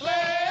open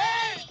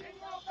sleigh.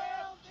 Jingle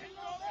bells,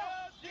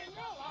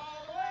 jingle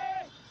all the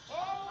way.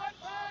 Oh, what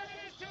fun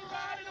it is to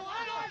ride in a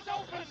one-horse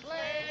open sleigh.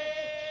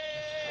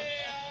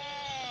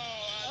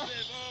 Oh,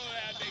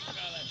 that big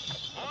fella.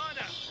 On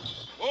up.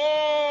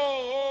 Oh.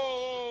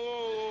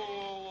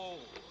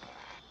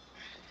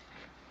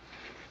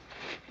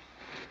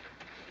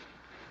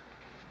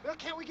 Well,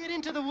 can't we get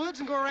into the woods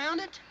and go around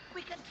it?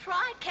 We can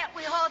try, can't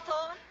we,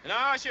 Hawthorne?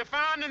 No, you're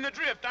found in the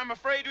drift. I'm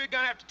afraid we're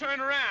gonna have to turn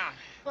around.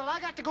 Well, I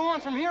got to go on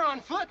from here on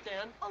foot,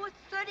 then. Oh, it's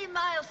 30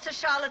 miles to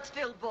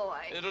Charlottesville,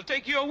 boy. It'll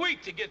take you a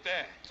week to get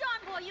there.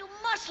 John, boy, you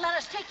must let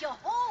us take you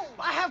home.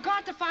 I have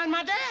got to find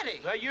my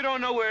daddy. Well, you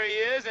don't know where he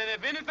is, and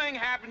if anything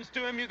happens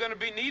to him, you're gonna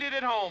be needed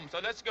at home. So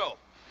let's go.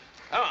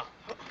 Come on.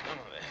 Come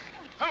on, Ben.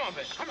 Come on,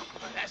 Ben. Come on.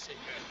 That's it,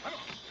 girl. Come on.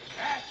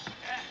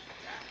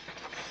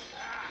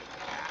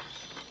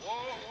 Whoa.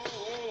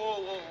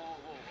 All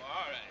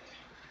right.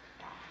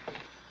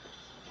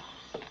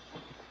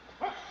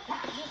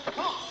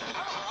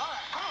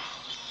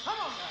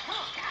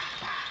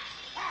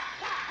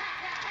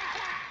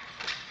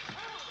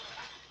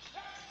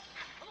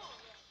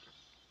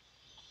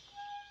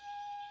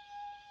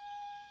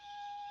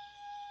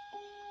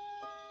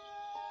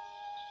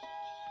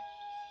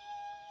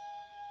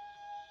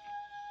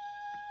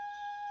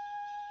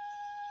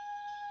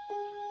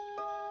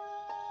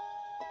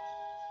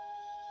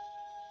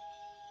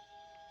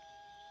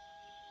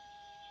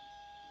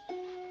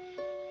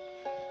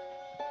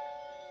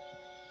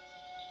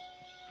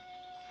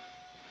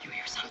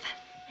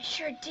 I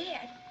sure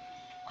did.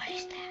 What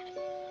is that?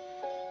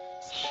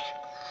 Santa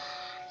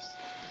Claus.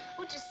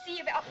 We'll just see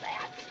about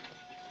that.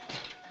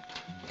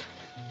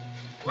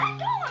 Let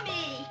go of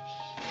me!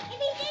 If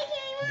he stays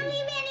here, he won't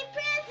leave me any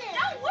presents.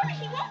 Don't worry,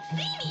 he won't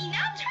see me.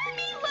 Now turn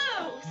me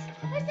loose.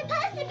 We're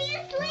supposed to be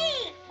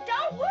asleep.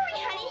 Don't worry,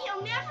 honey.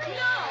 He'll never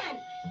know.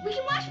 We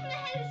can watch from the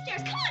head of the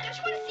stairs. Come on, don't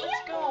you want to see him?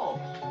 Let's go.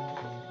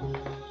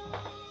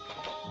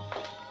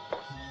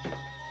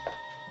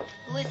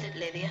 Who is it,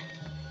 Lydia?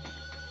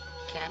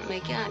 can't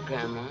make out,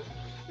 Grandma.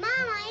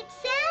 Mama, it's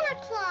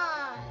Santa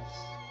Claus.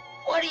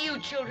 What are you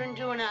children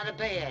doing out of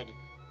bed?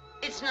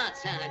 It's not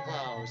Santa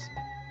Claus.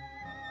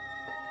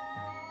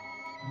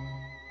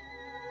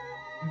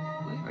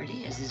 Whoever it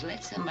is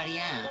let somebody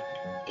out.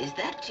 Is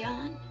that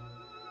John?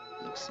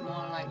 Looks more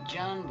like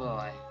John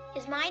Boy.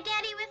 Is my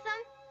daddy with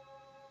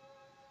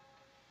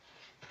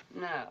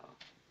them? No.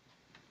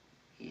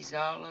 He's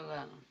all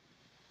alone.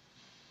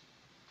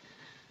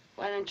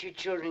 Why don't you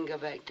children go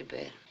back to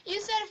bed? You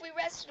said if we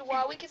rested a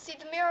while, we could see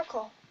the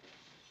miracle.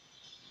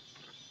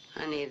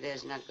 Honey,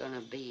 there's not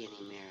gonna be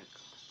any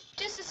miracle.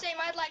 Just the same,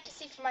 I'd like to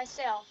see for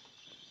myself.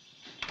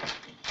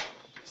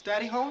 Is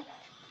Daddy home?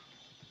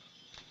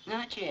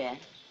 Not yet.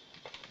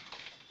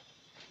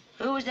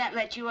 Who was that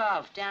let you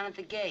off down at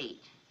the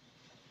gate?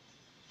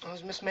 It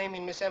was Miss Mamie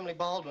and Miss Emily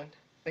Baldwin.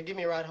 They give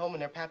me a ride home in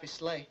their pappy's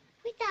sleigh.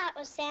 We thought it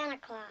was Santa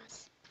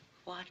Claus.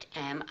 What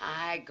am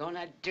I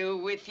gonna do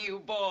with you,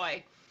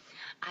 boy?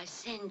 I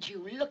send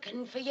you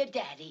looking for your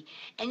daddy,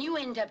 and you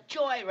end up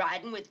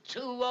joyriding with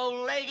two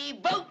old lady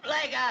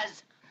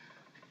bootleggers.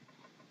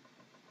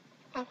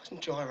 I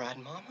wasn't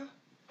joyriding, Mama.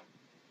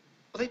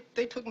 Well,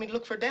 they took me to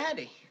look for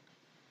Daddy.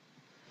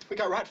 We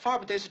got right far,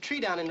 but there's a tree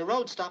down in the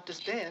road stopped us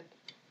dead.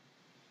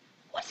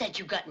 What's that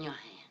you got in your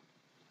hand?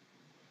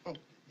 Oh,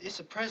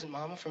 it's a present,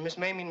 Mama, from Miss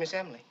Mamie and Miss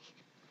Emily.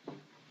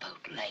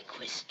 Bootleg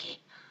whiskey.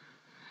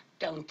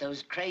 Don't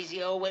those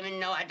crazy old women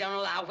know I don't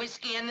allow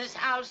whiskey in this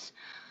house?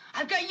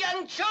 I've got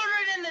young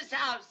children in this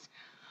house.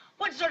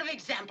 What sort of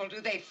example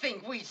do they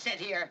think we set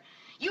here?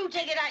 You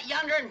take it out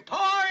yonder and pour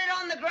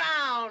it on the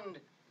ground.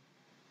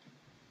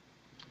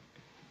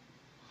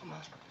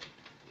 Mama.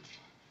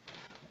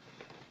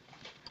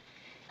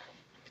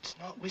 It's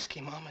not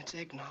whiskey, Mama, it's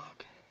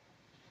eggnog.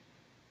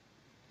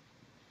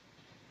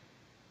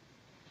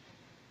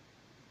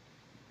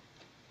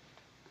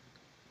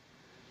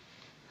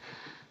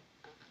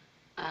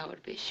 I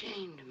would be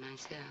ashamed of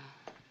myself.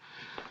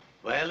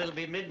 Well, it'll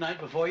be midnight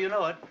before you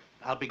know it.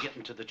 I'll be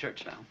getting to the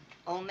church now.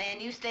 Old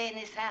man, you stay in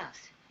this house.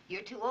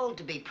 You're too old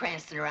to be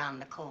prancing around in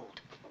the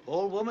cold.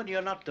 Old woman,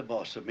 you're not the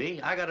boss of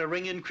me. I gotta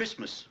ring in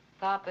Christmas.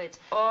 Papa, it's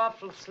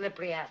awful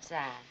slippery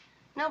outside.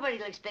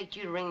 Nobody'll expect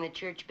you to ring the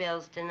church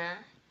bells tonight.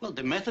 Well,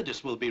 the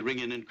Methodists will be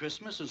ringing in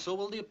Christmas, and so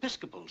will the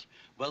Episcopals.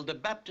 Well, the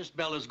Baptist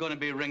bell is going to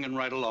be ringing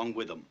right along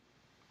with them.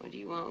 Well, do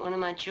you want one of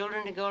my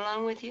children to go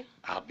along with you?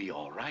 I'll be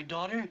all right,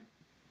 daughter.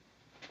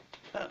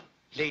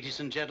 Ladies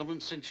and gentlemen,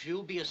 since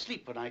you'll be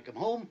asleep when I come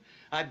home,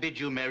 I bid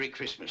you Merry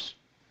Christmas.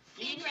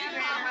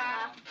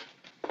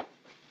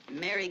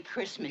 Merry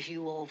Christmas,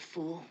 you old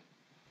fool.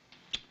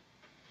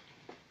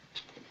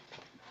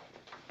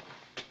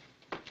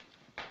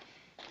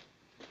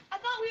 I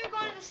thought we were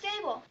going to the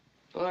stable.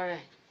 All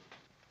right.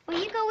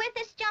 Will you go with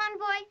us, John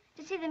Boy,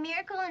 to see the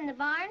miracle in the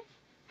barn?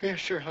 Yeah,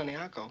 sure, honey,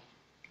 I'll go.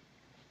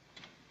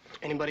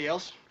 Anybody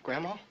else?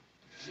 Grandma?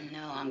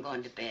 No, I'm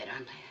going to bed.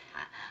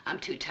 I'm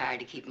too tired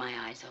to keep my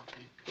eyes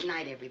open. Good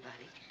night,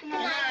 everybody. Good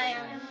night.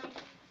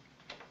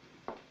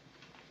 How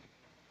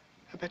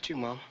about you,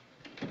 Mom?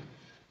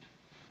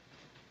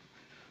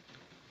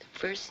 The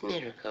first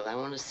miracle I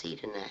want to see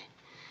tonight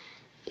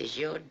is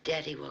your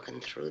daddy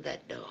walking through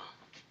that door.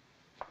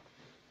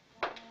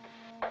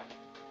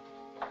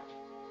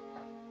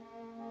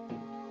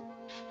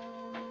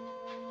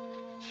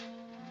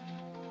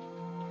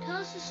 Tell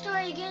us the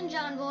story again,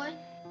 John Boy.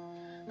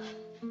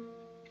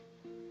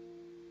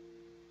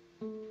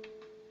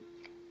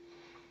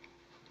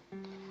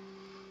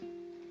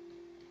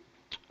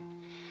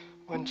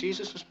 When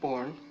Jesus was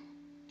born,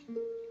 he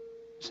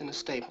was in a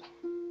stable.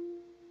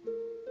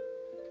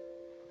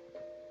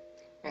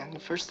 And the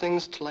first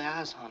things to lay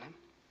eyes on him,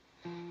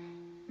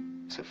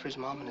 except for his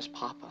mom and his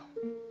papa,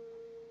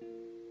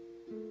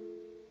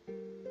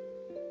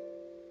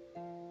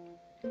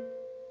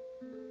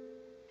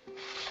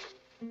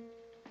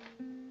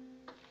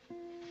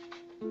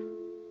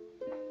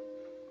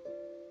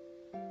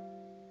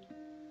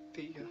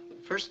 the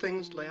first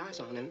things to lay eyes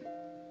on him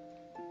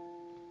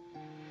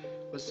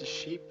was the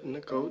sheep and the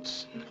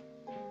goats and the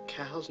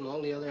cows and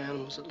all the other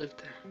animals that lived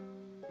there.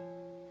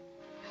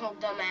 Oh,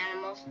 dumb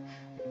animals.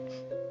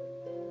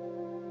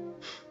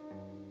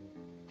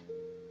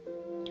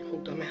 Oh,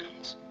 dumb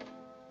animals.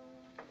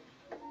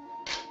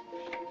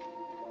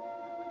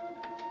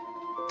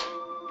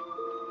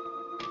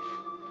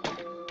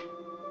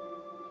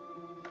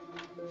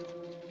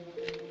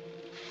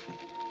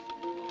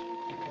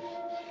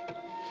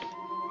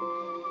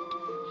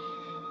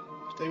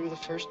 They were the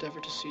first ever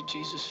to see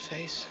Jesus'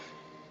 face.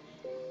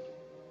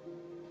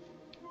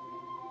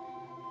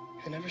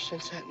 And ever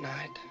since that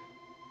night,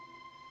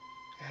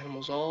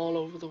 animals all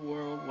over the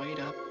world wait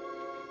up.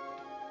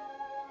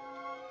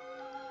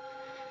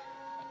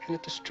 And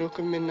at the stroke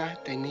of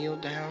midnight, they kneel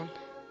down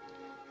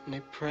and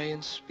they pray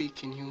and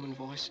speak in human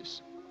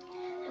voices.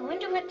 I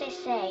wonder what they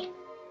say.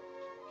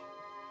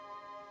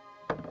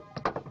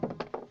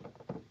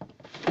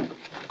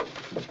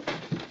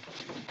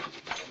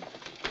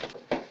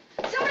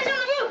 Somebody's on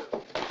the roof!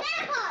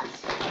 Santa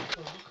Claus!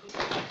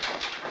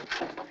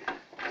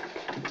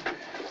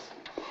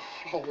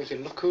 Oh, will you you,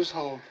 look who's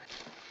home.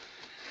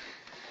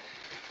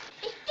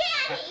 It's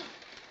Daddy!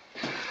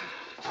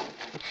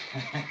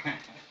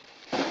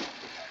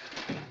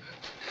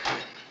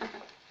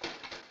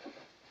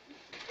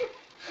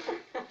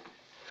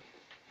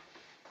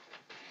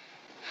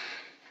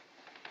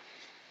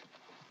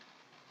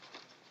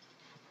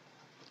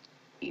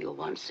 You'll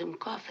want some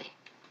coffee.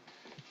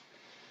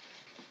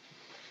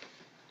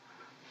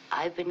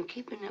 I've been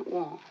keeping it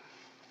warm.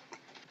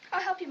 I'll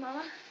help you,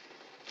 Mama.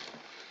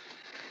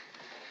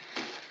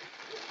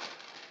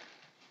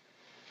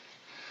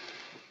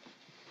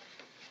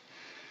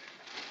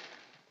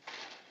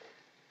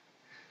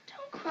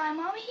 Don't cry,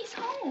 Mama. He's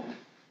home.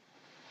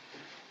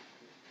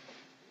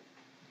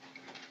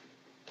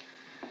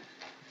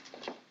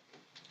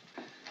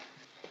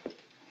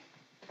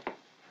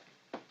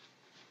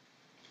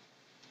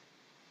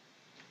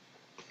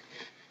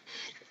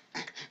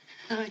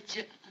 Oh,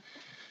 John,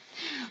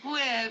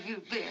 where have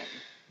you been?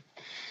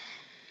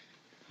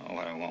 Oh,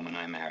 what a woman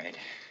I married.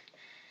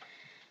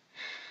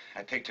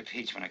 I picked a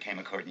peach when I came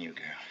a-courting you,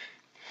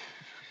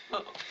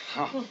 girl.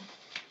 Oh.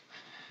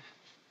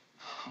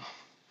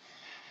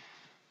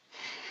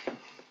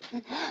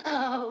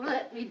 Oh,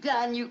 let me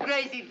down, you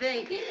crazy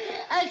thing.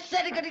 I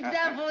set a good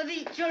example with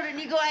these children.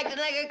 You go acting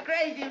like a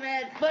crazy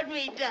man. Put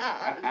me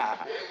down.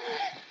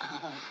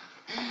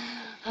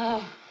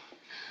 Oh.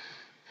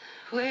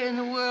 Where in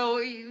the world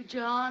were you,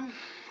 John?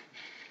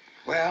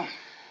 Well,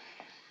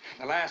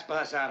 the last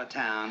bus out of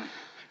town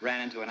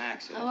ran into an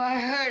accident. Oh, I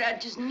heard. I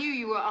just knew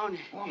you were on it.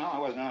 Well, no, I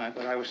wasn't on it,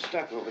 but I was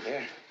stuck over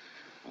there.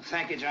 Well,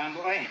 thank you, John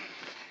boy.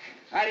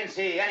 I didn't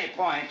see any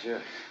point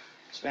to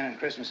spending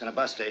Christmas in a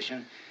bus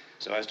station,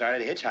 so I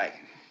started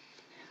hitchhiking.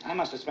 I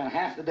must have spent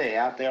half the day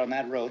out there on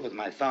that road with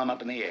my thumb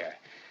up in the air.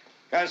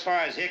 Got as far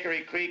as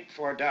Hickory Creek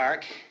before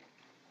dark,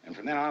 and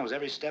from then on was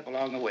every step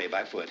along the way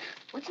by foot.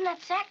 What's in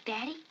that sack,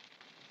 Daddy?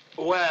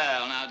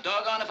 Well, now,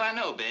 doggone if I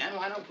know, Ben.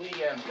 Why don't we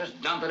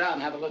just dump it out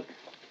and have a look?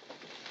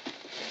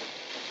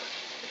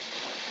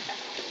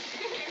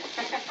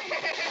 Hey,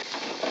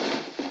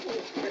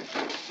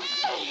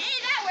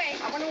 that way.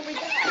 I went over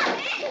there.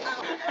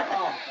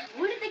 Oh.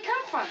 Where did they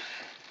come from?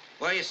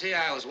 Well, you see,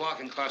 I was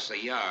walking across the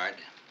yard.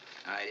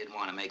 I didn't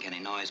want to make any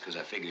noise because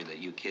I figured that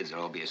you kids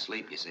would all be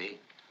asleep, you see.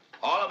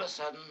 All of a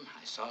sudden,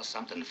 I saw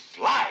something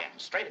flying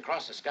straight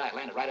across the sky,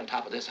 landed right on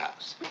top of this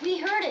house. We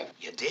heard it.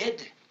 You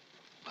did?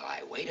 Well,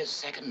 I waited a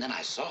second, then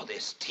I saw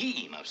this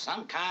team of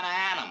some kind of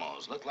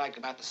animals. Looked like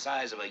about the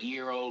size of a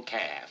year-old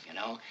calf, you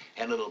know?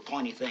 Had little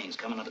pointy things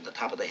coming up at the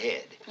top of the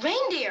head.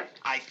 Reindeer.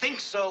 I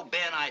think so,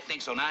 Ben, I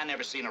think so. Now, I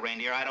never seen a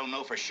reindeer. I don't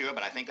know for sure,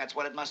 but I think that's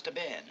what it must have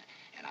been.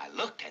 And I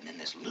looked, and then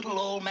this little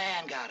old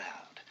man got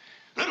out.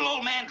 Little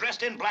old man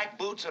dressed in black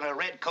boots and a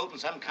red coat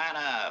and some kind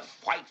of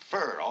white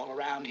fur all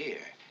around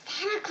here.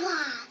 Santa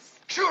Claus.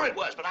 Sure it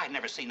was, but I'd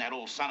never seen that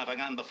old son of a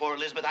gun before,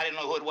 Elizabeth. I didn't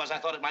know who it was. I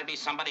thought it might be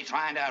somebody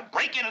trying to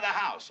break into the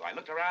house. So I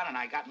looked around and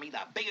I got me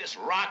the biggest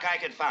rock I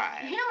could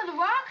find. You hit him with a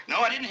rock?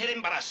 No, I didn't hit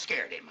him, but I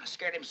scared him. I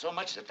scared him so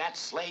much that that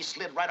sleigh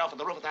slid right off of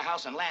the roof of the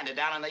house and landed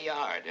down in the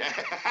yard. You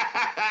should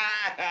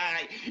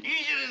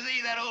have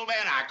seen that old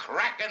man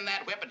cracking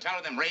that whip and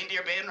telling them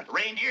reindeer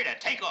to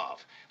take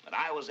off. But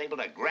I was able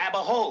to grab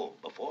a hold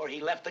before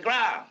he left the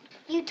ground.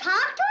 You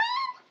talked to him?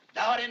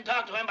 No, I didn't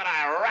talk to him, but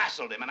I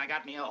wrestled him, and I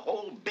got me a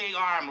whole big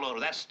armload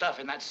of that stuff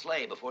in that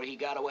sleigh before he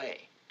got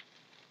away.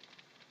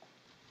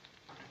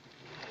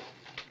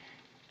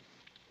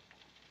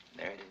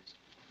 There it is.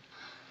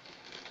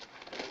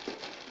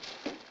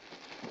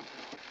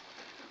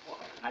 Well,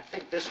 I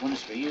think this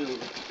one's for you,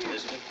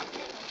 Elizabeth.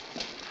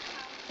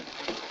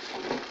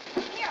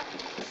 Here.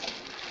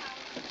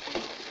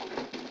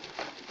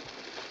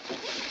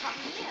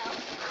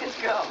 Let's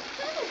go.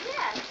 What is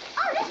this?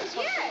 Oh, this is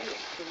yours.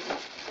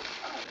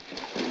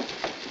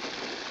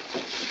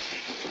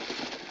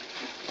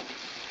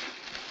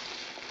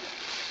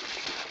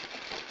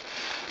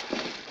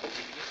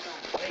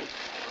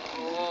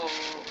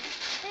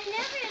 I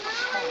never in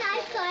all my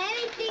life saw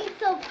anything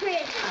so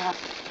pretty. A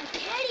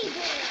teddy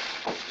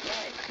bear.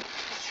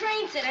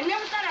 Train set. I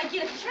never thought I'd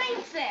get a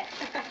train set.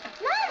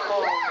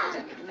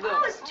 Mama, look.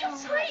 Oh, it's too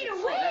pretty to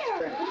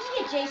wear. What did you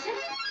get, Jason?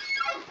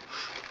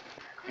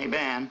 Hey,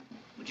 Ben,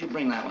 would you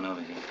bring that one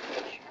over here?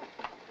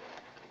 I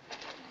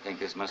think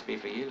this must be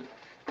for you.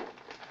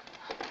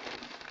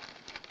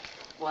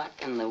 What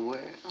in the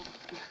world?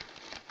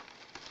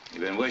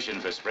 You've been wishing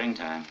for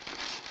springtime.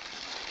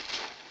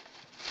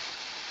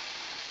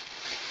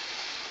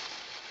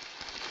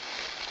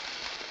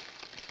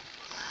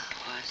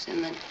 Flowers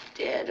in the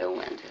dead of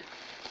winter.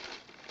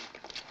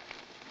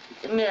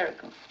 It's a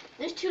miracle.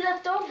 There's 2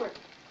 left over.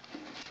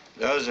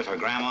 Those are for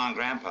Grandma and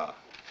Grandpa.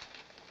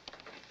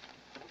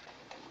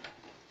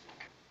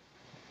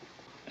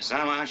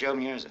 Son, why don't you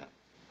open yours up?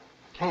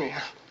 Oh,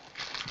 yeah.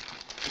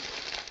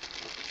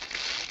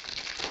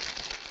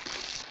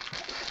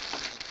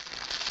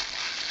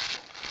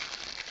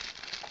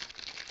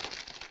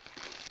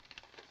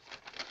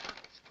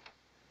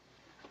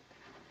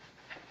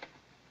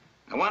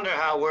 I wonder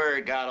how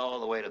word got all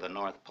the way to the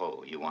North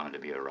Pole. You wanted to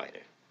be a writer.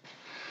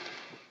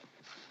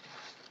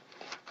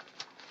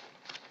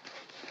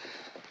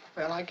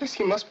 Well, I guess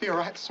he must be a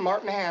right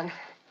smart man.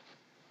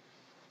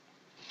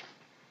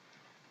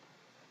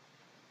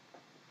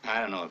 I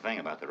don't know a thing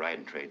about the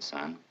riding trade,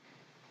 son.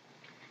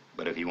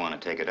 But if you want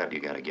to take it up, you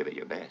got to give it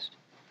your best.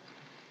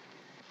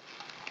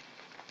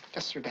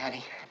 Yes, sir,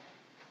 Daddy.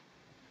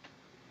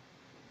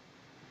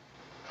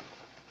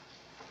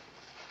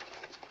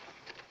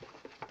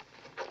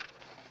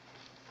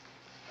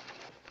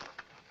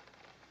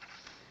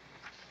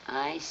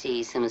 I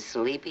see some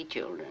sleepy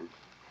children.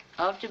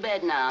 Off to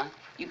bed now.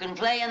 You can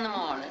play in the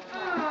morning.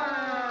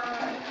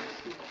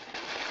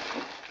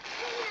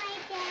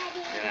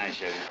 Good night,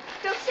 sugar.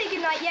 Don't say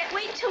goodnight yet.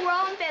 Wait until we're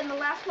all in bed and the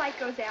last light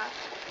goes out.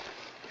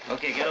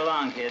 Okay, get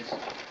along, kids.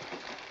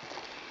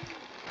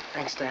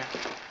 Thanks, Dad.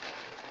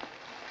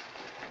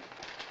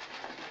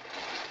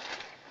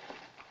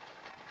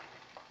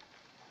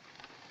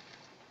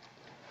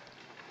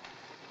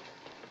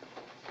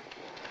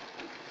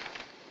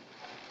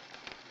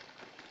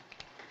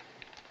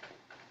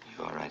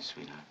 You all right,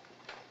 sweetheart?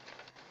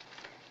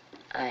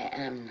 I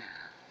am now.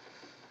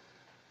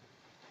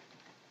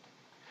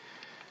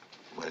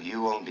 Well,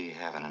 you won't be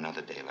having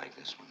another day like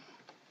this one.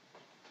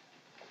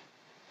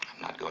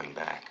 I'm not going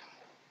back.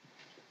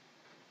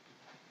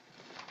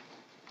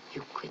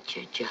 You quit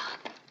your job.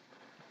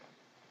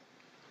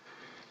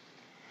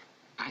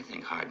 I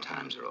think hard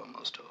times are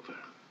almost over.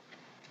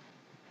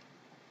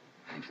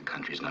 I think the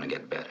country's gonna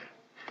get better.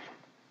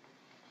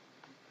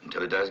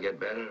 Until it does get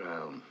better,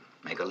 I'll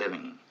make a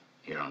living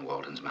here on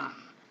Walton's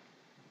Mountain.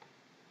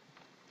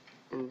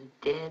 In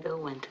the dead of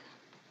winter,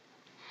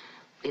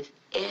 with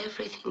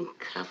everything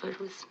covered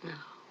with snow.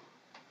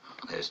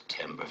 There's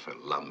timber for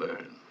lumber,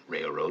 and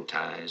railroad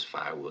ties,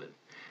 firewood.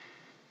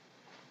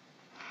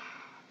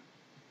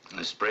 In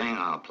the spring,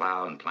 I'll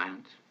plow and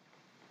plant.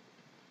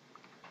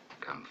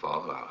 Come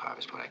fall, I'll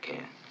harvest what I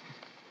can.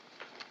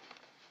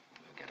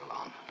 We'll get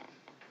along.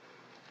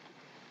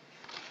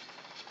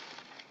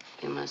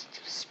 You must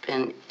have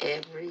spent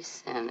every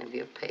cent of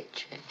your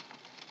paycheck.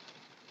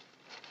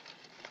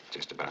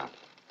 Just about.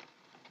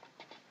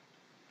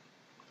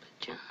 But,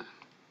 John,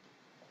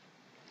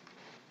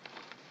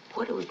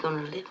 what are we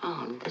going to live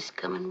on this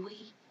coming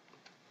week?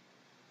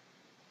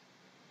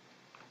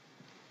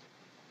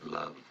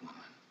 Love, woman.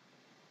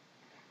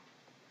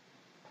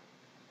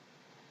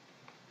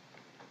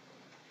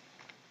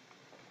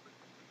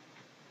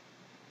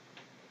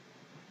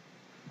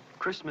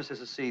 Christmas is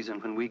a season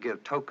when we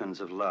give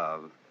tokens of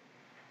love.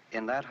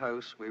 In that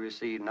house, we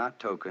receive not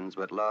tokens,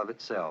 but love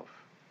itself.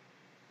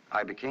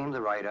 I became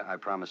the writer I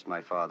promised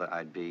my father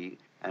I'd be,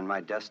 and my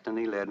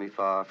destiny led me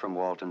far from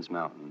Walton's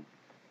Mountain.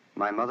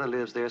 My mother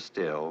lives there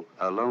still,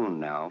 alone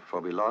now, for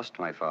we lost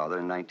my father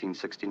in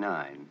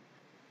 1969.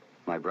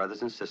 My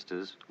brothers and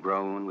sisters,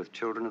 grown with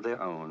children of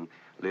their own,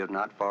 live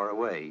not far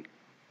away.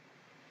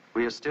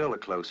 We are still a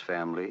close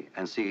family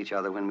and see each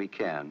other when we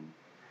can.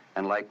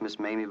 And like Miss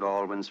Mamie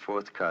Baldwin's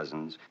fourth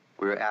cousins,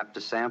 we're apt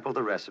to sample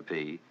the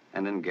recipe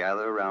and then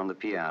gather around the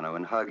piano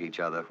and hug each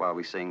other while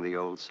we sing the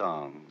old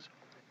songs.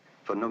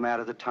 For no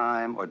matter the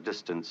time or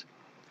distance,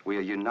 we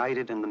are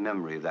united in the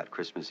memory of that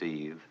Christmas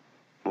Eve.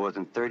 More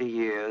than 30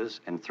 years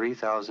and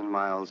 3,000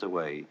 miles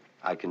away,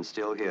 I can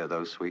still hear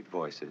those sweet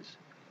voices.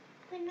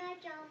 Good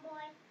night, John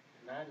boy.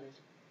 Good night, Liz.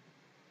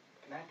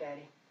 Good night,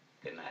 Daddy.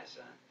 Good night,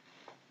 son.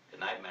 Good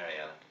night, Mary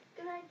Ellen.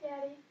 Good night,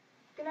 Daddy.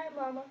 Good night,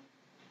 Mama.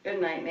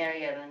 Good night,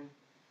 Mary Ellen.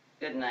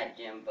 Good night,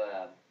 Jim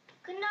Bob.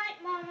 Good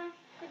night, Mama.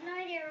 Good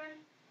night, Aaron.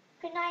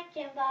 Good night,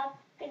 Jim Bob.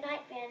 Good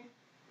night, Ben.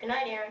 Good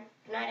night, Aaron.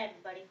 Good night,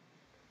 everybody.